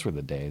people? Those were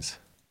the days.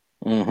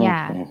 Mm-hmm,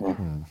 yeah.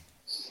 Mm-hmm.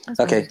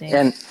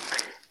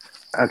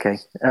 Okay,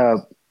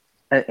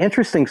 an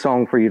interesting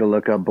song for you to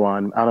look up,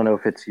 Blonde. I don't know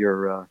if it's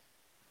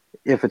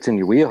if it's in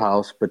your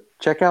wheelhouse, but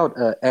check out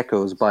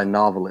 "Echoes" by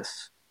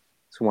Novelists.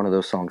 It's one of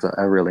those songs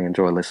I really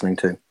enjoy listening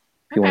to.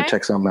 If you want to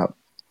check something out.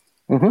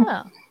 Mm-hmm.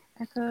 Oh,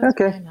 Echoes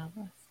okay. by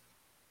Novelists.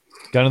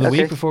 Gun of the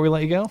week before we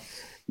let you go?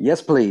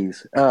 Yes,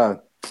 please.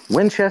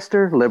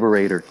 Winchester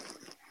Liberator.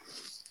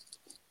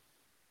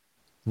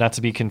 Not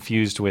to be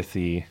confused with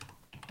the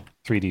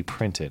 3D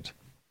printed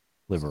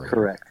Liberator.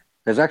 Correct.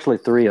 There's actually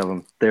three of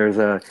them. There's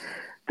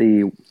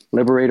the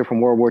Liberator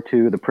from World War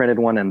II, the printed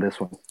one, and this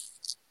one.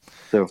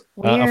 So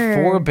a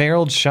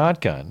 4-barreled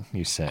shotgun,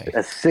 you say?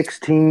 A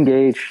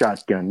 16-gauge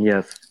shotgun,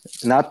 yes.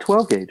 Not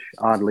 12-gauge,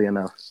 oddly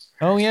enough.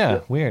 Oh, yeah.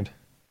 Weird.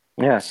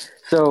 Yeah.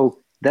 So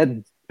that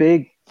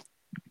big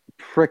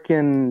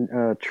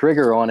frickin'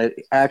 trigger on it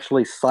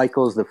actually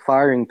cycles the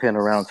firing pin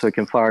around so it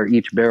can fire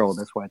each barrel.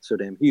 That's why it's so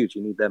damn huge.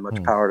 You need that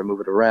much power to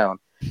move it around.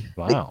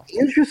 Wow. The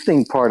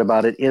interesting part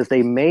about it is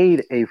they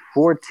made a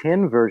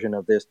 410 version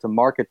of this to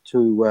market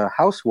to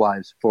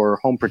housewives for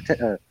home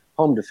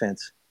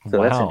defense.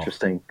 So that's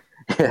interesting.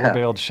 Yeah.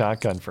 4-barreled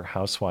shotgun for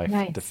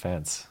housewife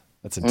defense.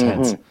 That's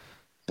intense.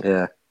 Mm-hmm.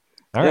 Yeah.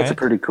 All That's a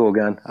pretty cool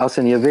gun. I'll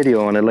send you a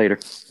video on it later.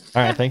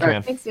 All right. Thank you,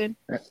 man. Thanks, dude.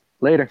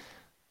 Later.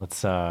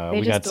 Let's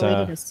They just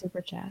deleted a super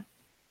chat.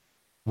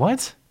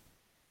 What?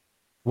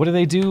 What do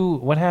they do?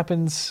 What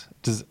happens?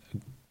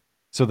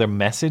 So their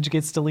message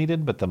gets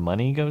deleted, but the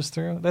money goes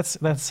through? That's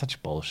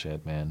such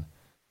bullshit, man.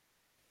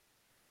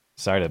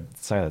 Sorry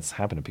that's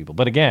happened to people.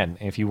 But again,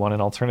 if you want an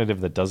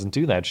alternative that doesn't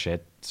do that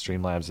shit,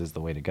 Streamlabs is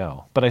the way to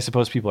go. But I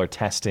suppose people are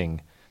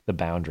testing the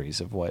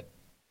boundaries of what.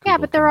 Yeah,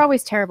 but they're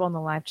always terrible in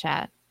the live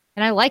chat,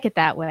 and I like it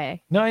that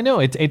way. No, I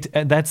know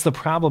that's the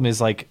problem.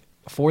 Is like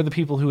for the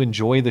people who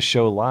enjoy the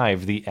show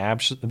live, the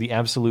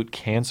absolute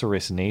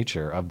cancerous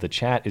nature of the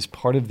chat is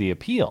part of the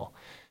appeal.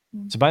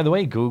 So by the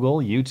way, Google,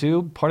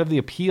 YouTube, part of the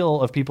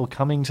appeal of people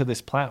coming to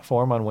this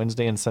platform on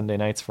Wednesday and Sunday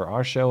nights for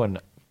our show and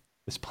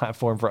this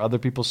platform for other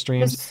people's The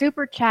streams.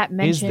 super chat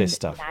mentioned this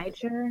stuff.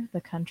 Niger,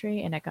 the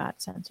country, and it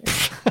got censored.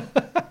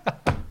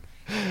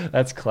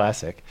 That's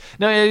classic.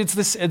 No, it's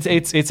this.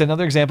 It's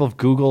another example of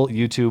Google,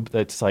 YouTube.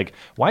 That's like,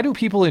 why do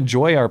people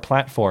enjoy our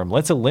platform?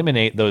 Let's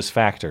eliminate those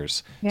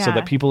factors so Yeah.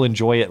 that people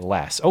enjoy it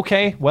less.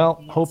 Okay,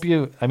 well, hope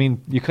you. I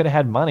mean, you could have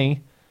had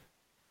money.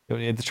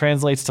 It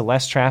translates to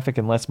less traffic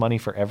and less money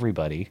for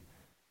everybody.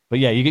 But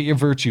yeah, you get your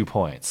virtue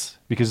points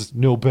because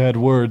no bad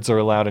words are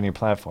allowed on your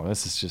platform.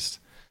 This is just.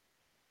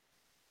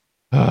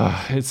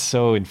 It's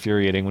so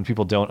infuriating when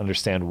people don't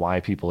understand why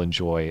people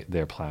enjoy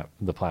the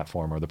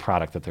platform or the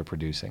product that they're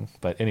producing.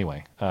 But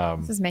anyway,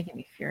 This is making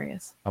me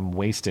furious. I'm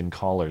wasting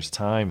callers'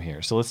 time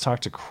here. So let's talk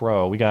to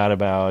Crow. We got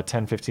about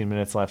 10, 15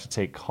 minutes left to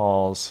take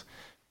calls.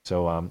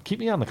 So keep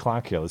me on the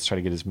clock here. Let's try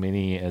to get as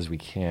many as we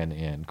can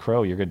in.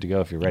 Crow, you're good to go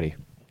if you're ready.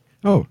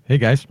 Oh, hey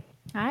guys.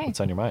 Hi. What's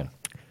on your mind?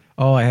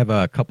 Oh, I have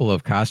a couple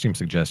of costume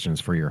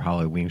suggestions for your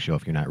Halloween show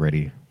if you're not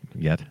ready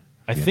yet.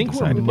 I You think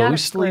haven't we're decided.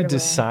 mostly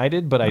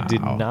decided, but I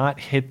did not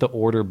hit the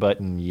order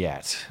button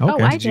yet.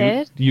 Okay. Oh, I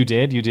did. You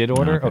did? You did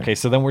order? Okay,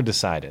 so then we're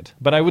decided.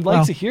 But I would like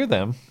Well, to hear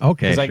them.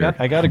 okay, Because sure.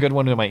 I got a good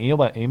one in my email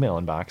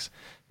inbox.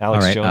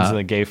 Alex All right, Jones and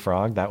the Gay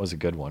Frog. That was a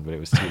good one, but it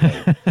was too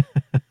late.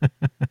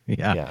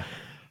 Yeah.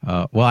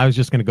 Well, I was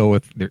just going to go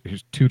with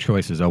there's two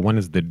choices. One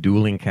is the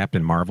dueling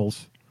Captain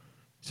Marvels.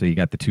 So you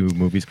got the two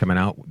movies coming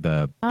out,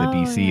 the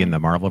DC and the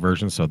Marvel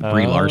version. So the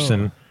Brie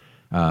Larson,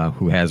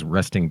 who has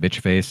resting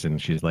bitch face,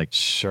 and she's like,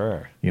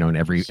 sure, in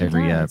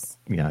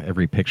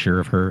every picture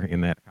of her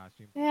in that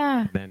costume.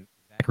 Yeah. Then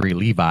Zachary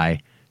Levi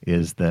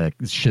is the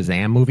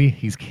Shazam movie.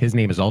 His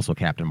name is also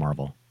Captain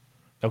Marvel.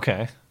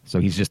 Okay.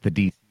 So he's just the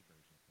DC.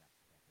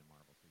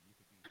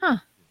 Huh.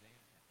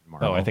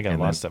 Oh, I think I and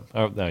lost then- him.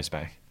 Oh, no, he's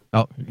back.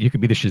 Oh, you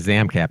could be the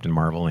Shazam Captain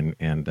Marvel,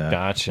 and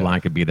Gotcha.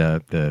 Lon could be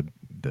the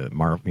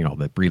Marvel,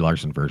 the Brie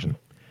Larson version.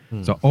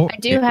 Hmm. So, I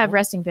do have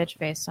resting bitch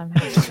face, so I'm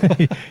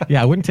happy.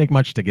 yeah, it wouldn't take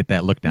much to get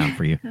that look down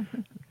for you.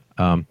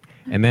 And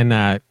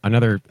then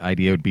another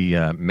idea would be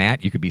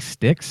Matt, you could be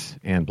Styx,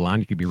 and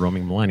Blonde, you could be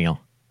Roaming Millennial.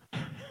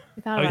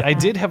 I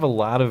did have a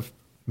lot of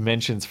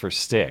mentions for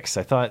Styx.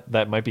 I thought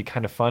that might be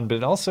kind of fun, but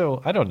it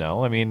also, I don't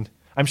know. I mean,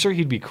 I'm sure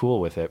he'd be cool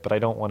with it, but I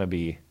don't want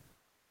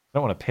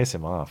to piss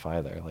him off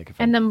either. Like, if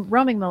And the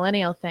roaming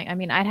millennial thing, I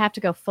mean, I'd have to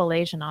go full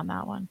Asian on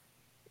that one.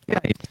 Yeah,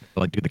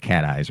 like do the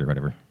cat eyes or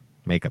whatever,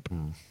 makeup.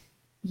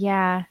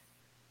 Yeah.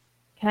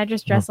 Can I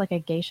just dress like a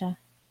geisha?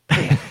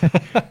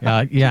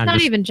 Yeah,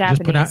 Not even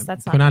just put Japanese, on,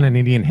 that's not put on an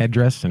Indian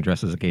headdress and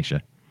dress as a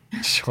geisha.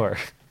 Sure.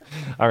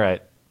 All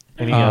right.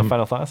 Any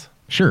final thoughts?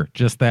 Sure.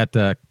 Just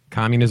that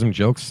communism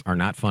jokes are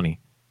not funny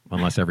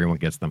unless everyone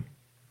gets them.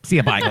 See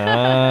ya, bye.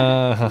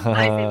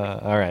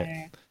 All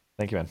right.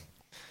 Thank you,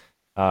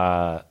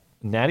 man.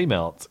 Natty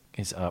Melt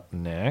is up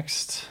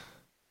next.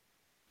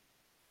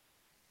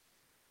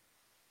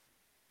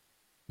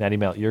 Natty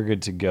Melt, you're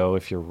good to go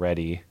if you're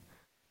ready.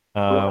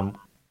 Go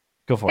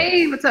for it.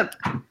 Hey, what's up?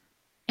 Can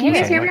you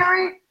guys hear me all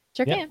right?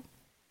 Sure Yeah. can.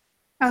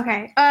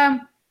 Okay.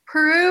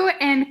 Peru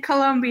and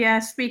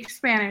Colombia speak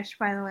Spanish,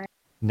 by the way.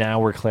 Now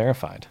we're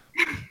clarified.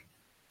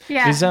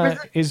 Yeah.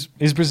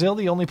 Is Brazil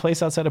the only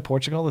place outside of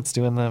Portugal that's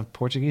doing the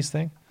Portuguese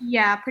thing?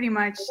 Yeah, pretty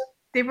much.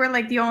 They were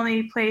like the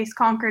only place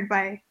conquered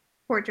by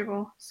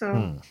Portugal.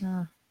 So,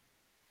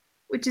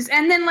 which is,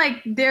 and then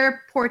like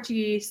their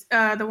Portuguese,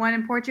 the one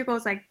in Portugal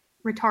is like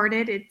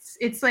retarded.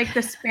 It's like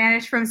the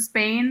Spanish from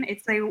Spain.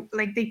 It's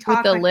like they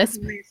talk the like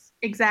lisp?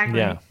 Exactly.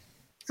 Yeah.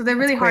 So they're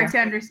really That's hard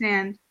queer. to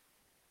understand.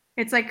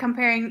 It's like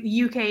comparing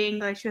UK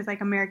English with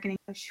like American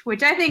English,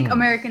 which I think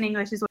American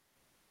English is what.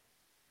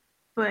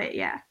 But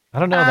yeah. I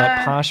don't know.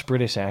 That posh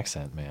British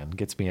accent, man,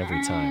 gets me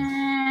every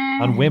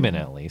time. On women,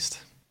 at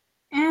least.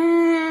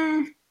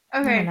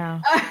 Okay.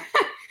 know.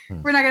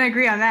 We're not gonna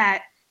agree on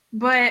that.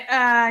 But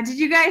did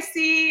you guys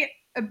see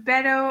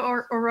Beto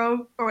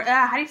or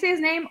how do you say his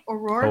name?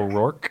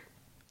 O'Rourke?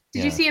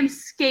 Did you see him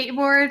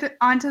skateboard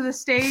onto the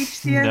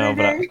stage the No, other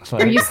but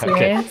day? Are you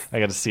okay, serious? I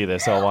got to see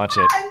this. I'll watch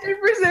it.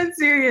 100%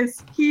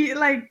 serious. He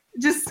like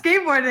just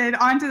skateboarded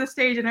onto the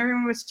stage and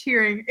everyone was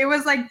cheering. It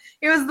was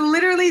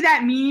literally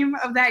that meme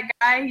of that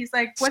guy. He's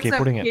like, "What's up,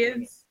 Skateboarding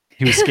kids?"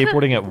 He was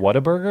skateboarding at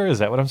Whataburger? Is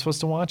that what I'm supposed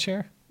to watch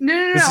here?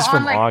 No. This is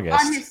from on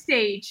August. on his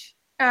stage.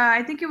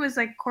 I think it was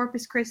like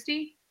Corpus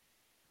Christi.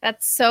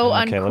 That's so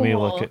Okay, uncool. let me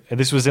look at.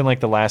 This was in like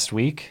the last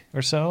week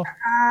or so.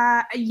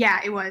 Yeah,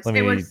 it was. Let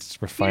It me was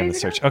refine the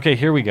days search. ago? Okay,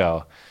 here we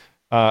go.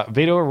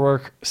 Beto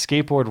O'Rourke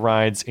skateboard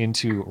rides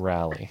into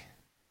rally.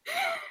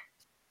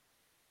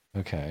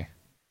 Okay.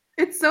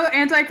 It's so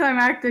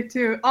anticlimactic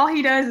too. All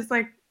he does is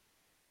like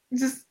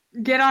just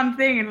get on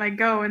thing and like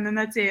go, and then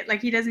that's it.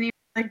 Like he doesn't even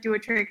like do a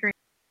trick or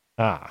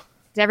anything.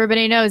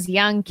 Everybody knows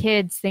young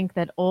kids think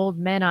that old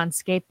men on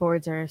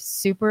skateboards are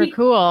super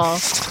cool.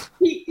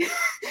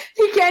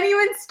 He can't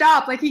even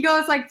stop. Like he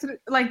goes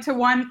to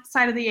one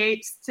side of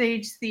the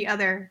stage to the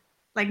other.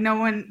 Like no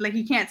one, like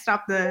he can't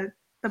stop the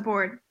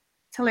board.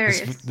 It's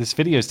hilarious. This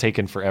video is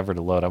taking forever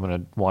to load. I'm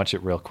going to watch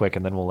it real quick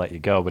and then we'll let you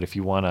go. But if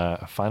you want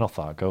a final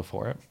thought, go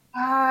for it.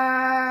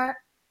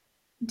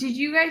 Did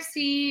you guys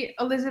see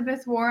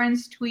Elizabeth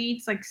Warren's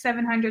tweets, like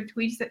 700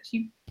 tweets that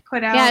she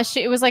put out? Yeah,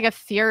 it was like a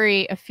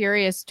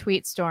furious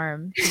tweet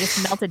storm. She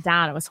just melted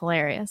down. It was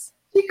hilarious.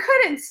 She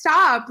couldn't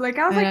stop. Like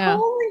I was like, Yeah.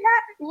 holy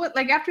heck! What?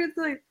 Like after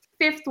the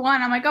 5th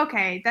one, I'm like,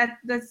 okay,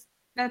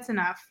 that's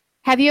enough.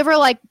 Have you ever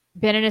like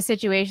been in a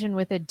situation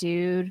with a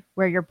dude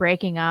where you're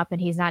breaking up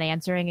and he's not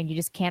answering and you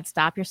just can't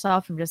stop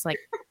yourself from just like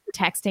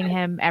texting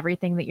him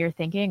everything that you're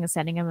thinking and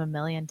sending him a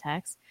million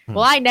texts?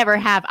 Well, I never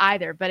have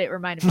either, but it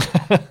reminded me.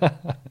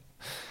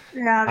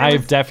 Yeah,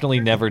 I've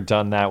definitely never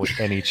done that with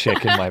any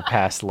chick in my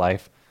past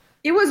life.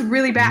 it was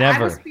really bad.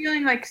 Never. I was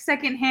feeling like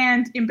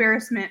secondhand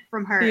embarrassment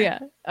from her. Yeah.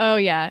 Oh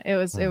yeah. It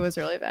was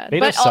really bad. Beto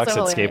But sucks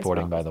also at hilarious.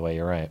 skateboarding, by the way.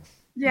 You're right.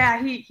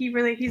 Yeah,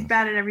 he's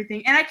bad at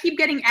everything. And I keep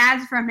getting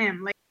ads from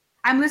him. Like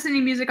I'm listening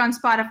to music on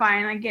Spotify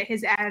and I get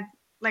his ad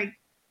like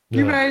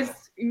you Yeah.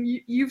 guys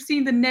you've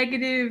seen the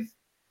negative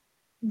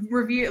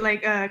review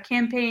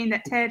campaign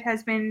that Ted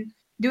has been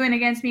doing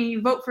against me.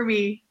 Vote for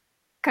me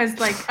cuz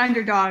like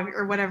underdog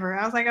or whatever.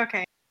 I was like,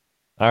 okay.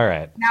 All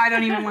right. Now I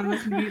don't even want to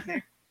listen to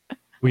music.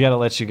 We got to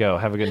let you go.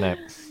 Have a good night.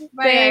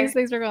 Bye.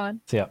 Thanks for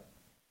calling. See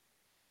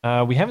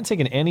ya. We haven't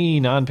taken any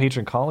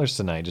non-patron callers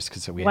tonight just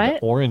because we had an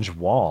What? orange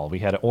wall. We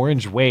had an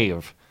orange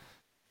wave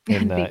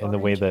in the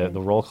way the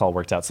roll call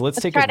worked out. So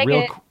let's take try a to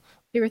real get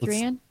 2 or 3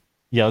 in.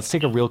 Yeah, let's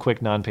take a real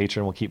quick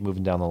non-patron. We'll keep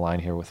moving down the line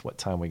here with what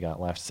time we got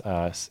left.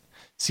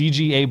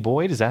 CGA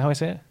Boyd, is that how I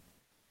say it?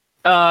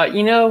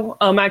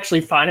 I'm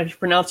actually fine if you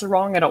pronounce it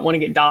wrong. I don't want to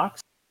get doxxed.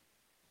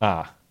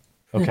 Ah,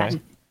 okay.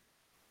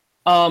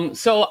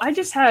 So I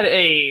just had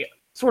a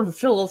sort of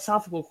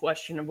philosophical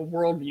question of a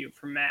worldview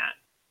from Matt.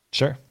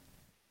 Sure.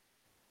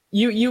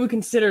 You would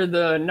consider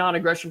the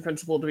non-aggression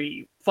principle to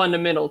be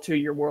fundamental to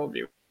your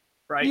worldview,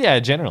 right? Yeah,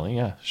 generally,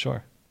 yeah,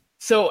 sure.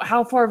 So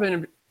how far of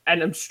an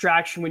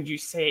abstraction would you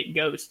say it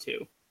goes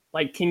to?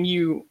 Like, can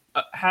you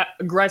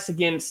aggress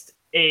against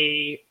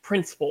a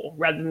principle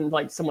rather than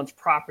like someone's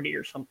property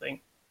or something?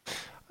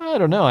 I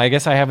don't know. I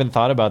guess I haven't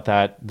thought about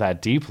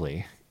that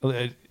deeply.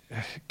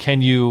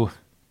 Can you?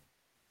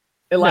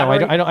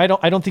 Elaborate? No,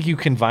 I don't think you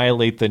can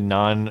violate the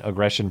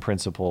non-aggression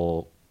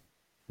principle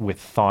with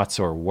thoughts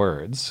or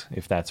words,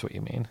 if that's what you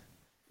mean.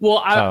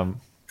 Well,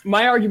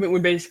 my argument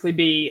would basically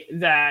be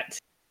that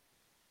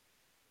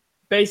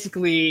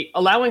basically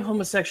allowing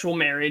homosexual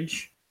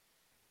marriage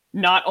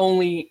not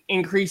only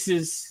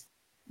increases,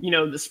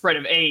 the spread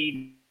of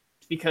AIDS,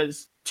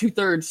 because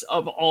 2/3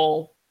 of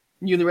all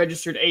newly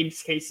registered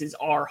AIDS cases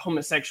are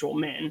homosexual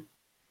men.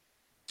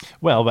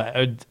 Well, but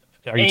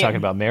are you talking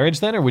about marriage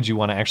then, or would you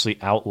want to actually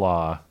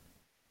outlaw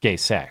gay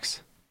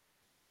sex?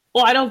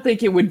 Well, I don't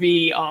think it would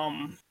be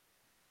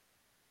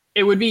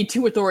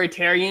too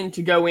authoritarian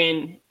to go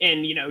in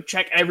and,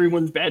 check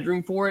everyone's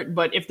bedroom for it.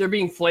 But if they're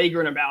being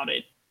flagrant about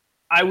it,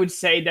 I would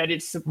say that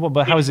it's... Well,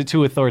 but how is it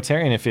too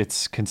authoritarian if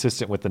it's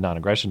consistent with the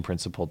non-aggression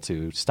principle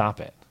to stop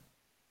it?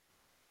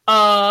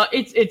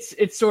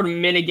 It's sort of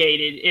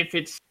mitigated if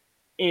it's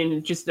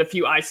in just a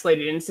few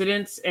isolated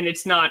incidents, and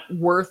it's not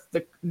worth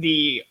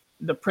the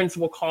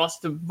principal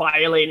cost of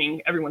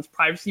violating everyone's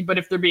privacy. But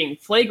if they're being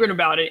flagrant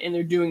about it and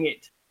they're doing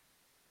it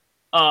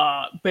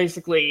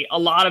basically a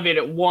lot of it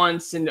at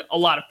once and a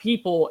lot of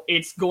people,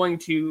 it's going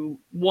to,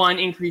 1,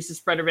 increase the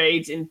spread of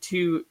AIDS, and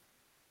 2,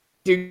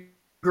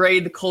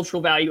 degrade the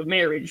cultural value of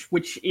marriage,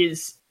 which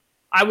is,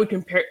 I would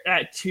compare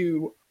that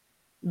to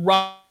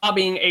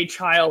robbing a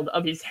child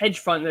of his hedge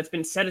fund that's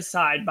been set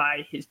aside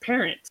by his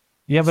parents.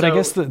 Yeah, but I So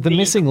guess the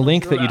missing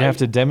link that you'd have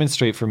to value-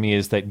 demonstrate for me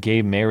is that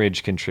gay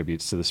marriage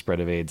contributes to the spread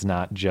of AIDS,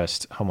 not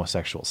just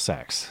homosexual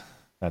sex.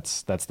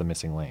 That's the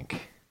missing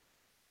link.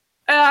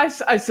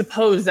 I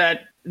suppose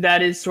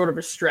that is sort of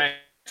a stretch,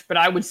 but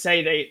I would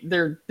say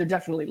they're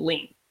definitely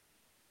linked.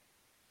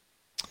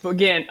 But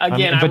again, I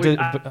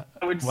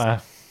would.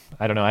 Well,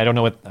 I don't know. I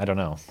don't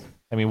know.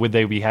 I mean, would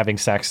they be having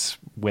sex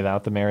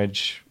without the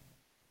marriage?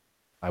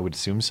 I would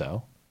assume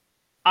so.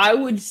 I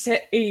would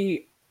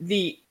say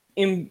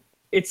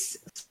it's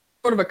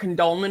sort of a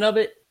condolment of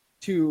it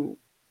to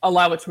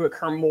allow it to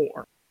occur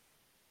more.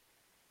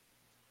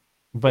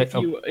 But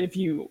if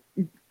you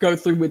go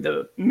through with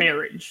the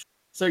marriage,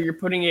 so you're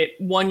putting it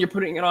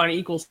on an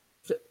equal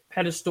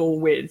pedestal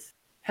with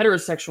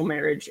heterosexual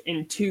marriage,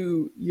 and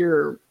 2,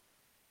 you're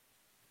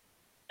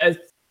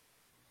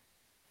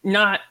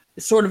not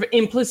sort of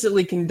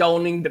implicitly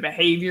condoning the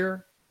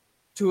behavior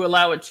to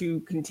allow it to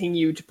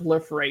continue to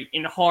proliferate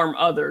and harm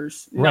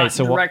others, Right, not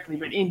so directly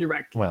but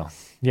indirectly. Well,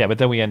 yeah, but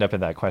then we end up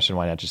in that question: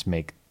 why not just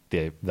make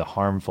the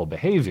harmful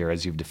behavior,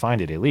 as you've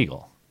defined it,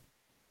 illegal?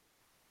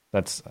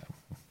 That's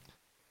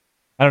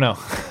I don't know.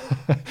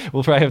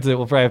 We'll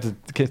probably have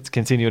to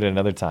continue it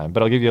another time.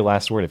 But I'll give you a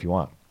last word if you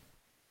want.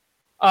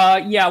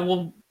 Yeah.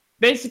 Well,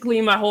 basically,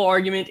 my whole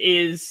argument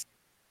is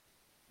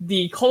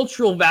the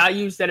cultural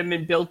values that have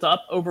been built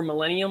up over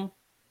millennium.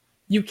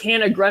 You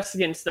can't aggress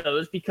against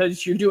those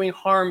because you're doing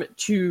harm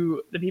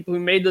to the people who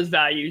made those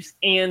values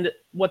and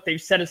what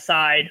they've set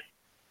aside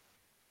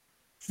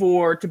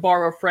for, to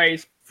borrow a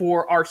phrase,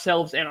 for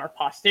ourselves and our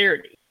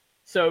posterity.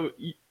 So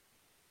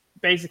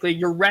basically,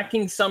 you're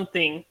wrecking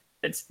something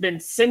that's been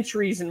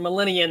centuries and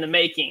millennia in the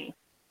making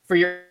for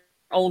your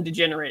own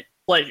degenerate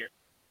pleasure.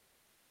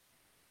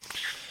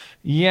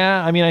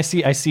 Yeah, I mean, I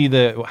see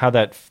how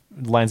that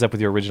lines up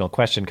with your original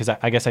question, because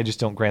I guess I just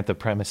don't grant the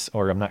premise,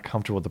 or I'm not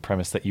comfortable with the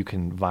premise that you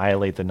can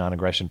violate the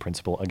non-aggression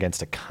principle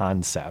against a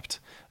concept,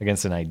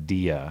 against an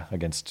idea,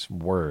 against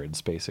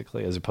words,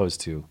 basically, as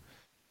opposed to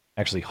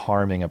actually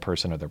harming a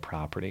person or their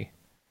property.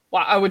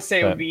 Well, I would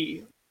say it would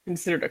be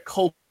considered a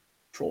cultural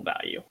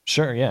value.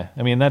 Sure, yeah.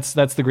 I mean, that's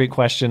the great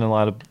question. A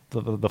lot of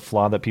the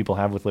flaw that people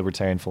have with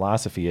libertarian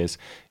philosophy is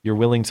you're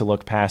willing to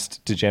look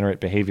past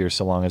degenerate behavior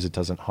so long as it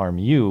doesn't harm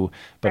you,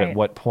 but at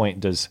what point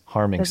does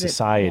harming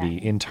society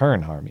in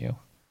turn harm you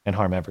and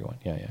harm everyone?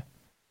 Yeah.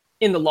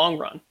 In the long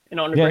run and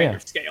on a grander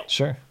scale.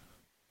 Sure.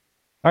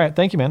 All right,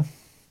 thank you, man.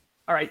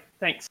 All right,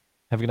 thanks.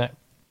 Have a good night.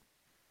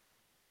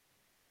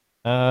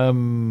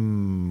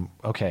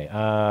 Okay.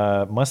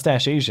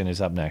 Mustache Asian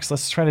is up next.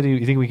 Let's try to do.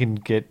 You think we can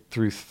get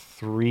through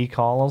 3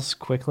 calls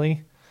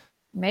quickly?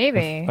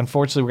 Maybe.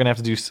 Unfortunately, we're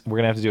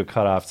gonna have to do a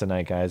cutoff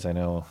tonight, guys. I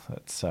know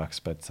that sucks,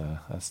 but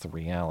that's the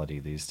reality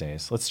these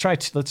days. Let's try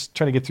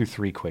to get through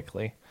 3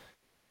 quickly.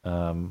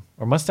 Or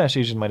Mustache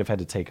Asian might have had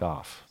to take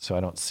off, so I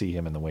don't see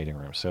him in the waiting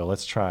room. So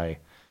let's try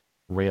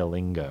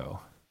Rayolingo.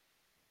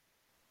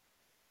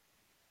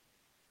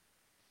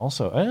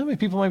 Also,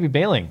 people might be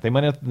bailing. They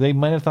might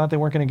have thought they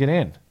weren't going to get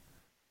in.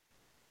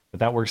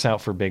 But that works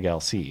out for Big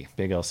LC.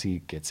 Big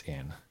LC gets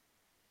in.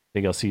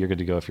 Big LC, you're good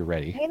to go if you're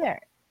ready. Hey there.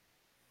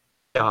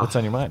 What's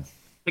on your mind?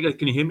 Hey guys,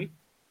 can you hear me?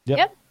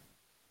 Yep.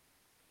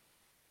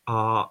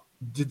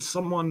 Did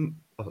someone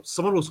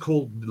was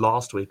called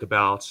last week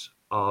about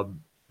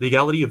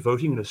legality of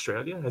voting in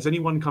Australia? Has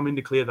anyone come in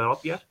to clear that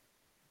up yet?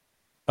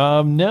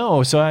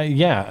 No. So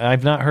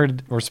I've not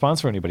heard a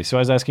response from anybody. So I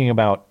was asking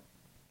about.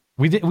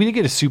 We did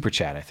get a super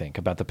chat, I think,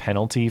 about the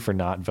penalty for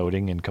not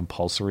voting in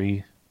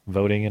compulsory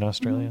voting in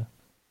Australia.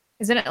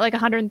 Isn't it like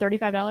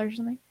 $135 or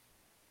something?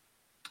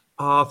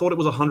 I thought it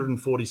was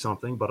 140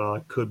 something, but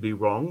I could be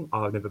wrong.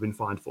 I've never been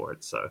fined for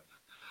it. So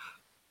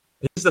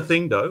here's the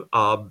thing, though,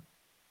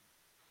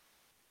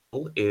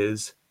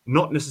 is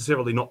not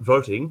necessarily not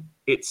voting.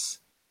 It's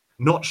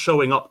not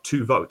showing up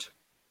to vote,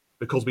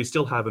 because we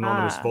still have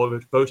anonymous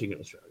voting in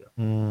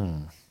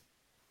Australia.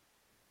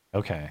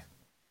 Okay.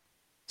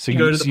 So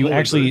you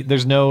actually,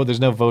 there's no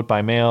vote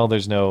by mail.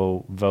 There's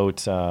no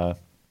vote. You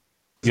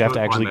have to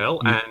actually,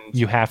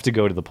 you have to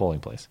go to the polling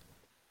place.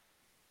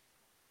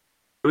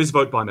 There is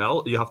vote by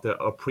mail. You have to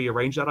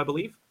pre-arrange that, I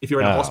believe. If you're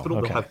in a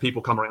hospital, they'll have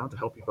people come around to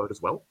help you vote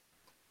as well.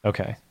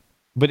 Okay.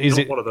 But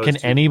can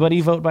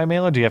anybody vote by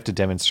mail, or do you have to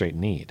demonstrate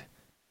need?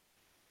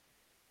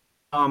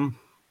 You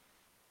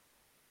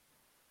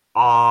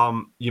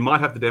might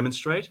have to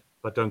demonstrate,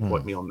 but don't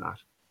quote me on that.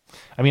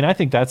 I mean, I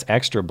think that's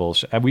extra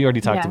bullshit. We already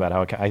talked about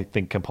how I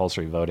think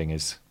compulsory voting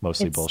is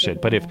mostly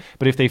bullshit. But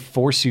if they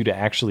force you to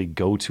actually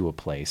go to a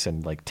place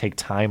and like take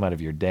time out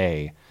of your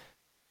day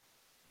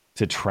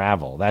to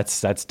travel,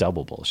 that's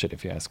double bullshit,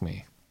 if you ask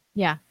me.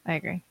 Yeah, I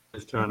agree.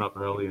 Just turn up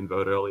early and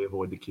vote early,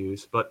 avoid the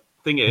queues. But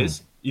thing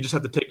is, you just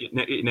have to take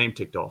your name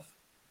ticked off.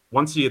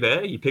 Once you're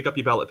there, you pick up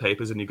your ballot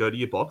papers and you go to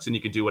your box and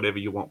you can do whatever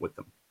you want with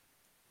them.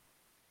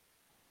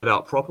 Fill it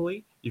out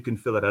properly. You can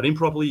fill it out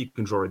improperly. You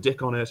can draw a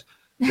dick on it.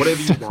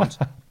 Whatever you want.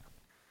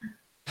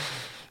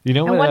 You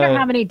know I wonder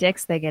how many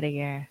dicks they get a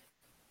year.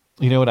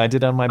 You know what I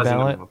did on my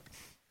ballot?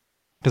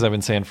 Because I've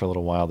been saying for a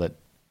little while that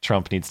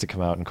Trump needs to come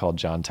out and call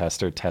John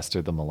Tester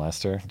the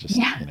molester.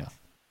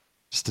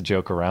 Just to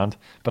joke around.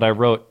 But I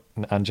wrote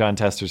on John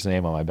Tester's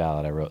name on my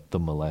ballot, I wrote the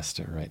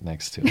molester right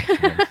next to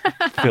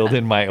it. Filled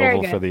in my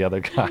oval for the other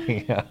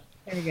guy. Yeah.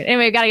 Very good.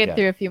 Anyway, we got to get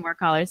through a few more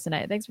callers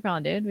tonight. Thanks for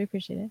calling, dude. We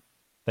appreciate it.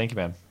 Thank you,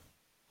 man.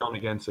 On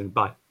again soon.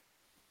 Bye.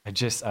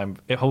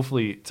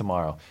 Hopefully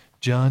tomorrow.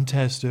 John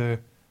Tester.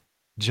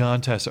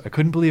 I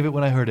couldn't believe it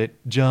when I heard it.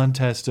 John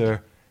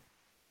Tester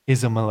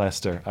is a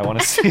molester. I want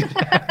to see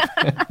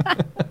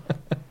that.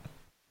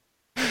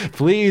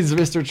 Please,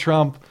 Mr.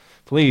 Trump.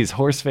 Please,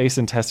 Horseface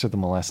and Tester the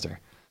molester.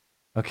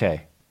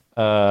 Okay.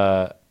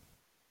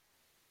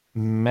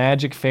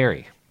 Magic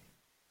Fairy.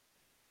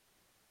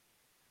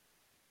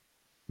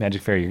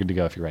 Magic Fairy, you're good to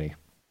go if you're ready.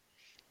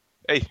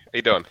 Hey, how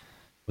you doing?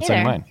 What's on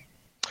your mind?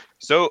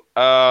 So,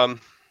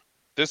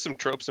 there's some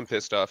tropes I'm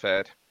pissed off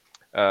at.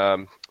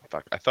 I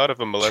thought of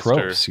a molester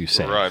Tropes, you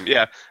say? rhyme.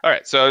 Yeah. All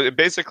right. So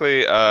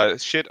basically,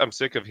 shit I'm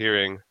sick of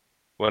hearing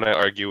when I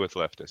argue with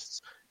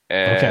leftists.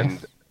 And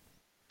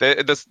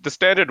the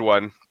standard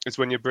one is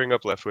when you bring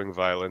up left-wing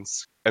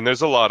violence, and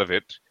there's a lot of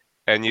it.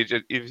 And I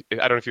don't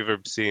know if you've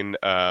ever seen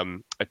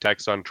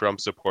attacks on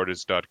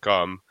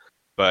TrumpSupporters.com,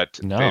 but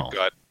they've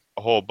got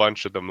a whole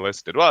bunch of them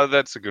listed. Well,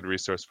 that's a good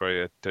resource for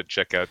you to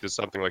check out. There's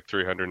something like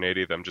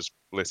 380 of them just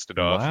listed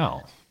off.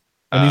 Wow.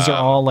 And these are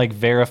all like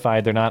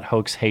verified. They're not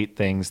hoax hate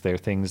things. They're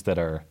things that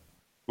are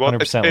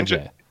 100%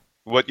 legit.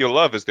 What you'll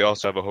love is they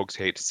also have a hoax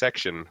hate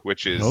section,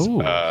 which is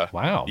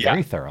wow,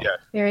 very thorough. Yeah.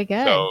 Very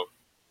good. So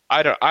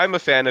I'm a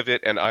fan of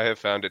it, and I have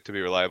found it to be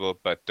reliable.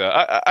 But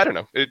I don't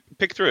know.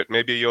 Pick through it.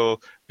 Maybe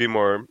you'll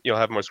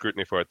have more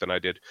scrutiny for it than I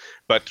did.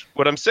 But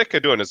what I'm sick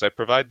of doing is I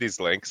provide these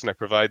links and I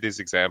provide these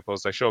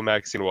examples. I show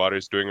Maxine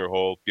Waters doing her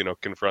whole,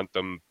 confront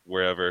them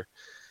wherever,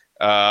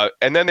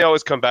 and then they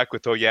always come back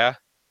with, "Oh yeah,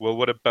 well,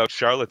 what about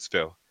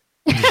Charlottesville?"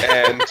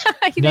 And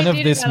none of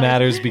this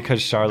matters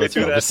because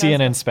Charlottesville, the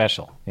CNN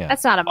special. Yeah,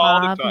 that's not a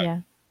mob.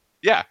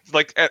 Yeah,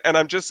 and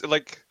I'm just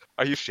like,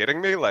 are you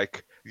shitting me?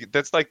 Like,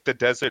 that's like the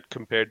desert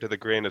compared to the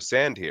grain of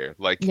sand here.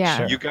 Like,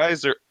 you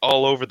guys are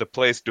all over the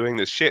place doing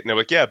this shit. And they're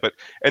like, yeah, but...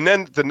 And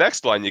then the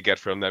next line you get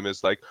from them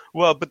is like,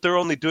 well, but they're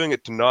only doing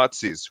it to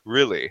Nazis,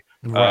 really.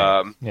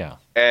 Right.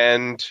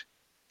 And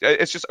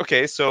it's just,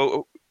 okay,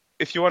 so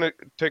if you want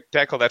to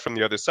tackle that from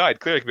the other side,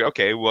 clearly it could be,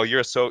 okay, well,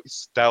 you're a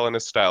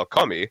Stalinist-style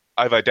commie.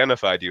 I've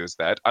identified you as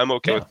that. I'm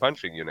okay with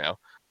punching you now.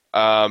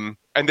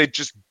 And they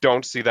just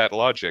don't see that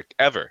logic,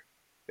 ever.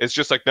 It's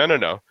just like,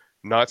 no.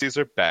 Nazis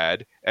are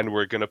bad, and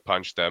we're going to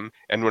punch them.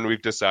 And when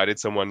we've decided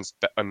someone's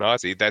a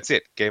Nazi, that's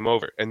it. Game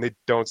over. And they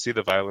don't see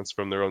the violence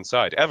from their own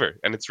side, ever.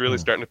 And it's really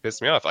starting to piss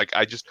me off. Like,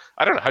 I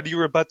don't know. How do you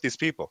rebut these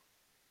people?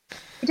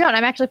 You don't.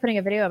 I'm actually putting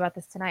a video about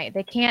this tonight.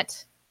 They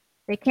can't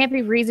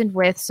be reasoned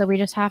with, so we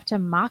just have to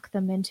mock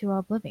them into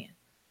oblivion.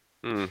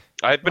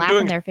 I've been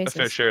doing a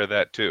fair share of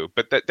that, too.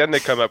 But then they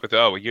come up with,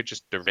 oh, well, you're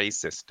just a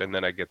racist. And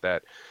then I get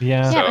that.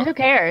 Yeah. Yeah, but who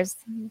cares?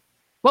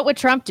 What would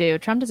Trump do?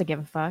 Trump doesn't give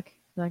a fuck.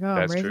 Like, oh,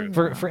 that's true.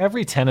 For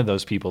every 10 of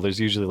those people, there's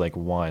usually like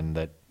one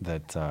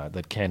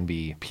that can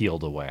be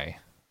peeled away.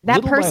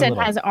 That person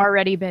has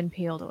already been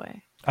peeled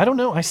away. I don't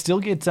know. I still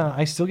get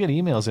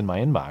emails in my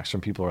inbox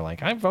from people who are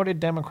like, I voted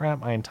Democrat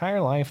my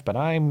entire life, but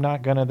I'm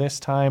not gonna this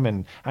time.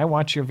 And I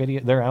watch your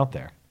video. They're out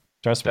there.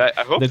 Trust me.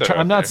 I hope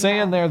I'm not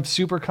saying they're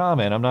super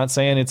common. I'm not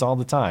saying it's all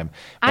the time.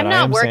 I'm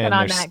not working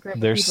on that group.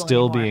 They're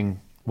still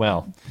being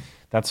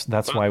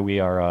That's why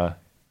we are.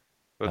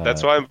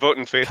 That's why I'm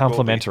voting Faith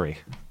complimentary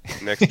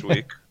next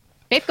week.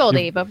 Faith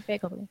Goldie, vote for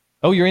Faith Goldie.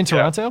 Oh, you're in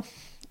Toronto?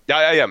 Yeah,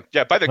 I am.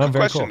 Yeah, by the way, quick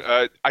question.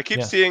 Cool. I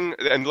keep seeing,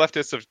 and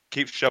leftists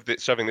keep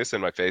shoving this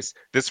in my face,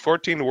 this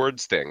 14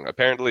 words thing.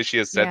 Apparently she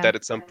has said that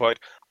at some point.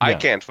 I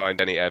can't find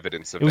any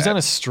evidence of that. It was on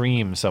a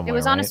stream somewhere. It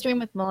was on a stream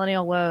with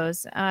Millennial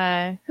Woes.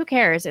 Who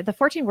cares? The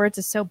 14 words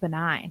is so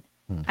benign.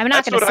 I'm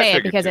not going to say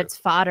it because it's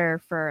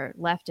fodder for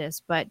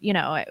leftists, but,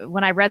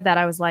 when I read that,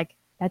 I was like,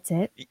 that's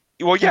it?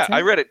 Well, yeah, I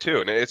read it too,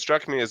 and it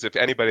struck me as if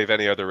anybody of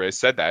any other race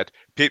said that,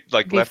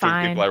 like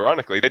left-wing people,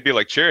 ironically, they'd be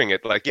like cheering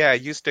it, like, yeah,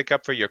 you stick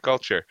up for your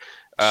culture.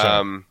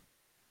 Sure.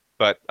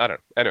 But I don't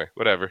know. Anyway,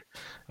 whatever.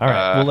 All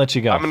right, we'll let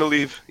you go. I'm going to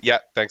leave. Yeah,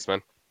 thanks,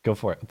 man. Go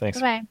for it. Thanks.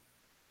 Bye-bye.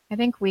 I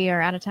think we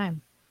are out of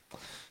time.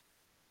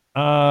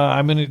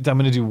 I'm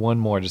gonna do one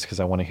more just because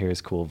I want to hear his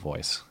cool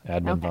voice.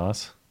 Admin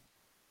Voss.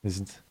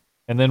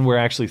 And then we're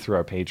actually through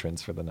our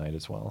patrons for the night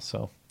as well.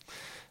 So,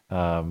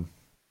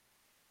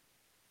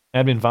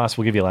 Admin Voss,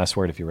 we'll give you a last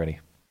word if you're ready.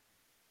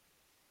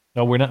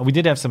 No, we're not. We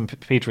did have some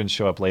patrons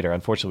show up later.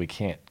 Unfortunately, we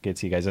can't get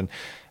to you guys and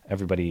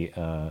everybody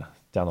down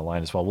the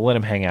line as well. We'll let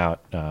him hang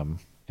out, and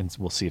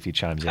we'll see if he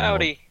chimes in.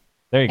 Howdy.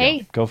 There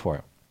you go. Go for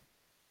it.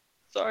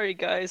 Sorry,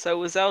 guys. I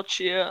was out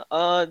here.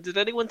 Did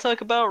anyone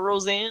talk about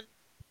Roseanne?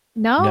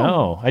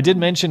 No. I did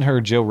mention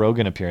her Joe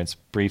Rogan appearance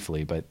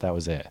briefly, but that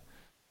was it.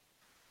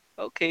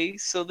 Okay,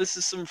 so this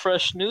is some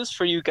fresh news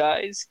for you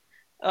guys.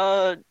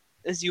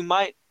 As you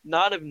might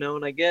not have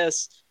known, I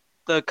guess,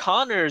 the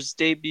Conners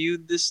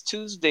debuted this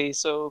Tuesday,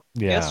 so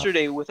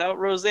yesterday without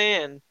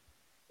Roseanne.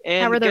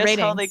 And how were the guess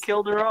ratings? How they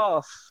killed her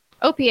off?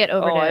 Opiate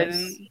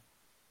overdose.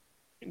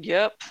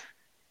 Yep.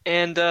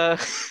 And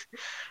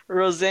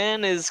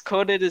Roseanne is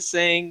quoted as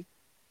saying,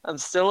 "I'm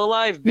still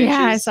alive, bitches."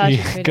 Yeah, I saw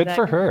she good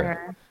for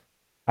her.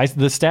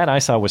 The stat I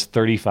saw was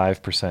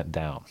 35%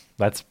 down.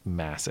 That's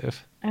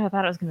massive. I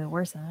thought it was going to be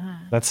worse than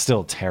that. That's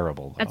still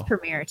terrible, though. That's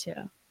Premiere,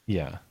 too.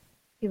 Yeah.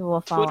 People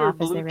will fall Twitter off as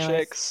they blue realize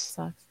checks.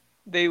 sucks.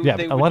 They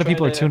a lot of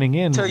people are tuning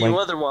in. Tell you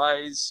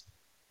otherwise.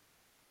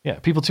 Yeah,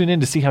 people tune in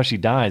to see how she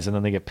dies, and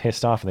then they get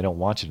pissed off and they don't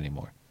watch it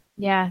anymore.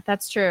 Yeah,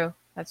 that's true.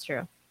 That's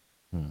true.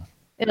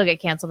 It'll get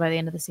canceled by the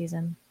end of the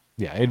season.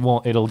 Yeah, it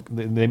won't.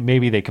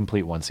 Maybe they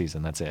complete one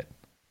season. That's it.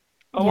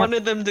 I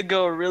wanted them to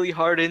go really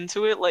hard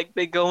into it, like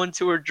they go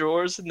into her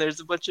drawers and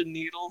there's a bunch of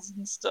needles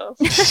and stuff.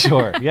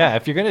 Sure. Yeah,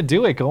 if you're gonna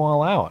do it, go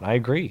all out. I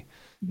agree.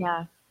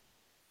 Yeah.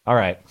 All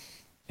right.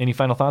 Any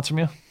final thoughts from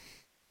you?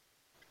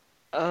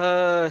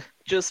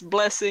 Just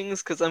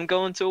blessings, because I'm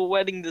going to a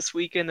wedding this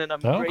weekend and I'm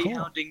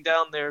greyhounding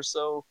down there,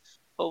 so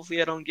hopefully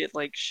I don't get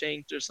like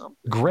shanked or something.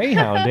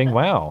 Greyhounding?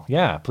 Wow.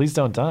 Yeah. Please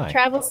don't die.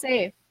 Travel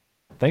safe.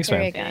 Thanks,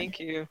 man. Thank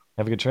you.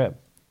 Have a good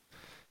trip.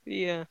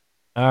 Yeah.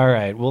 All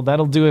right. Well,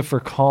 that'll do it for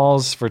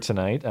calls for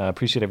tonight.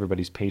 Appreciate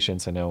everybody's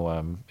patience. I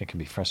know it can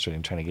be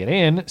frustrating trying to get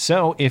in.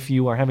 So if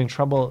you are having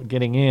trouble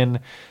getting in,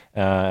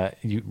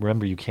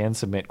 remember you can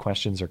submit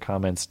questions or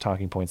comments,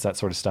 talking points, that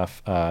sort of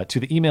stuff to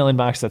the email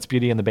inbox. That's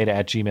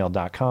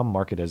beautyandthebeta@gmail.com.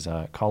 Mark it as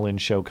a call-in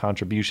show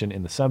contribution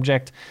in the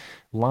subject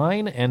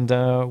line, and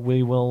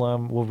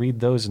we'll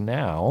read those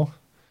now.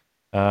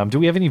 Do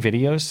we have any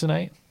videos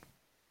tonight?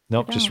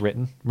 Nope, just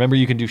written. Remember,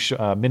 you can do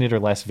minute or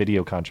less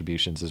video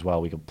contributions as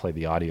well. We can play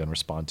the audio and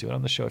respond to it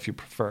on the show if you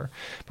prefer.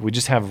 But we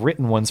just have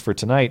written ones for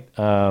tonight.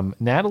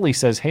 Natalie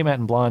says, "Hey, Matt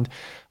and Blonde,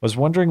 I was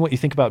wondering what you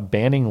think about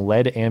banning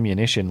lead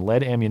ammunition.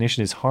 Lead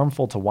ammunition is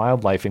harmful to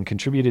wildlife and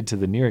contributed to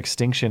the near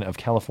extinction of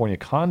California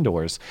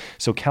condors.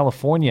 So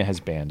California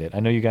has banned it. I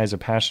know you guys are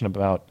passionate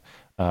about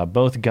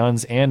both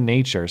guns and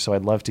nature, so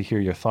I'd love to hear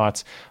your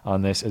thoughts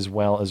on this, as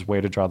well as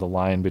where to draw the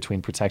line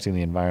between protecting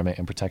the environment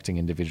and protecting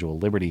individual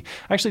liberty."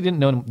 I actually didn't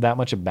know that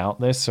much about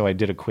this, so I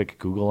did a quick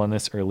Google on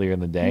this earlier in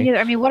the day.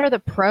 I mean, what are the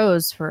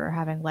pros for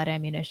having lead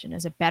ammunition?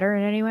 Is it better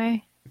in any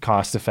way?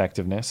 Cost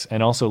effectiveness,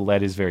 and also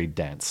lead is very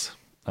dense.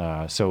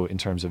 So in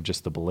terms of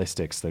just the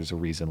ballistics, there's a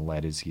reason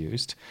lead is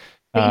used.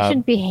 But you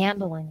shouldn't be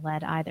handling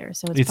lead either,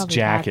 so it's probably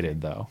jacketed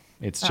though.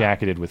 It's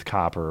jacketed with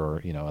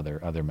copper or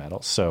other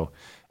metals. So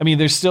I mean,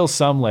 there's still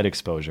some lead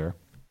exposure,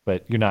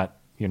 but you're not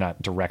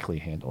directly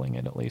handling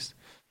it, at least.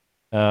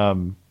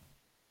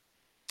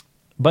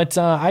 But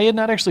I had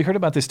not actually heard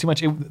about this too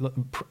much.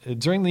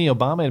 During the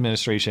Obama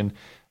administration,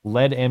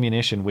 lead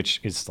ammunition, which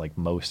is like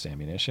most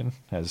ammunition,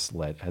 has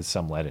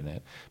some lead in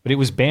it. But it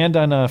was banned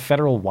on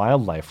federal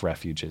wildlife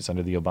refuges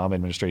under the Obama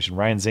administration.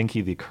 Ryan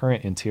Zinke, the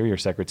current Interior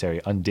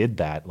Secretary, undid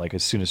that like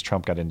as soon as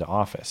Trump got into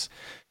office.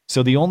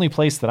 So the only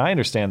place that I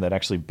understand that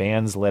actually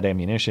bans lead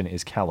ammunition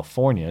is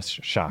California.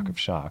 Shock of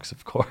shocks,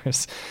 of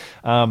course.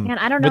 Man,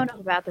 I don't know enough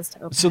about this to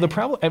open. So the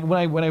problem,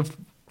 when I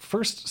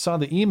first saw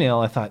the email,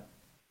 I thought,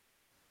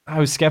 I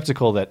was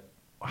skeptical that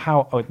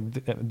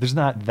there's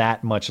not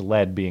that much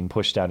lead being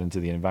pushed out into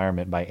the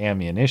environment by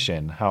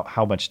ammunition.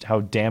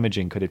 How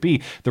damaging could it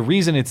be? The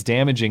reason it's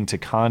damaging to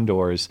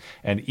condors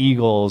and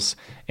eagles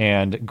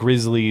and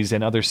grizzlies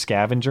and other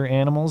scavenger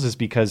animals is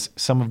because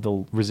some of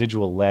the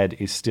residual lead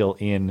is still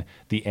in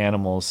the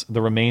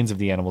remains of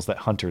the animals that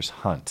hunters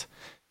hunt.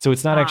 So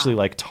it's not actually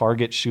like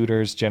target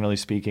shooters, generally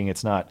speaking.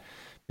 It's not.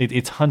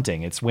 It's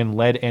hunting. It's when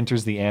lead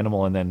enters the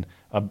animal and then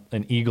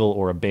an eagle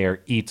or a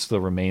bear eats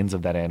the remains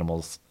of that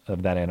animal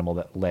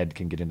that lead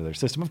can get into their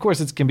system. Of course,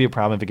 it can be a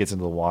problem if it gets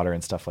into the water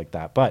and stuff like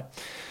that. But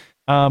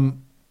I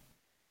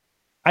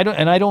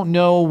don't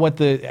know what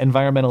the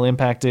environmental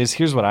impact is.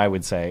 Here's what I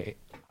would say.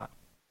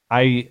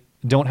 I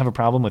don't have a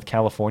problem with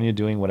California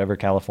doing whatever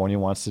California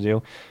wants to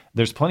do.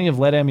 There's plenty of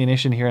lead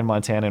ammunition here in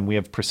Montana, and we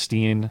have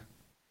pristine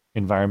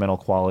environmental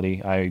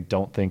quality. I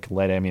don't think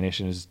lead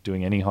ammunition is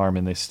doing any harm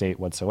in this state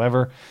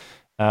whatsoever.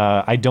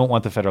 I don't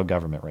want the federal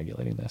government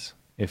regulating this.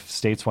 If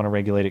states want to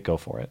regulate it, go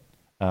for it.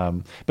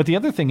 But the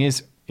other thing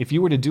is, if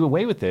you were to do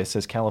away with this,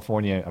 as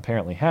California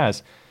apparently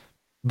has,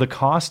 the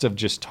cost of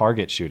just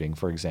target shooting,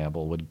 for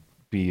example, would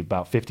be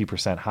about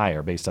 50%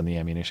 higher based on the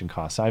ammunition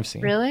costs I've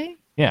seen. Really?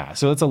 Yeah.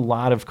 So it's a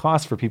lot of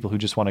cost for people who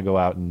just want to go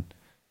out and,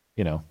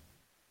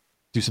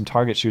 do some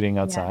target shooting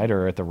outside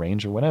or at the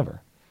range or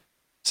whatever.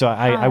 So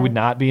I would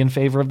not be in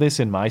favor of this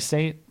in my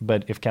state,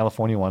 but if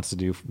California wants to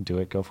do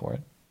it, go for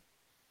it.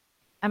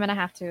 I'm going to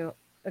have to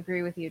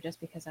agree with you just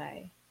because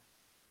I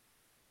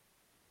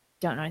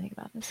don't know anything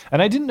about this.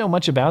 And I didn't know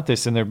much about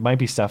this, and there might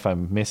be stuff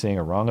I'm missing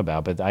or wrong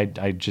about, but I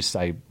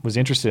was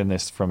interested in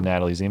this from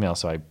Natalie's email,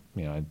 so I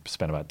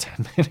spent about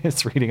 10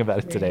 minutes reading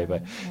about it today,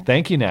 but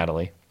thank you,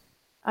 Natalie.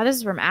 This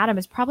is from Adam.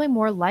 It's probably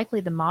more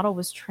likely the model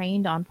was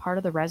trained on part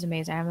of the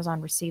resumes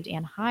Amazon received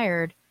and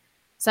hired.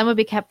 Some would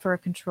be kept for a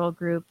control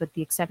group, but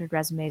the accepted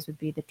resumes would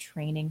be the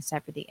training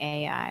set for the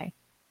AI.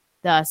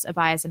 Thus, a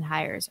bias in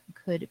hires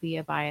could be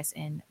a bias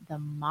in the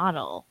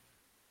model.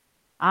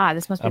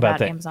 This must be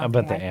about Amazon.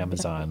 About the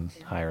Amazon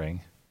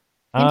hiring.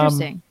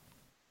 Interesting.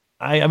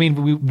 I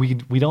mean,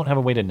 we don't have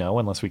a way to know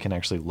unless we can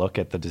actually look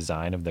at the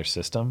design of their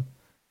system.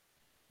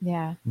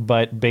 Yeah.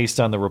 But based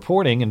on the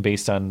reporting and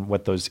based on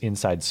what those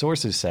inside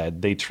sources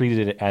said, they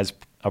treated it as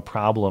a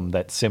problem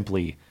that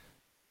simply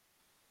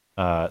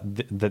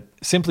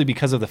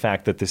because of the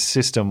fact that the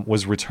system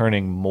was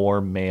returning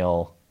more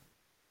male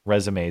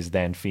resumes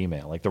than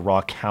female. Like the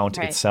raw count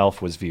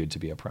itself was viewed to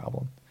be a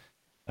problem,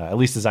 at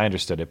least as I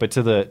understood it. But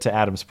to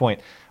Adam's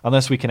point,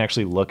 unless we can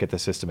actually look at the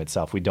system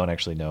itself, we don't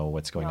actually know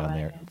what's going on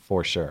there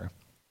for sure.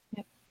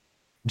 Yep.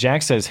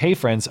 Jack says, "Hey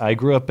friends, I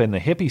grew up in the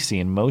hippie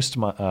scene. Most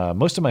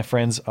of my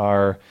friends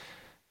are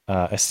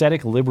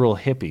aesthetic liberal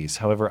hippies.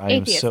 However, I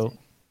am so."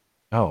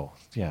 Oh,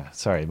 yeah.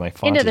 Sorry, my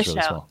font is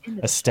really small.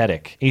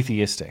 Aesthetic,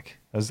 atheistic.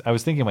 I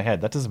was thinking in my head,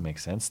 that doesn't make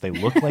sense. They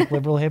look like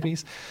liberal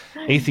hippies.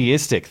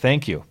 Atheistic,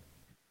 thank you.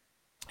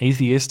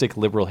 Atheistic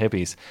liberal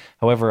hippies.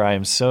 However,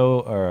 I'm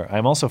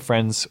also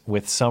friends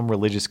with some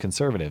religious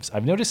conservatives.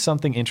 I've noticed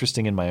something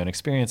interesting in my own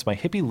experience. My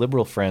hippie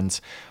liberal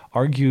friends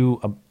argue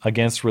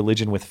against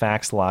religion with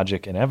facts,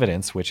 logic, and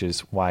evidence, which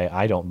is why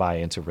I don't buy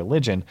into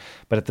religion.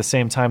 But at the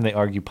same time, they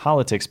argue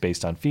politics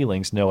based on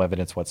feelings, no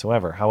evidence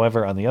whatsoever.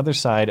 However, on the other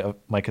side,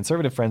 my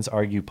conservative friends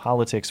argue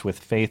politics with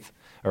faith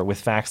or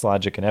with facts,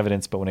 logic, and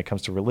evidence. But when it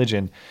comes to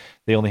religion,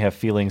 they only have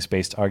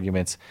feelings-based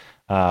arguments.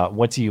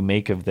 What do you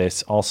make of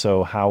this?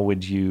 Also, how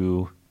would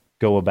you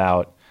go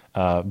about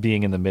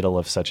being in the middle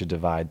of such a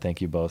divide?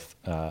 Thank you both,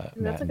 Matt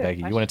and Becky.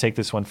 Question. You want to take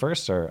this one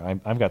first, or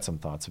I've got some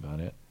thoughts about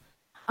it.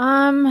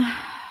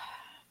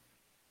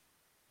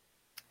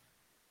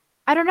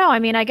 I don't know. I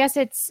mean, I guess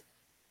it's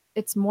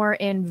more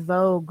in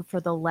vogue for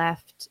the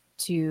left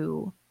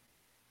to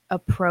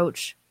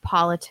approach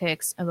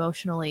politics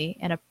emotionally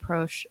and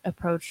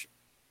approach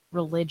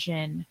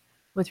religion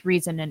with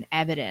reason and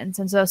evidence.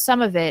 And so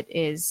some of it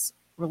is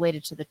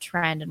related to the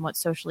trend and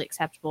what's socially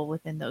acceptable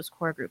within those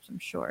core groups, I'm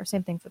sure.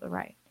 Same thing for the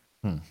right.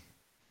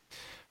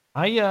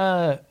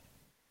 I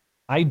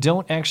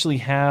don't actually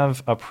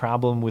have a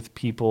problem with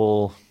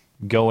people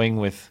going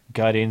with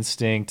gut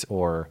instinct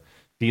or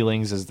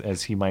feelings,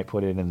 as he might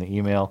put it in the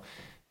email,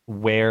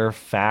 where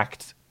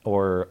fact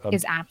or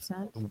is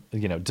absent.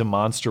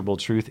 Demonstrable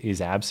truth is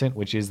absent,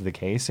 which is the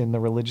case in the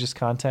religious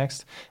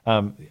context.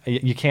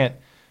 You can't,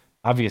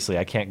 obviously,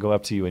 I can't go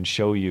up to you and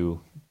show you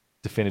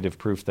definitive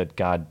proof that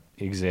God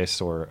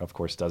exists, or of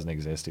course doesn't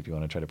exist if you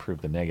want to try to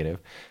prove the negative.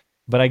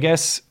 But I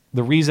guess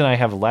the reason I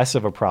have less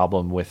of a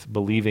problem with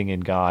believing in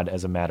God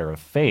as a matter of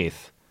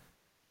faith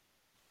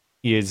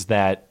is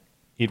that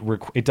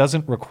it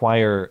doesn't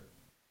require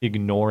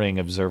ignoring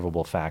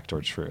observable fact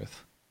or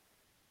truth.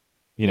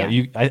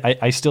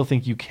 I still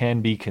think you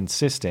can be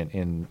consistent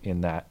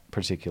in that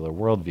particular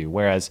worldview.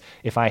 Whereas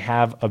if I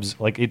have,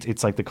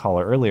 it's like the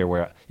caller earlier,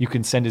 where you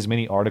can send as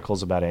many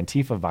articles about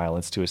Antifa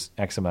violence to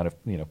X amount of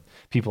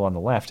people on the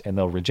left, and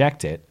they'll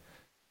reject it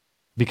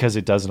because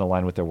it doesn't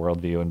align with their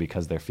worldview and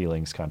because their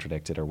feelings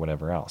contradict it or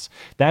whatever else.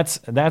 That's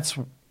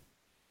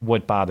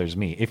what bothers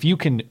me. If you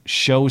can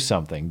show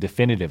something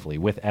definitively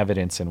with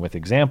evidence and with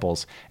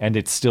examples and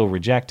it's still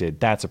rejected,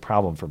 that's a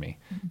problem for me.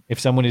 If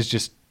someone is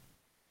just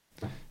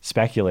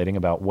speculating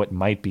about what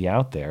might be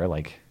out there,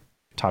 like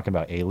talking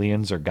about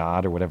aliens or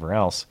God or whatever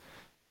else,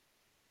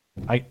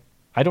 I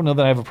don't know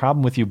that I have a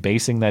problem with you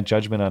basing that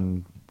judgment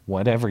on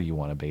whatever you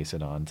want to base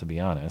it on, to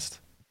be honest.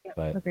 Yep,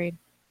 but agreed.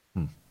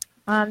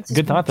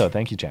 Good thought, though.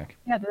 Thank you, Jack.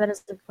 Yeah, that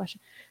is a good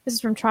question. This is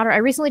from Trotter. I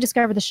recently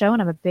discovered the show,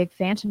 and I'm a big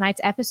fan.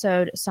 Tonight's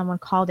episode, someone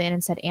called in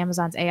and said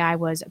Amazon's AI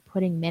was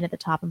putting men at the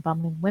top and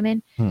bumping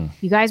women.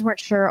 You guys weren't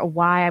sure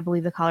why. I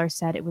believe the caller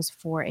said it was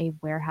for a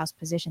warehouse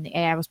position. The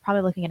AI was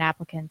probably looking at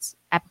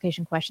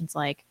application questions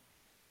like,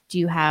 do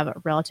you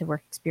have relative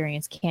work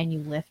experience? Can you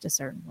lift a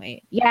certain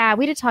weight? Yeah,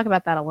 we did talk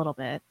about that a little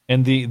bit.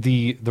 And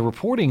the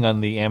reporting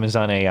on the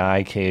Amazon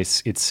AI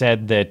case, it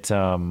said that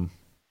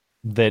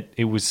that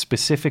it was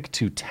specific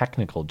to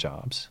technical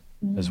jobs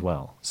as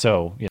well.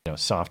 So,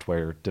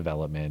 software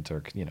development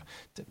or,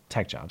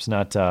 tech jobs,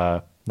 not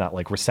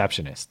like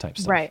receptionist type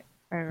stuff. Right.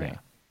 Yeah.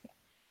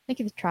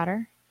 Thank you,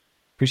 Trotter.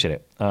 Appreciate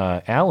it.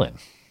 Alan.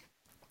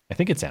 I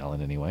think it's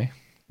Alan anyway.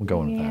 We're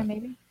going with that. Yeah,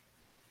 maybe.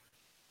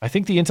 I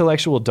think the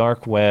intellectual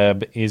dark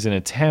web is an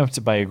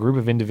attempt by a group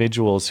of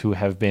individuals who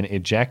have been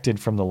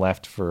ejected from the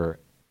left for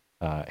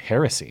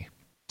heresy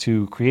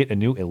to create a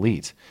new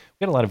elite.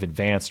 We got a lot of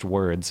advanced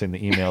words in the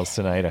emails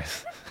tonight.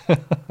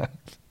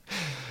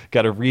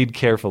 Got to read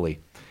carefully.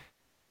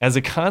 As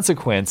a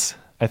consequence,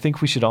 I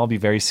think we should all be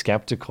very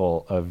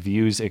skeptical of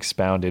views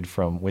expounded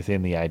from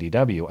within the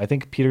IDW. I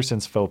think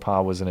Peterson's faux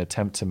pas was an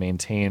attempt to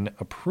maintain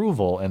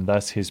approval and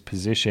thus his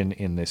position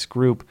in this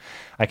group.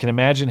 I can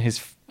imagine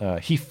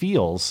he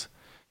feels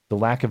the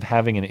lack of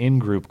having an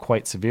in-group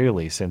quite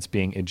severely since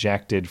being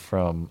ejected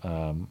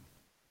from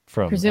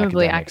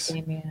presumably academics.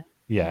 Academia.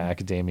 Yeah,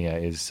 academia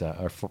is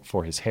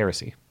for his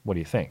heresy. What do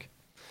you think?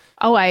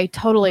 Oh, I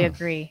totally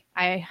agree.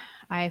 I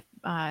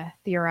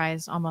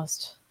theorize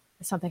almost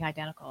something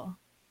identical.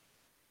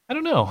 I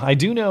don't know. I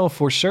do know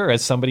for sure,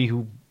 as somebody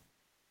who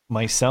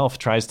myself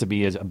tries to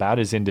be about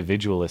as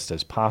individualist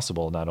as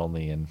possible, not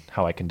only in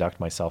how I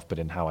conduct myself, but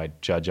in how I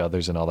judge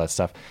others and all that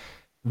stuff.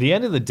 At the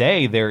end of the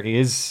day, there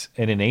is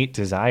an innate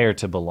desire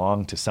to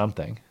belong to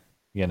something.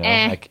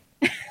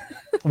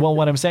 Well,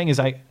 what I'm saying is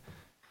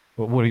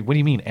what do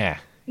you mean,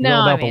 No,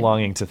 all about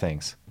belonging to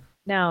things.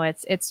 No,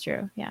 it's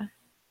true. Yeah.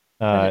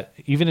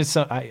 Even as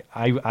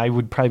I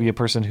would probably be a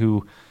person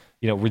who,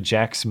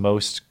 rejects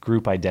most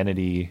group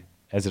identity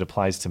as it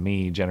applies to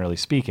me, generally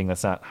speaking.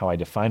 That's not how I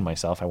define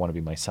myself. I want to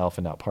be myself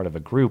and not part of a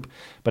group.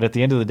 But at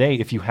the end of the day,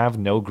 if you have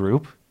no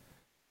group,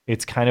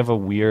 it's kind of a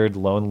weird,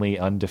 lonely,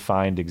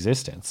 undefined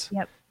existence.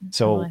 Yep.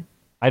 So Totally.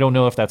 I don't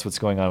know if that's what's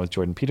going on with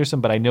Jordan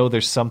Peterson, but I know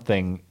there's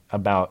something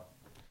about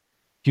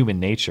human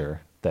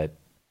nature that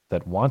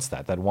wants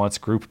that wants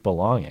group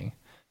belonging,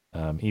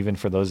 even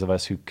for those of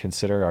us who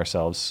consider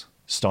ourselves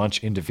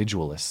staunch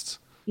individualists.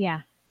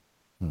 Yeah.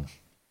 Did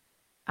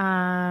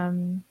I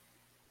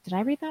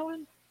read that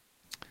one?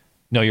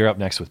 No, you're up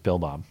next with Bill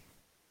Bob.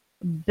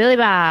 Billy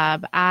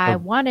Bob, I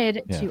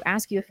wanted to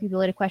ask you a few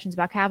related questions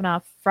about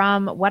Kavanaugh.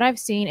 From what I've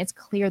seen, it's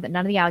clear that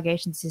none of the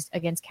allegations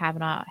against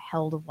Kavanaugh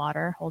hold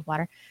water.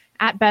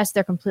 At best,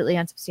 they're completely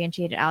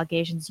unsubstantiated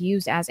allegations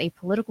used as a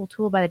political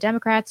tool by the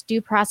Democrats.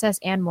 Due process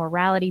and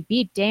morality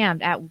be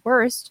damned. At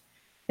worst,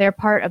 they're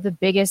part of the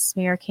biggest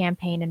smear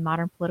campaign in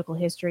modern political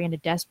history and a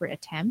desperate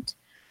attempt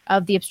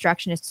of the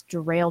obstructionists to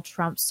derail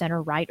Trump's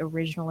center-right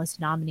originalist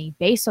nominee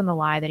based on the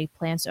lie that he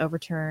plans to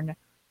overturn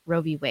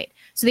Roe v. Wade.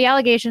 So the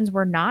allegations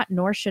were not,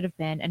 nor should have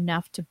been,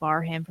 enough to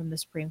bar him from the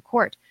Supreme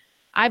Court.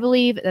 I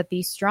believe that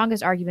the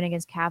strongest argument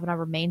against Kavanaugh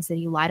remains that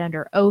he lied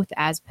under oath,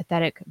 as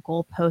pathetic,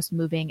 goalpost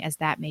moving as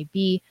that may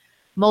be.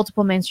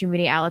 Multiple mainstream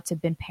media outlets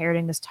have been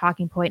parroting this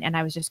talking point, and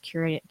I was just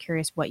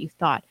curious what you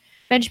thought.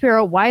 Ben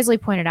Shapiro wisely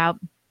pointed out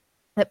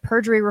that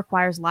perjury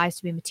requires lies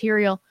to be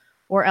material,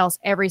 or else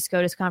every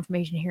SCOTUS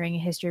confirmation hearing in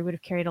history would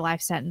have carried a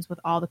life sentence with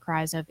all the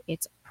cries of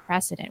its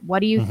precedent. What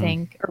do you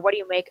think, or what do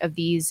you make of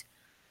these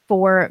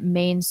 4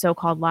 main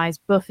so-called lies: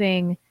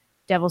 Boofing,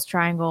 Devil's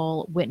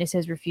Triangle,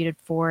 witnesses refuted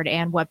Ford,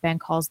 and what Ben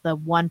calls the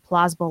one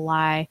plausible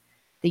lie,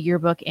 the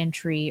yearbook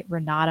entry,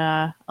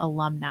 Renata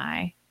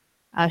alumni?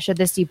 Should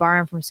this debar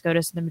him from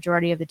SCOTUS, the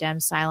majority of the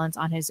Dems' silence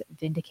on his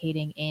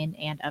vindicating in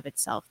and of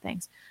itself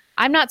things?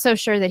 I'm not so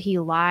sure that he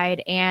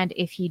lied, and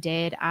if he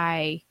did,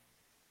 I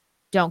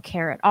don't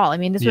care at all. I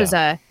mean, this was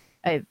a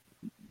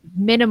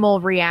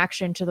minimal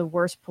reaction to the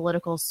worst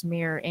political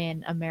smear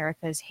in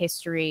America's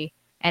history,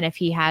 and if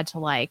he had to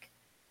lie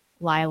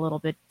a little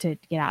bit to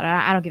get out,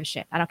 I don't give a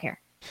shit. I don't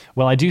care.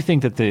 Well, I do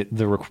think that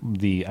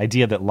the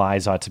idea that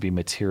lies ought to be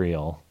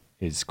material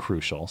is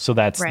crucial. So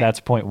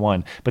that's point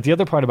one. But the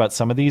other part about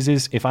some of these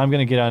is if I'm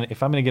going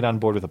to get on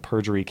board with a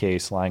perjury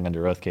case, lying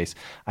under oath case,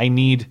 I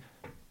need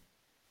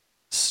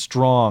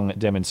strong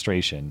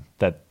demonstration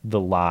that the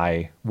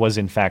lie was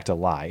in fact a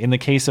lie. In the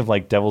case of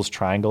like Devil's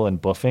Triangle and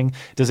Boofing,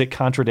 does it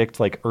contradict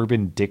like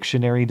Urban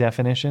Dictionary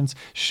definitions?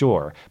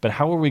 Sure. But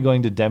how are we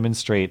going to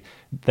demonstrate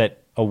that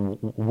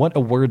what a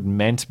word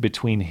meant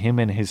between him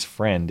and his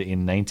friend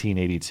in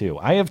 1982?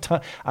 I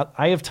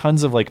have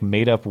tons of like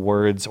made up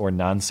words or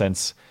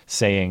nonsense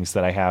sayings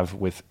that I have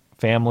with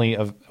family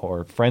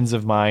or friends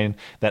of mine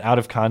that out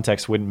of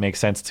context wouldn't make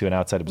sense to an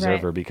outside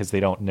observer because they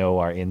don't know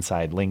our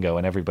inside lingo,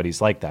 and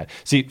everybody's like that.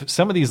 See,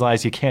 some of these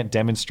lies you can't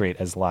demonstrate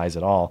as lies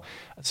at all.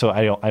 So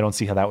I don't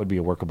see how that would be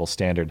a workable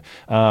standard.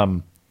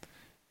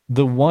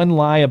 The one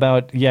lie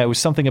about, it was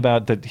something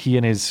about that he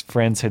and his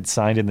friends had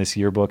signed in this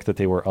yearbook that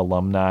they were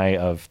alumni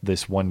of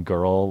this one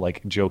girl,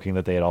 like joking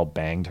that they had all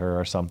banged her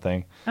or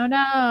something. Oh,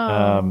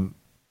 no.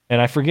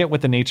 And I forget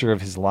what the nature of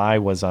his lie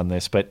was on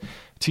this, but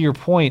to your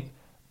point,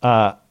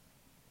 I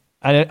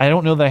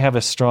don't know that I have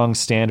a strong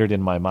standard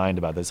in my mind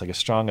about this, like a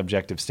strong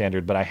objective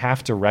standard, but I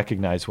have to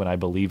recognize when I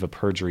believe a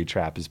perjury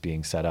trap is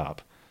being set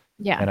up.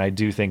 Yeah. And I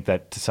do think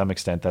that to some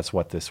extent that's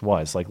what this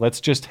was. Like, let's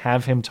just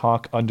have him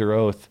talk under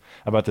oath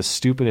about the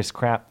stupidest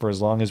crap for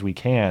as long as we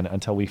can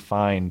until we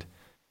find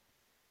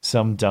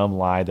some dumb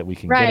lie that we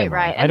can get him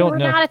right. on. I don't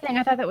know. Renata thing,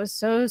 I thought that was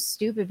so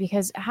stupid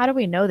because how do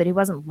we know that he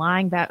wasn't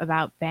lying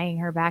about banging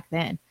her back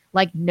then?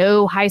 Like,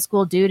 no high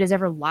school dude has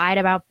ever lied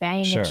about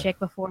banging a chick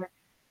before.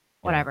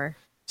 Whatever.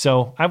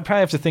 So I would probably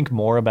have to think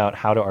more about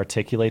how to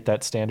articulate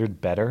that standard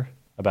better,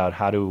 about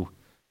how to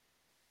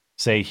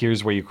say,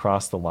 here's where you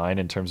cross the line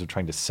in terms of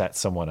trying to set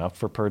someone up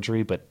for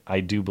perjury. But I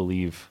do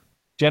believe,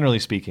 generally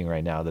speaking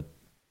right now, that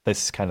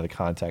this is kind of the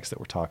context that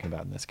we're talking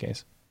about in this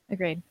case.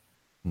 Agreed.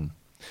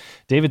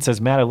 David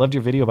says, Matt, I loved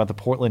your video about the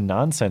Portland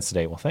nonsense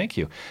today. Well, thank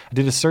you. I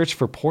did a search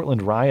for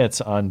Portland riots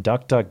on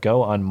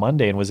DuckDuckGo on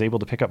Monday and was able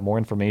to pick up more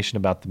information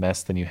about the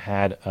mess than you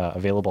had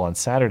available on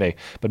Saturday.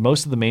 But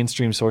most of the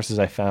mainstream sources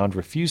I found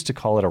refused to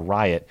call it a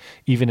riot,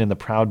 even in the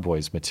Proud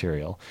Boys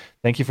material.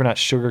 Thank you for not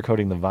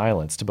sugarcoating the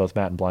violence. To both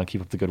Matt and Blonde,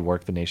 keep up the good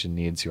work. The nation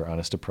needs your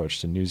honest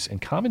approach to news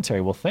and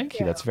commentary. Well, thank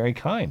you. That's very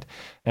kind.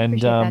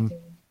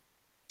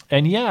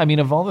 And yeah, I mean,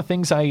 of all the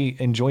things I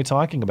enjoy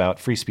talking about,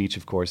 free speech,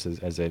 of course,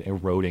 as an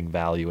eroding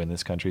value in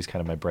this country is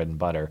kind of my bread and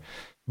butter.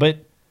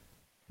 But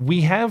we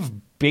have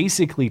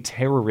basically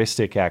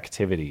terroristic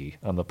activity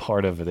on the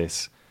part of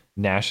this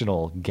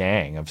national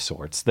gang of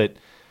sorts that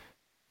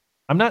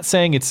I'm not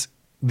saying it's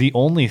the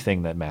only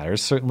thing that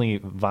matters. Certainly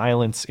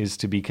violence is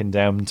to be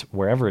condemned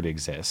wherever it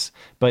exists.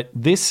 But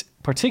this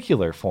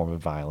particular form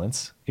of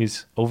violence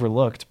is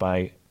overlooked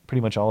by pretty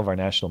much all of our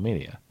national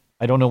media.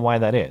 I don't know why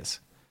that is.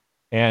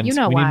 And we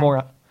need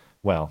more.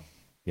 Well,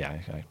 yeah,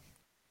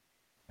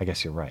 I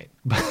guess you're right.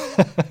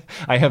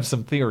 I have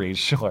some theories,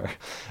 sure.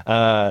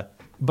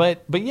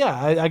 But yeah,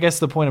 I guess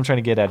the point I'm trying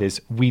to get at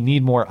is we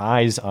need more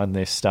eyes on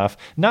this stuff,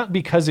 not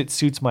because it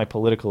suits my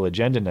political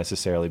agenda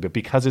necessarily, but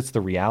because it's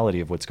the reality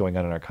of what's going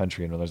on in our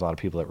country, and there's a lot of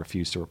people that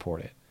refuse to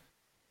report it.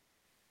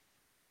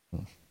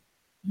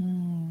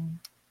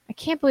 I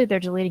can't believe they're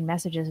deleting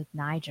messages with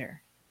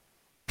Niger.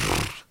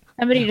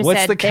 Somebody just What's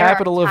said, the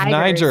capital of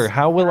Niger?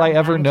 How will I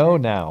ever know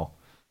now?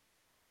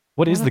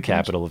 What is the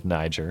capital of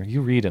Niger?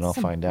 You read and I'll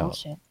find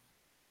out.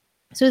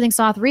 Soothing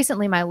Soth,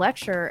 recently my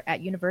lecturer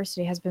at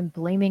university has been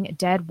blaming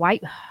dead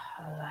white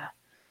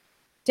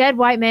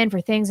men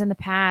for things in the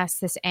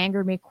past. This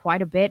angered me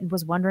quite a bit and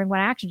was wondering what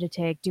action to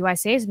take. Do I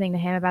say something to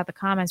him about the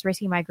comments,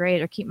 risking my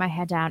grade, or keep my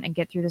head down and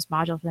get through this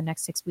module for the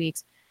next 6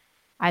 weeks?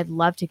 I'd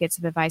love to get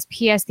some advice.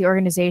 P.S. The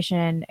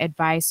organization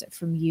advice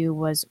from you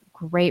was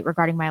great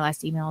regarding my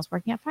last email. Is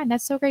working out fine.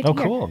 That's so great to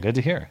hear. Oh, cool. Good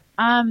to hear.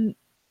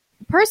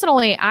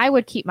 Personally, I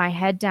would keep my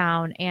head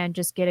down and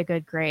just get a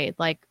good grade,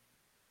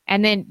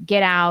 and then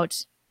get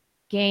out,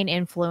 gain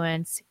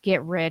influence,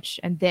 get rich,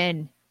 and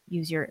then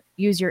use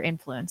your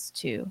influence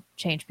to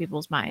change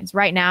people's minds.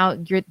 Right now,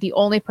 you're the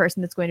only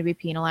person that's going to be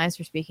penalized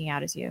for speaking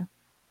out is you.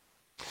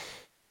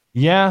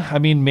 Yeah, I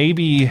mean,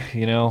 maybe,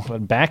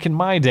 back in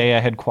my day,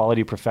 I had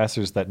quality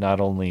professors that not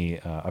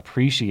only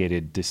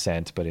appreciated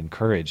dissent, but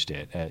encouraged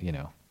it.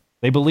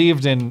 They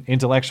believed in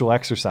intellectual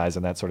exercise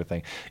and that sort of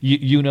thing.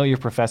 You know your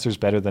professors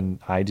better than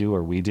I do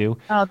or we do.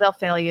 Oh, they'll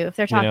fail you. If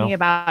they're talking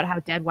about how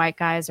dead white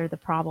guys are the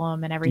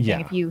problem and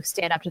everything, if you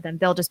stand up to them,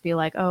 they'll just be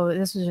like, oh,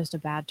 this was just a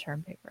bad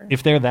term paper.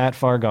 If they're that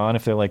far gone,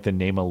 if they're like the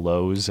Nema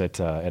Lowe's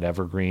at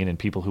Evergreen and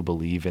people who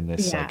believe in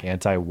this like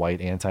anti-white,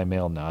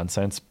 anti-male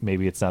nonsense,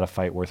 maybe it's not a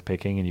fight worth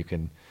picking, and you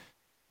can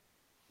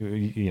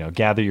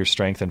gather your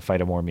strength and fight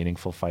a more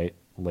meaningful fight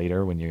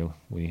later when you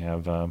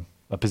have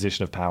a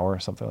position of power or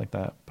something like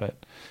that.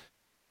 But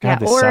God,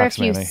 this or sucks,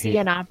 if you man. see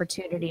an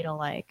opportunity to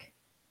like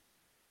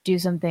do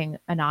something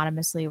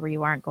anonymously where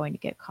you aren't going to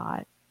get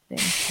caught, then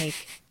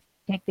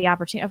take the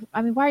opportunity.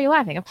 I mean, why are you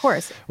laughing? Of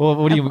course. Well,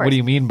 what do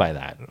you mean by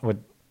that?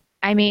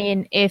 I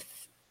mean,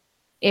 if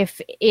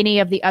any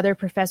of the other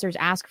professors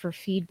ask for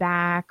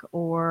feedback,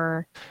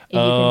 or if you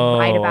can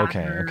write about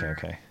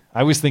okay.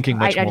 I was thinking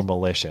much more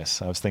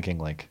malicious. I was thinking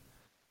like,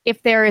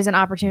 if there is an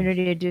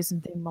opportunity to do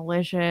something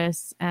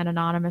malicious and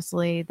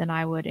anonymously, then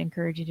I would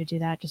encourage you to do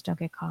that. Just don't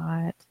get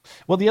caught.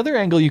 Well, the other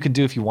angle you could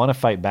do if you want to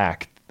fight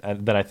back,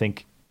 that I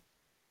think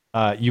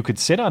you could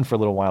sit on for a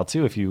little while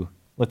too. If you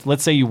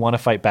let's say you want to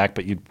fight back,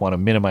 but you want to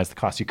minimize the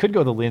cost, you could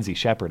go the Lindsay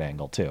Shepherd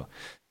angle too.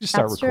 Just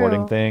start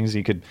recording things.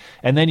 You could,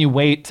 and then you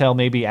wait till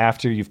maybe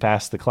after you've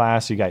passed the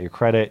class, you got your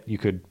credit. You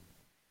could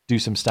do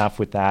some stuff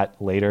with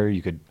that later.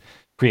 You could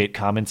create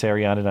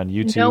commentary on it on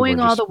YouTube. Knowing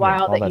all the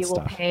while that you stuff.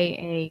 will pay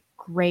a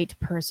great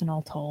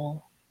personal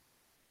toll.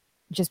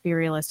 Just be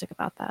realistic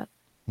about that.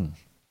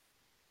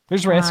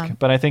 There's risk,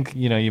 but I think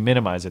you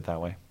minimize it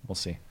that way. We'll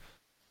see.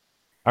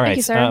 All right. Thank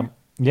you, sir.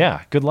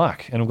 Yeah, good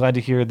luck, and I'm glad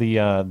to hear that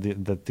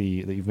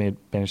you've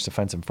managed to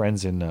find some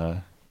friends in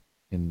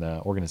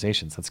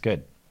organizations. That's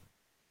good.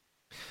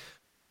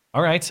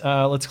 All right,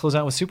 let's close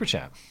out with Super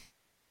Chat.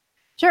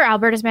 Sure,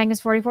 Albertus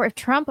Magnus 44. If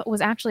Trump was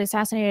actually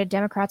assassinated,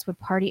 Democrats would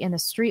party in the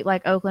street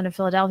like Oakland and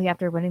Philadelphia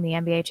after winning the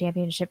NBA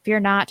championship. Fear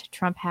not,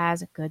 Trump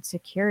has good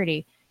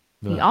security.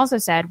 He also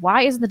said,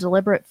 why is the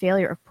deliberate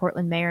failure of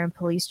Portland mayor and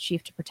police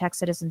chief to protect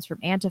citizens from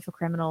Antifa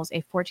criminals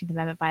a 14th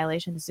Amendment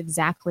violation? This is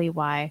exactly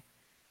why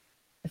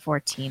the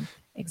 14th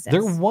exists.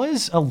 There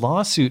was a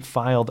lawsuit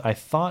filed, I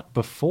thought,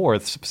 before. I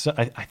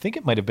think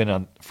it might have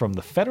been from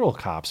the federal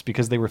cops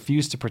because they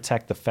refused to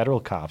protect the federal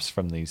cops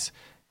from these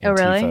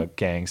Antifa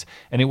gangs.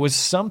 And it was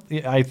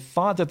something, I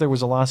thought that there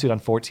was a lawsuit on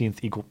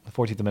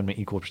 14th Amendment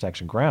equal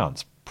protection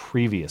grounds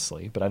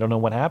previously, but I don't know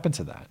what happened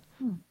to that.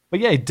 But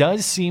yeah, it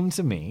does seem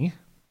to me,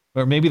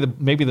 or maybe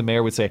the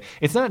mayor would say,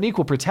 it's not an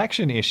equal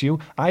protection issue.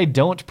 I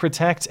don't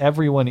protect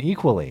everyone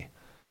equally.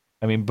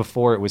 I mean,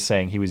 before it was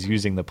saying he was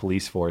using the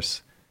police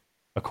force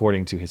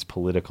according to his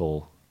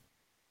political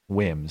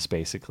whims,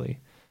 basically.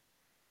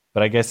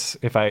 But I guess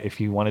if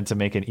he wanted to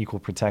make an equal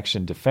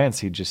protection defense,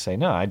 he'd just say,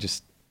 no, I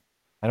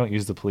don't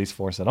use the police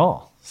force at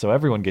all. So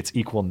everyone gets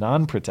equal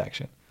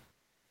non-protection.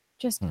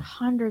 Just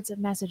hundreds of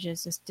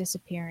messages just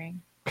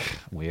disappearing.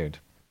 Weird.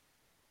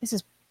 This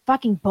is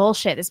fucking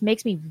bullshit. This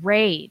makes me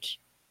rage.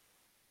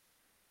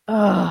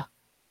 Ugh.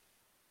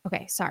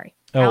 Okay, sorry.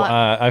 Oh,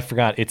 I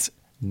forgot. It's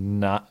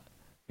not.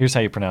 Here's how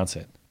you pronounce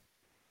it.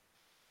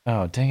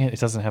 Oh, dang it. It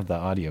doesn't have the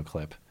audio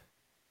clip.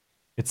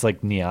 It's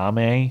like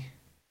Niamey.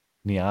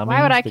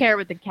 Why would I care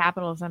what the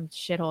capital of some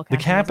shithole country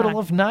The capital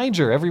of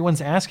Niger.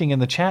 Everyone's asking in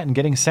the chat and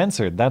getting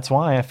censored. That's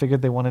why I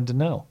figured they wanted to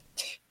know.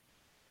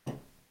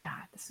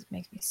 God, this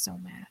makes me so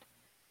mad.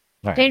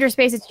 Right. Dangerous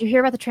Spaces. Did you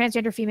hear about the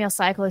transgender female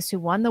cyclist who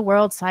won the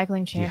World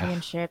Cycling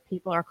Championship?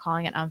 People are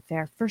calling it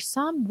unfair for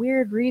some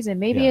weird reason.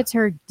 Maybe it's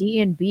her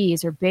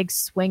D&Bs, her big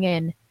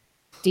swinging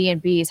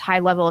D&Bs, high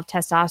level of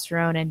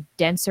testosterone and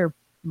denser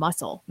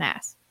muscle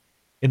mass.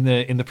 In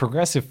the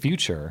progressive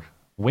future,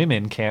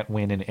 women can't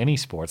win in any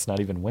sports, not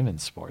even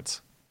women's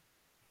sports.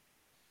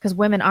 Because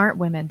women aren't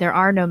women. There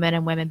are no men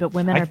and women, but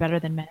women are better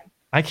than men.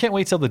 I can't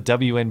wait till the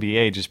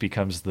WNBA just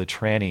becomes the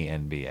tranny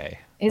NBA.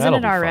 Isn't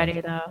it already,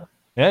 though?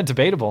 Yeah,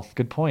 debatable.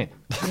 Good point.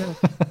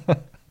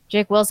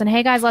 Jake Wilson.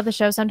 Hey, guys, love the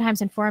show.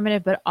 Sometimes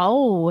informative, but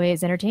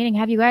always entertaining.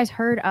 Have you guys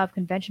heard of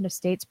Convention of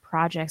States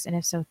projects? And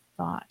if so,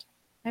 thought?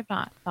 I have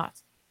not.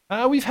 Thoughts?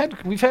 We've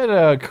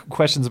had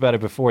questions about it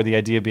before. The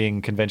idea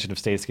being Convention of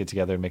States get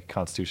together and make a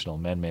constitutional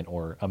amendment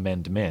or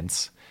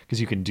amendments,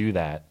 because you can do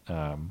that,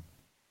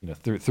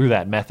 through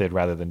that method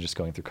rather than just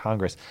going through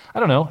Congress. I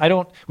don't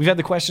know. We've had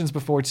the questions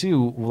before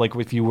too. Like,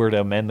 if you were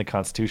to amend the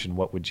Constitution,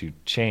 what would you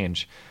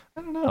change?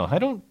 I don't know. I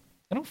don't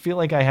feel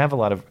like I have a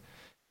lot of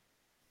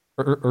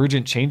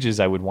urgent changes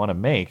I would want to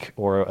make,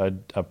 or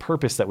a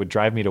purpose that would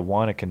drive me to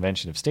want a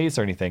Convention of States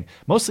or anything.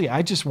 Mostly,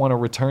 I just want to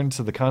return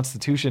to the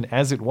Constitution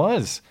as it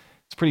was.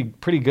 It's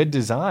pretty good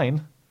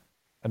design.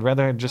 I'd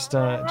rather just.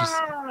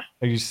 Are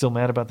you still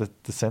mad about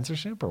the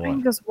censorship or what?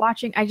 I'm just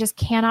watching. I just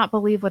cannot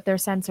believe what they're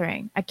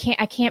censoring. I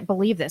can't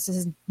believe this. This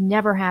has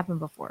never happened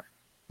before.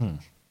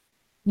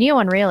 Neo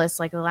Unrealist,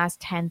 like the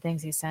last 10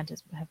 things he sent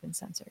have been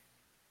censored.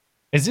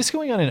 Is this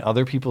going on in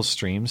other people's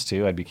streams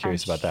too? I'd be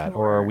curious about that.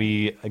 Or are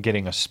we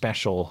getting a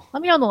special?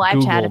 Let me know in the live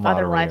Google chat if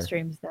other moderator? live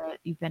streams that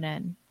you've been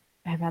in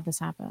have had this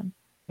happen. I'm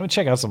gonna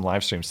check out some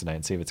live streams tonight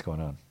and see what's going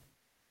on.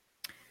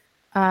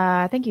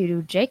 Thank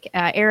you, Jake.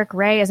 Eric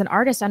Ray, as an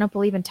artist, I don't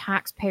believe in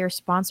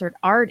taxpayer-sponsored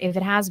art. If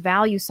it has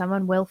value,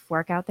 someone will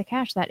fork out the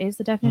cash. That is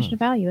the definition of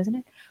value, isn't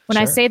it? When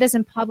I Sure. say this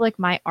in public,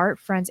 my art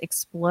friends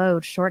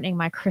explode, shortening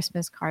my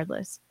Christmas card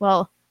list.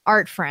 Well,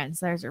 art friends,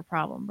 there's your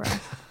problem,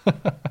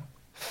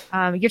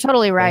 bro. You're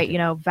totally right. You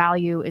know,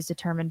 value is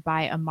determined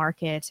by a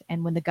market,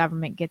 and when the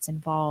government gets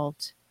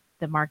involved,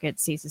 the market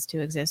ceases to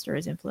exist or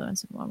is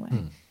influenced in one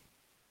way.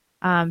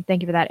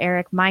 Thank you for that,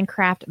 Eric.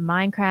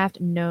 Minecraft,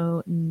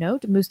 no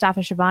note.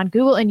 Mustafa Shaban,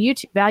 Google and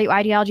YouTube value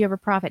ideology over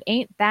profit.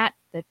 Ain't that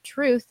the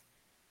truth?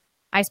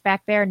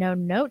 Iceback Bear, no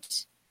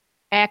note.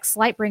 X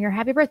Lightbringer,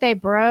 happy birthday,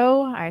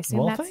 bro. I assume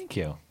Well, that's thank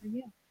you. for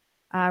you.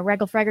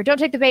 Regal Fragger, don't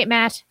take the bait,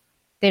 Matt.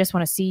 They just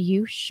want to see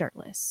you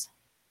shirtless.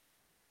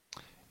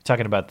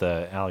 Talking about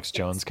the Alex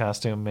Jones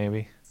costume,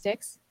 maybe.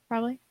 Sticks,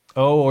 probably.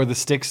 Oh, or the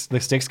Styx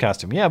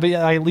costume. Yeah, but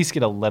I at least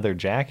get a leather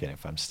jacket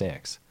if I'm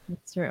Styx.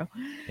 That's true.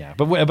 Yeah,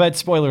 but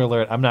spoiler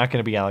alert, I'm not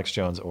going to be Alex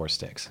Jones or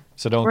Styx.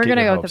 So don't We're get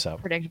gonna your go hopes with the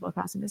up. predictable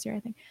costume this year, I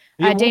think.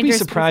 It won't be Dangerous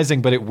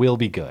surprising, but it will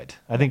be good.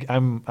 I think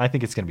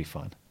it's going to be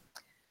fun.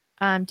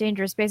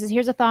 Dangerous Spaces.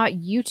 Here's a thought: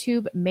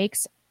 YouTube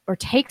makes or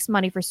takes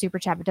money for super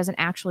chat, but doesn't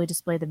actually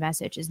display the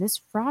message. Is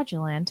this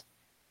fraudulent?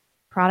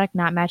 Product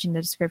not matching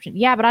the description.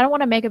 Yeah, but I don't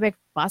want to make a big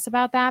fuss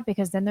about that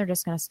because then they're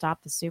just going to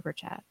stop the super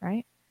chat,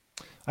 right?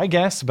 I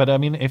guess, but I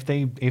mean, if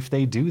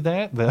they do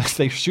that,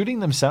 they're shooting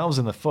themselves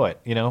in the foot.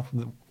 You know,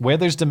 where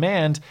there's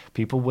demand,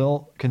 people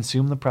will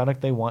consume the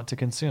product they want to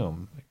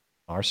consume.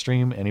 Our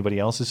stream, anybody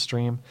else's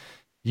stream,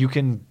 you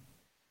can.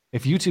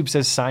 If YouTube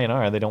says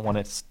sayonara, they don't want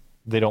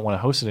to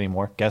host it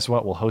anymore. Guess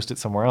what? We'll host it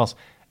somewhere else,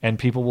 and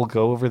people will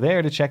go over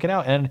there to check it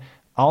out. And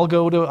I'll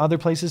go to other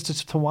places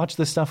to watch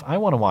the stuff I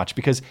want to watch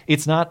because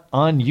it's not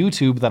on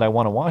YouTube that I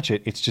want to watch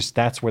it. It's just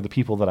that's where the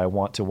people that I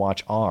want to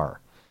watch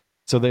are.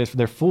 So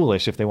they're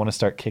foolish if they want to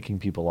start kicking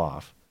people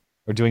off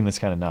or doing this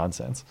kind of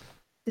nonsense.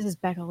 This is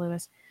Becca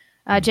Lewis.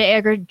 Jay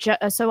Edgar,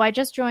 so I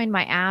just joined.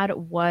 My ad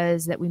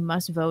was that we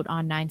must vote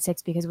on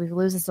 9/6 because if we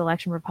lose this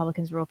election,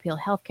 Republicans will repeal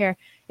healthcare.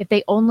 If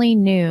they only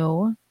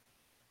knew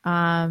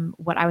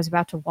what I was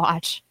about to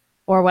watch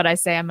or what I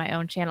say on my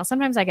own channel.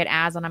 Sometimes I get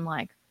ads and I'm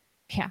like,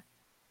 yeah,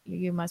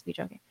 you must be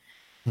joking.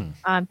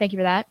 Thank you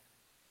for that.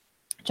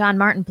 John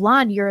Martin,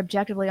 Blonde, you're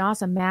objectively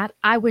awesome, Matt.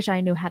 I wish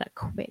I knew how to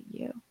quit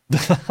you.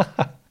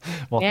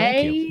 Well,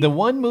 thank you. The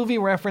one movie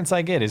reference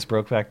I get is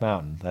Brokeback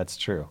Mountain. That's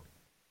true.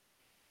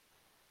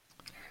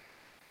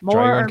 More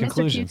Draw your or own Mr.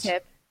 conclusions.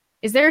 Q-tip.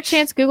 Is there a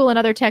chance Google and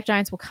other tech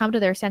giants will come to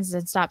their senses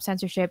and stop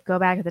censorship, go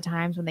back to the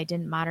times when they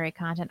didn't moderate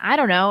content? I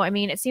don't know. I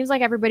mean, it seems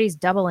like everybody's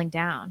doubling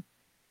down.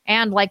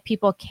 And like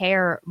people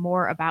care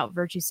more about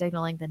virtue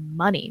signaling than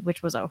money,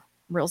 which was a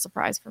real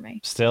surprise for me.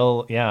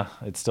 Still, yeah,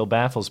 it still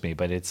baffles me,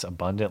 but it's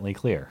abundantly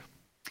clear.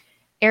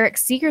 Eric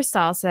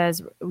Seegerstall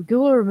says,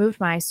 Google removed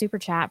my super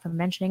chat from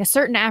mentioning a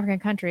certain African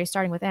country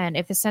starting with N.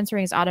 If the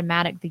censoring is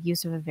automatic, the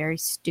use of a very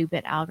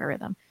stupid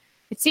algorithm.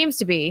 It seems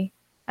to be.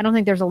 I don't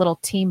think there's a little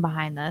team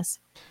behind this.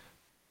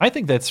 I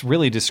think that's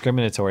really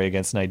discriminatory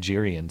against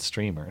Nigerian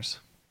streamers.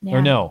 Yeah.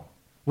 Or no.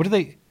 What are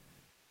they?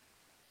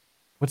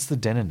 What's the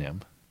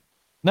demonym?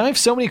 Now I have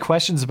so many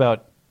questions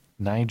about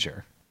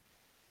Niger.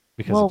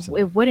 Well,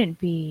 it wouldn't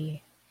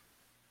be.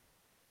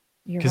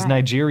 Because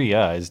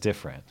Nigeria is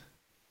different.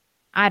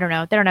 I don't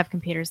know. They don't have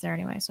computers there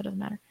anyway, so it doesn't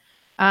matter.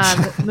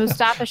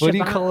 Mustafa What do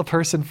you Shaban. call a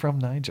person from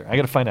Niger? I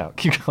got to find out.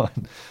 Keep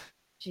going.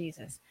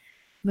 Jesus.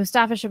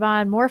 Mustafa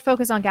Shaban, more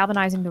focus on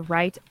galvanizing the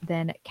right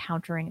than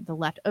countering the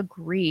left.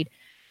 Agreed.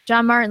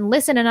 John Martin,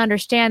 listen and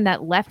understand that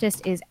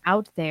leftist is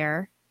out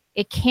there.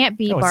 It can't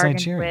be it's bargained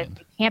Nigerian. with.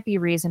 It can't be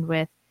reasoned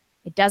with.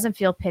 It doesn't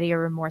feel pity or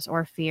remorse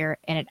or fear,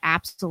 and it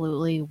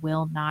absolutely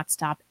will not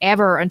stop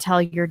ever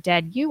until you're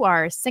dead. You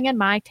are singing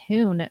my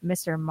tune,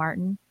 Mr.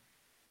 Martin.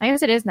 I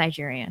guess it is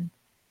Nigerian.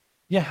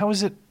 Yeah, how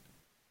is it?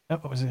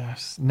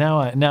 Now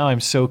I'm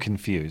so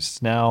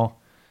confused. Now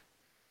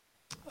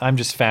I'm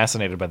just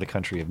fascinated by the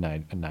country of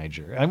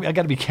Niger. I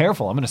got to be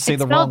careful. I'm going to say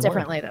It's the wrong spelled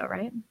differently, word. though,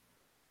 right?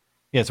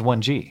 Yeah, it's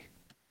 1G.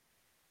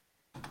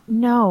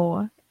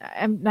 No,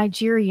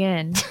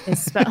 Nigerian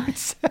is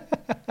spelled.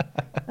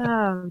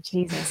 Oh,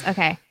 Jesus.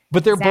 Okay.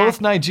 But they're Zach.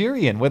 both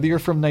Nigerian, whether you're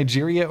from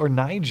Nigeria or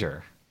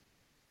Niger.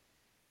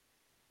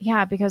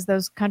 Yeah, because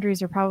those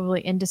countries are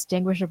probably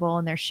indistinguishable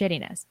in their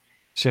shittiness.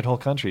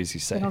 Shithole countries, you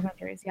say. Shithole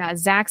countries. Yeah.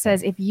 Zach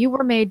says, if you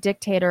were made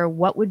dictator,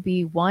 what would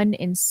be one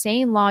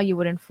insane law you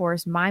would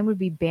enforce? Mine would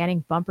be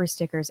banning bumper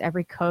stickers.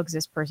 Every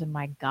coexist person.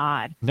 My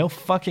God. No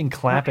fucking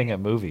clapping at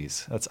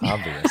movies. That's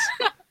obvious.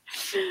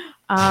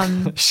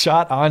 Um,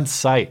 Shot on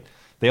sight.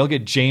 They'll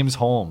get James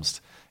Holmes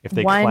if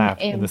they one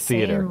clap in the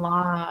theater. insane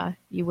law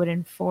you would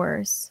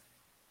enforce.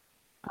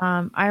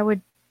 I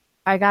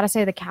gotta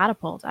say the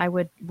catapult. I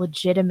would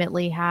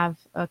legitimately have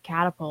a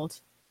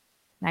catapult.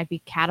 And I'd be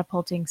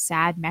catapulting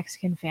sad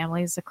Mexican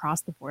families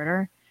across the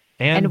border.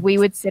 And we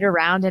would sit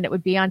around and it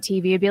would be on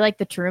TV. It'd be like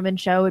the Truman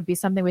Show. It would be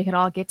something we could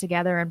all get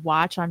together and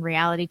watch on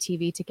reality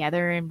TV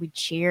together, and we'd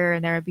cheer,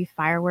 and there would be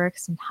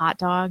fireworks and hot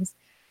dogs.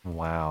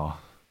 Wow.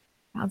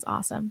 Sounds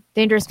awesome.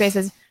 Dangerous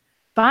Spaces.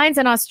 Fines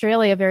in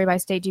Australia vary by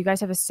state. Do you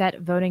guys have a set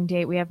voting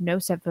date? We have no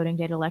set voting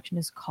date. Election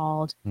is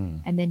called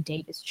and then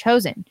date is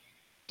chosen.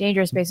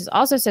 Dangerous Spaces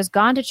also says,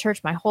 gone to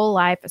church my whole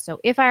life.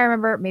 So if I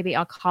remember, maybe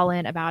I'll call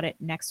in about it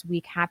next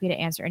week. Happy to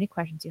answer any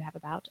questions you have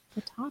about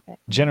the topic.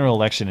 General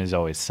election is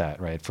always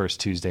set, right? First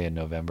Tuesday in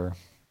November.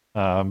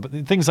 But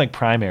things like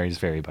primaries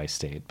vary by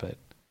state, but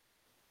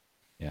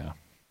yeah.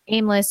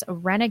 Aimless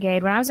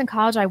Renegade. When I was in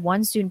college, I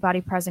won student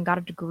body president, got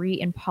a degree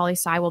in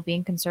poli-sci while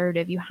being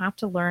conservative. You have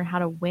to learn how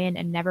to win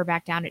and never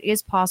back down. It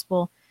is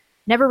possible.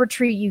 Never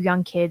retreat, you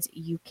young kids.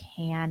 You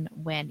can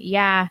win.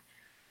 Yeah.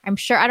 I'm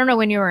sure. I don't know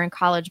when you were in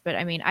college, but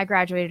I mean, I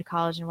graduated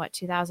college in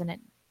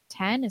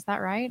 2010? Is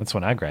that right? That's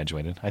when I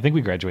graduated. I think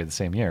we graduated the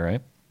same year,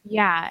 right?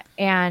 Yeah.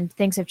 And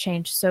things have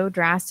changed so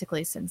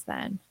drastically since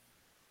then.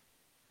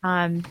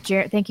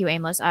 Thank you,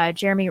 Aimless.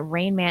 Jeremy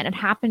Rainman. It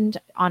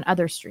happened on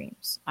other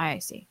streams. I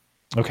see.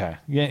 Okay.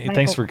 Yeah.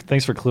 Thanks for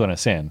cluing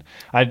us in.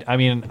 I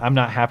mean, I'm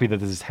not happy that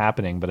this is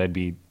happening, but I'd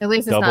be at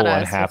least double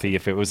unhappy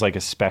if it was like a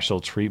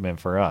special treatment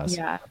for us.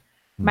 Yeah.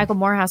 Michael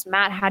Morehouse.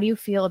 Matt, how do you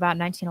feel about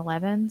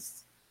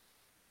 1911s?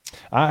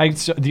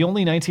 So the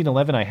only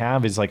 1911 I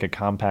have is like a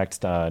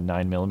compact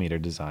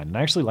 9mm design, and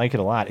I actually like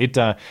it a lot.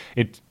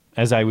 It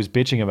as I was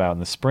bitching about in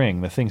the spring,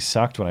 the thing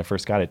sucked when I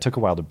first got it. It took a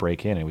while to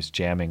break in. It was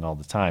jamming all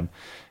the time.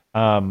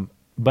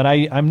 But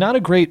I'm not a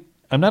great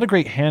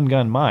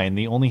handgun mind.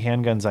 The only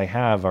handguns I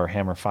have are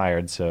hammer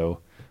fired, so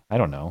I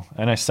don't know.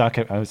 And I suck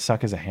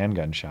as a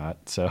handgun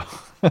shot. So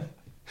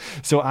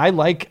so I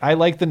like my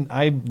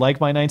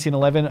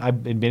 1911. I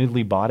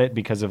admittedly bought it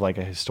because of like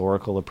a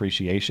historical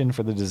appreciation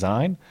for the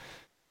design.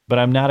 But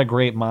I'm not a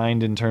great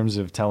mind in terms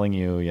of telling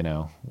you,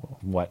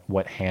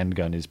 what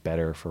handgun is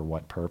better for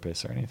what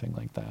purpose or anything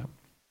like that.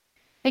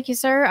 Thank you,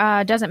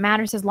 sir. Doesn't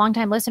matter. Says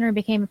longtime listener,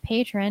 became a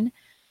patron.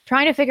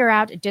 Trying to figure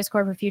out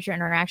Discord for future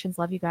interactions.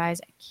 Love you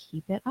guys.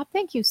 Keep it up.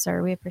 Thank you,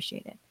 sir. We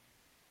appreciate it.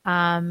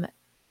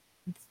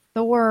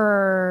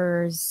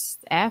 Thor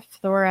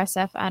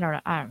SF. I don't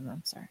know.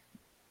 I'm sorry.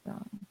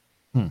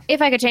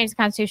 If I could change the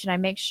Constitution,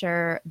 I'd make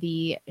sure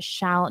the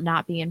shall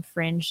not be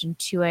infringed in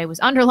 2A was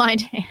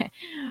underlined,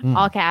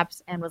 all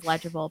caps, and was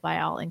legible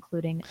by all,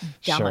 including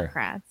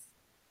Democrats.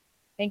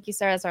 Sure. Thank you,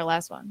 sir. That's our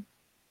last one.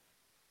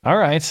 All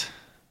right.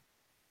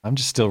 I'm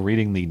just still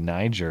reading the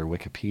Niger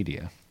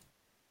Wikipedia.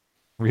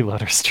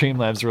 Reload our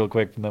Streamlabs real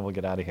quick, and then we'll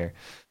get out of here.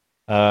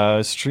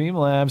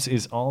 Streamlabs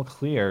is all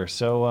clear.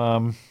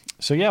 So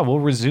yeah, we'll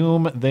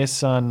resume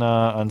this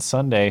on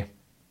Sunday.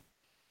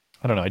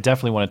 I don't know. I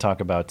definitely want to talk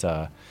about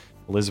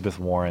Elizabeth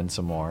Warren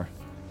some more.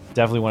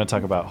 Definitely want to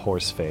talk about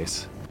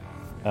Horseface.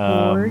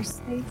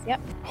 Horseface, yep.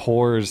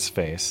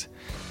 Horseface.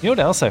 You know what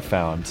else I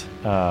found?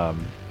 I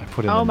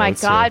put in. Oh the my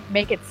notes God! here.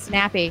 Make it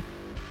snappy.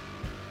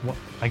 Well,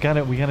 we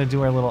gotta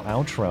do our little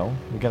outro.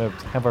 We gotta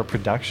have our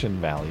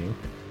production value.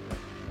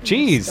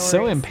 Jeez,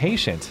 so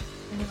impatient.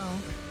 I know.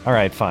 All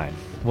right, fine.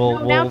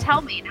 Now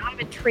tell me. Now I'm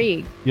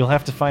intrigued. You'll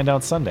have to find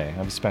out Sunday. I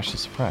have a special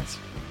surprise.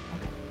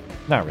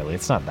 Not really.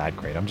 It's not that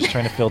great. I'm just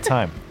trying to fill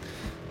time.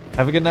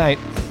 Have a good night.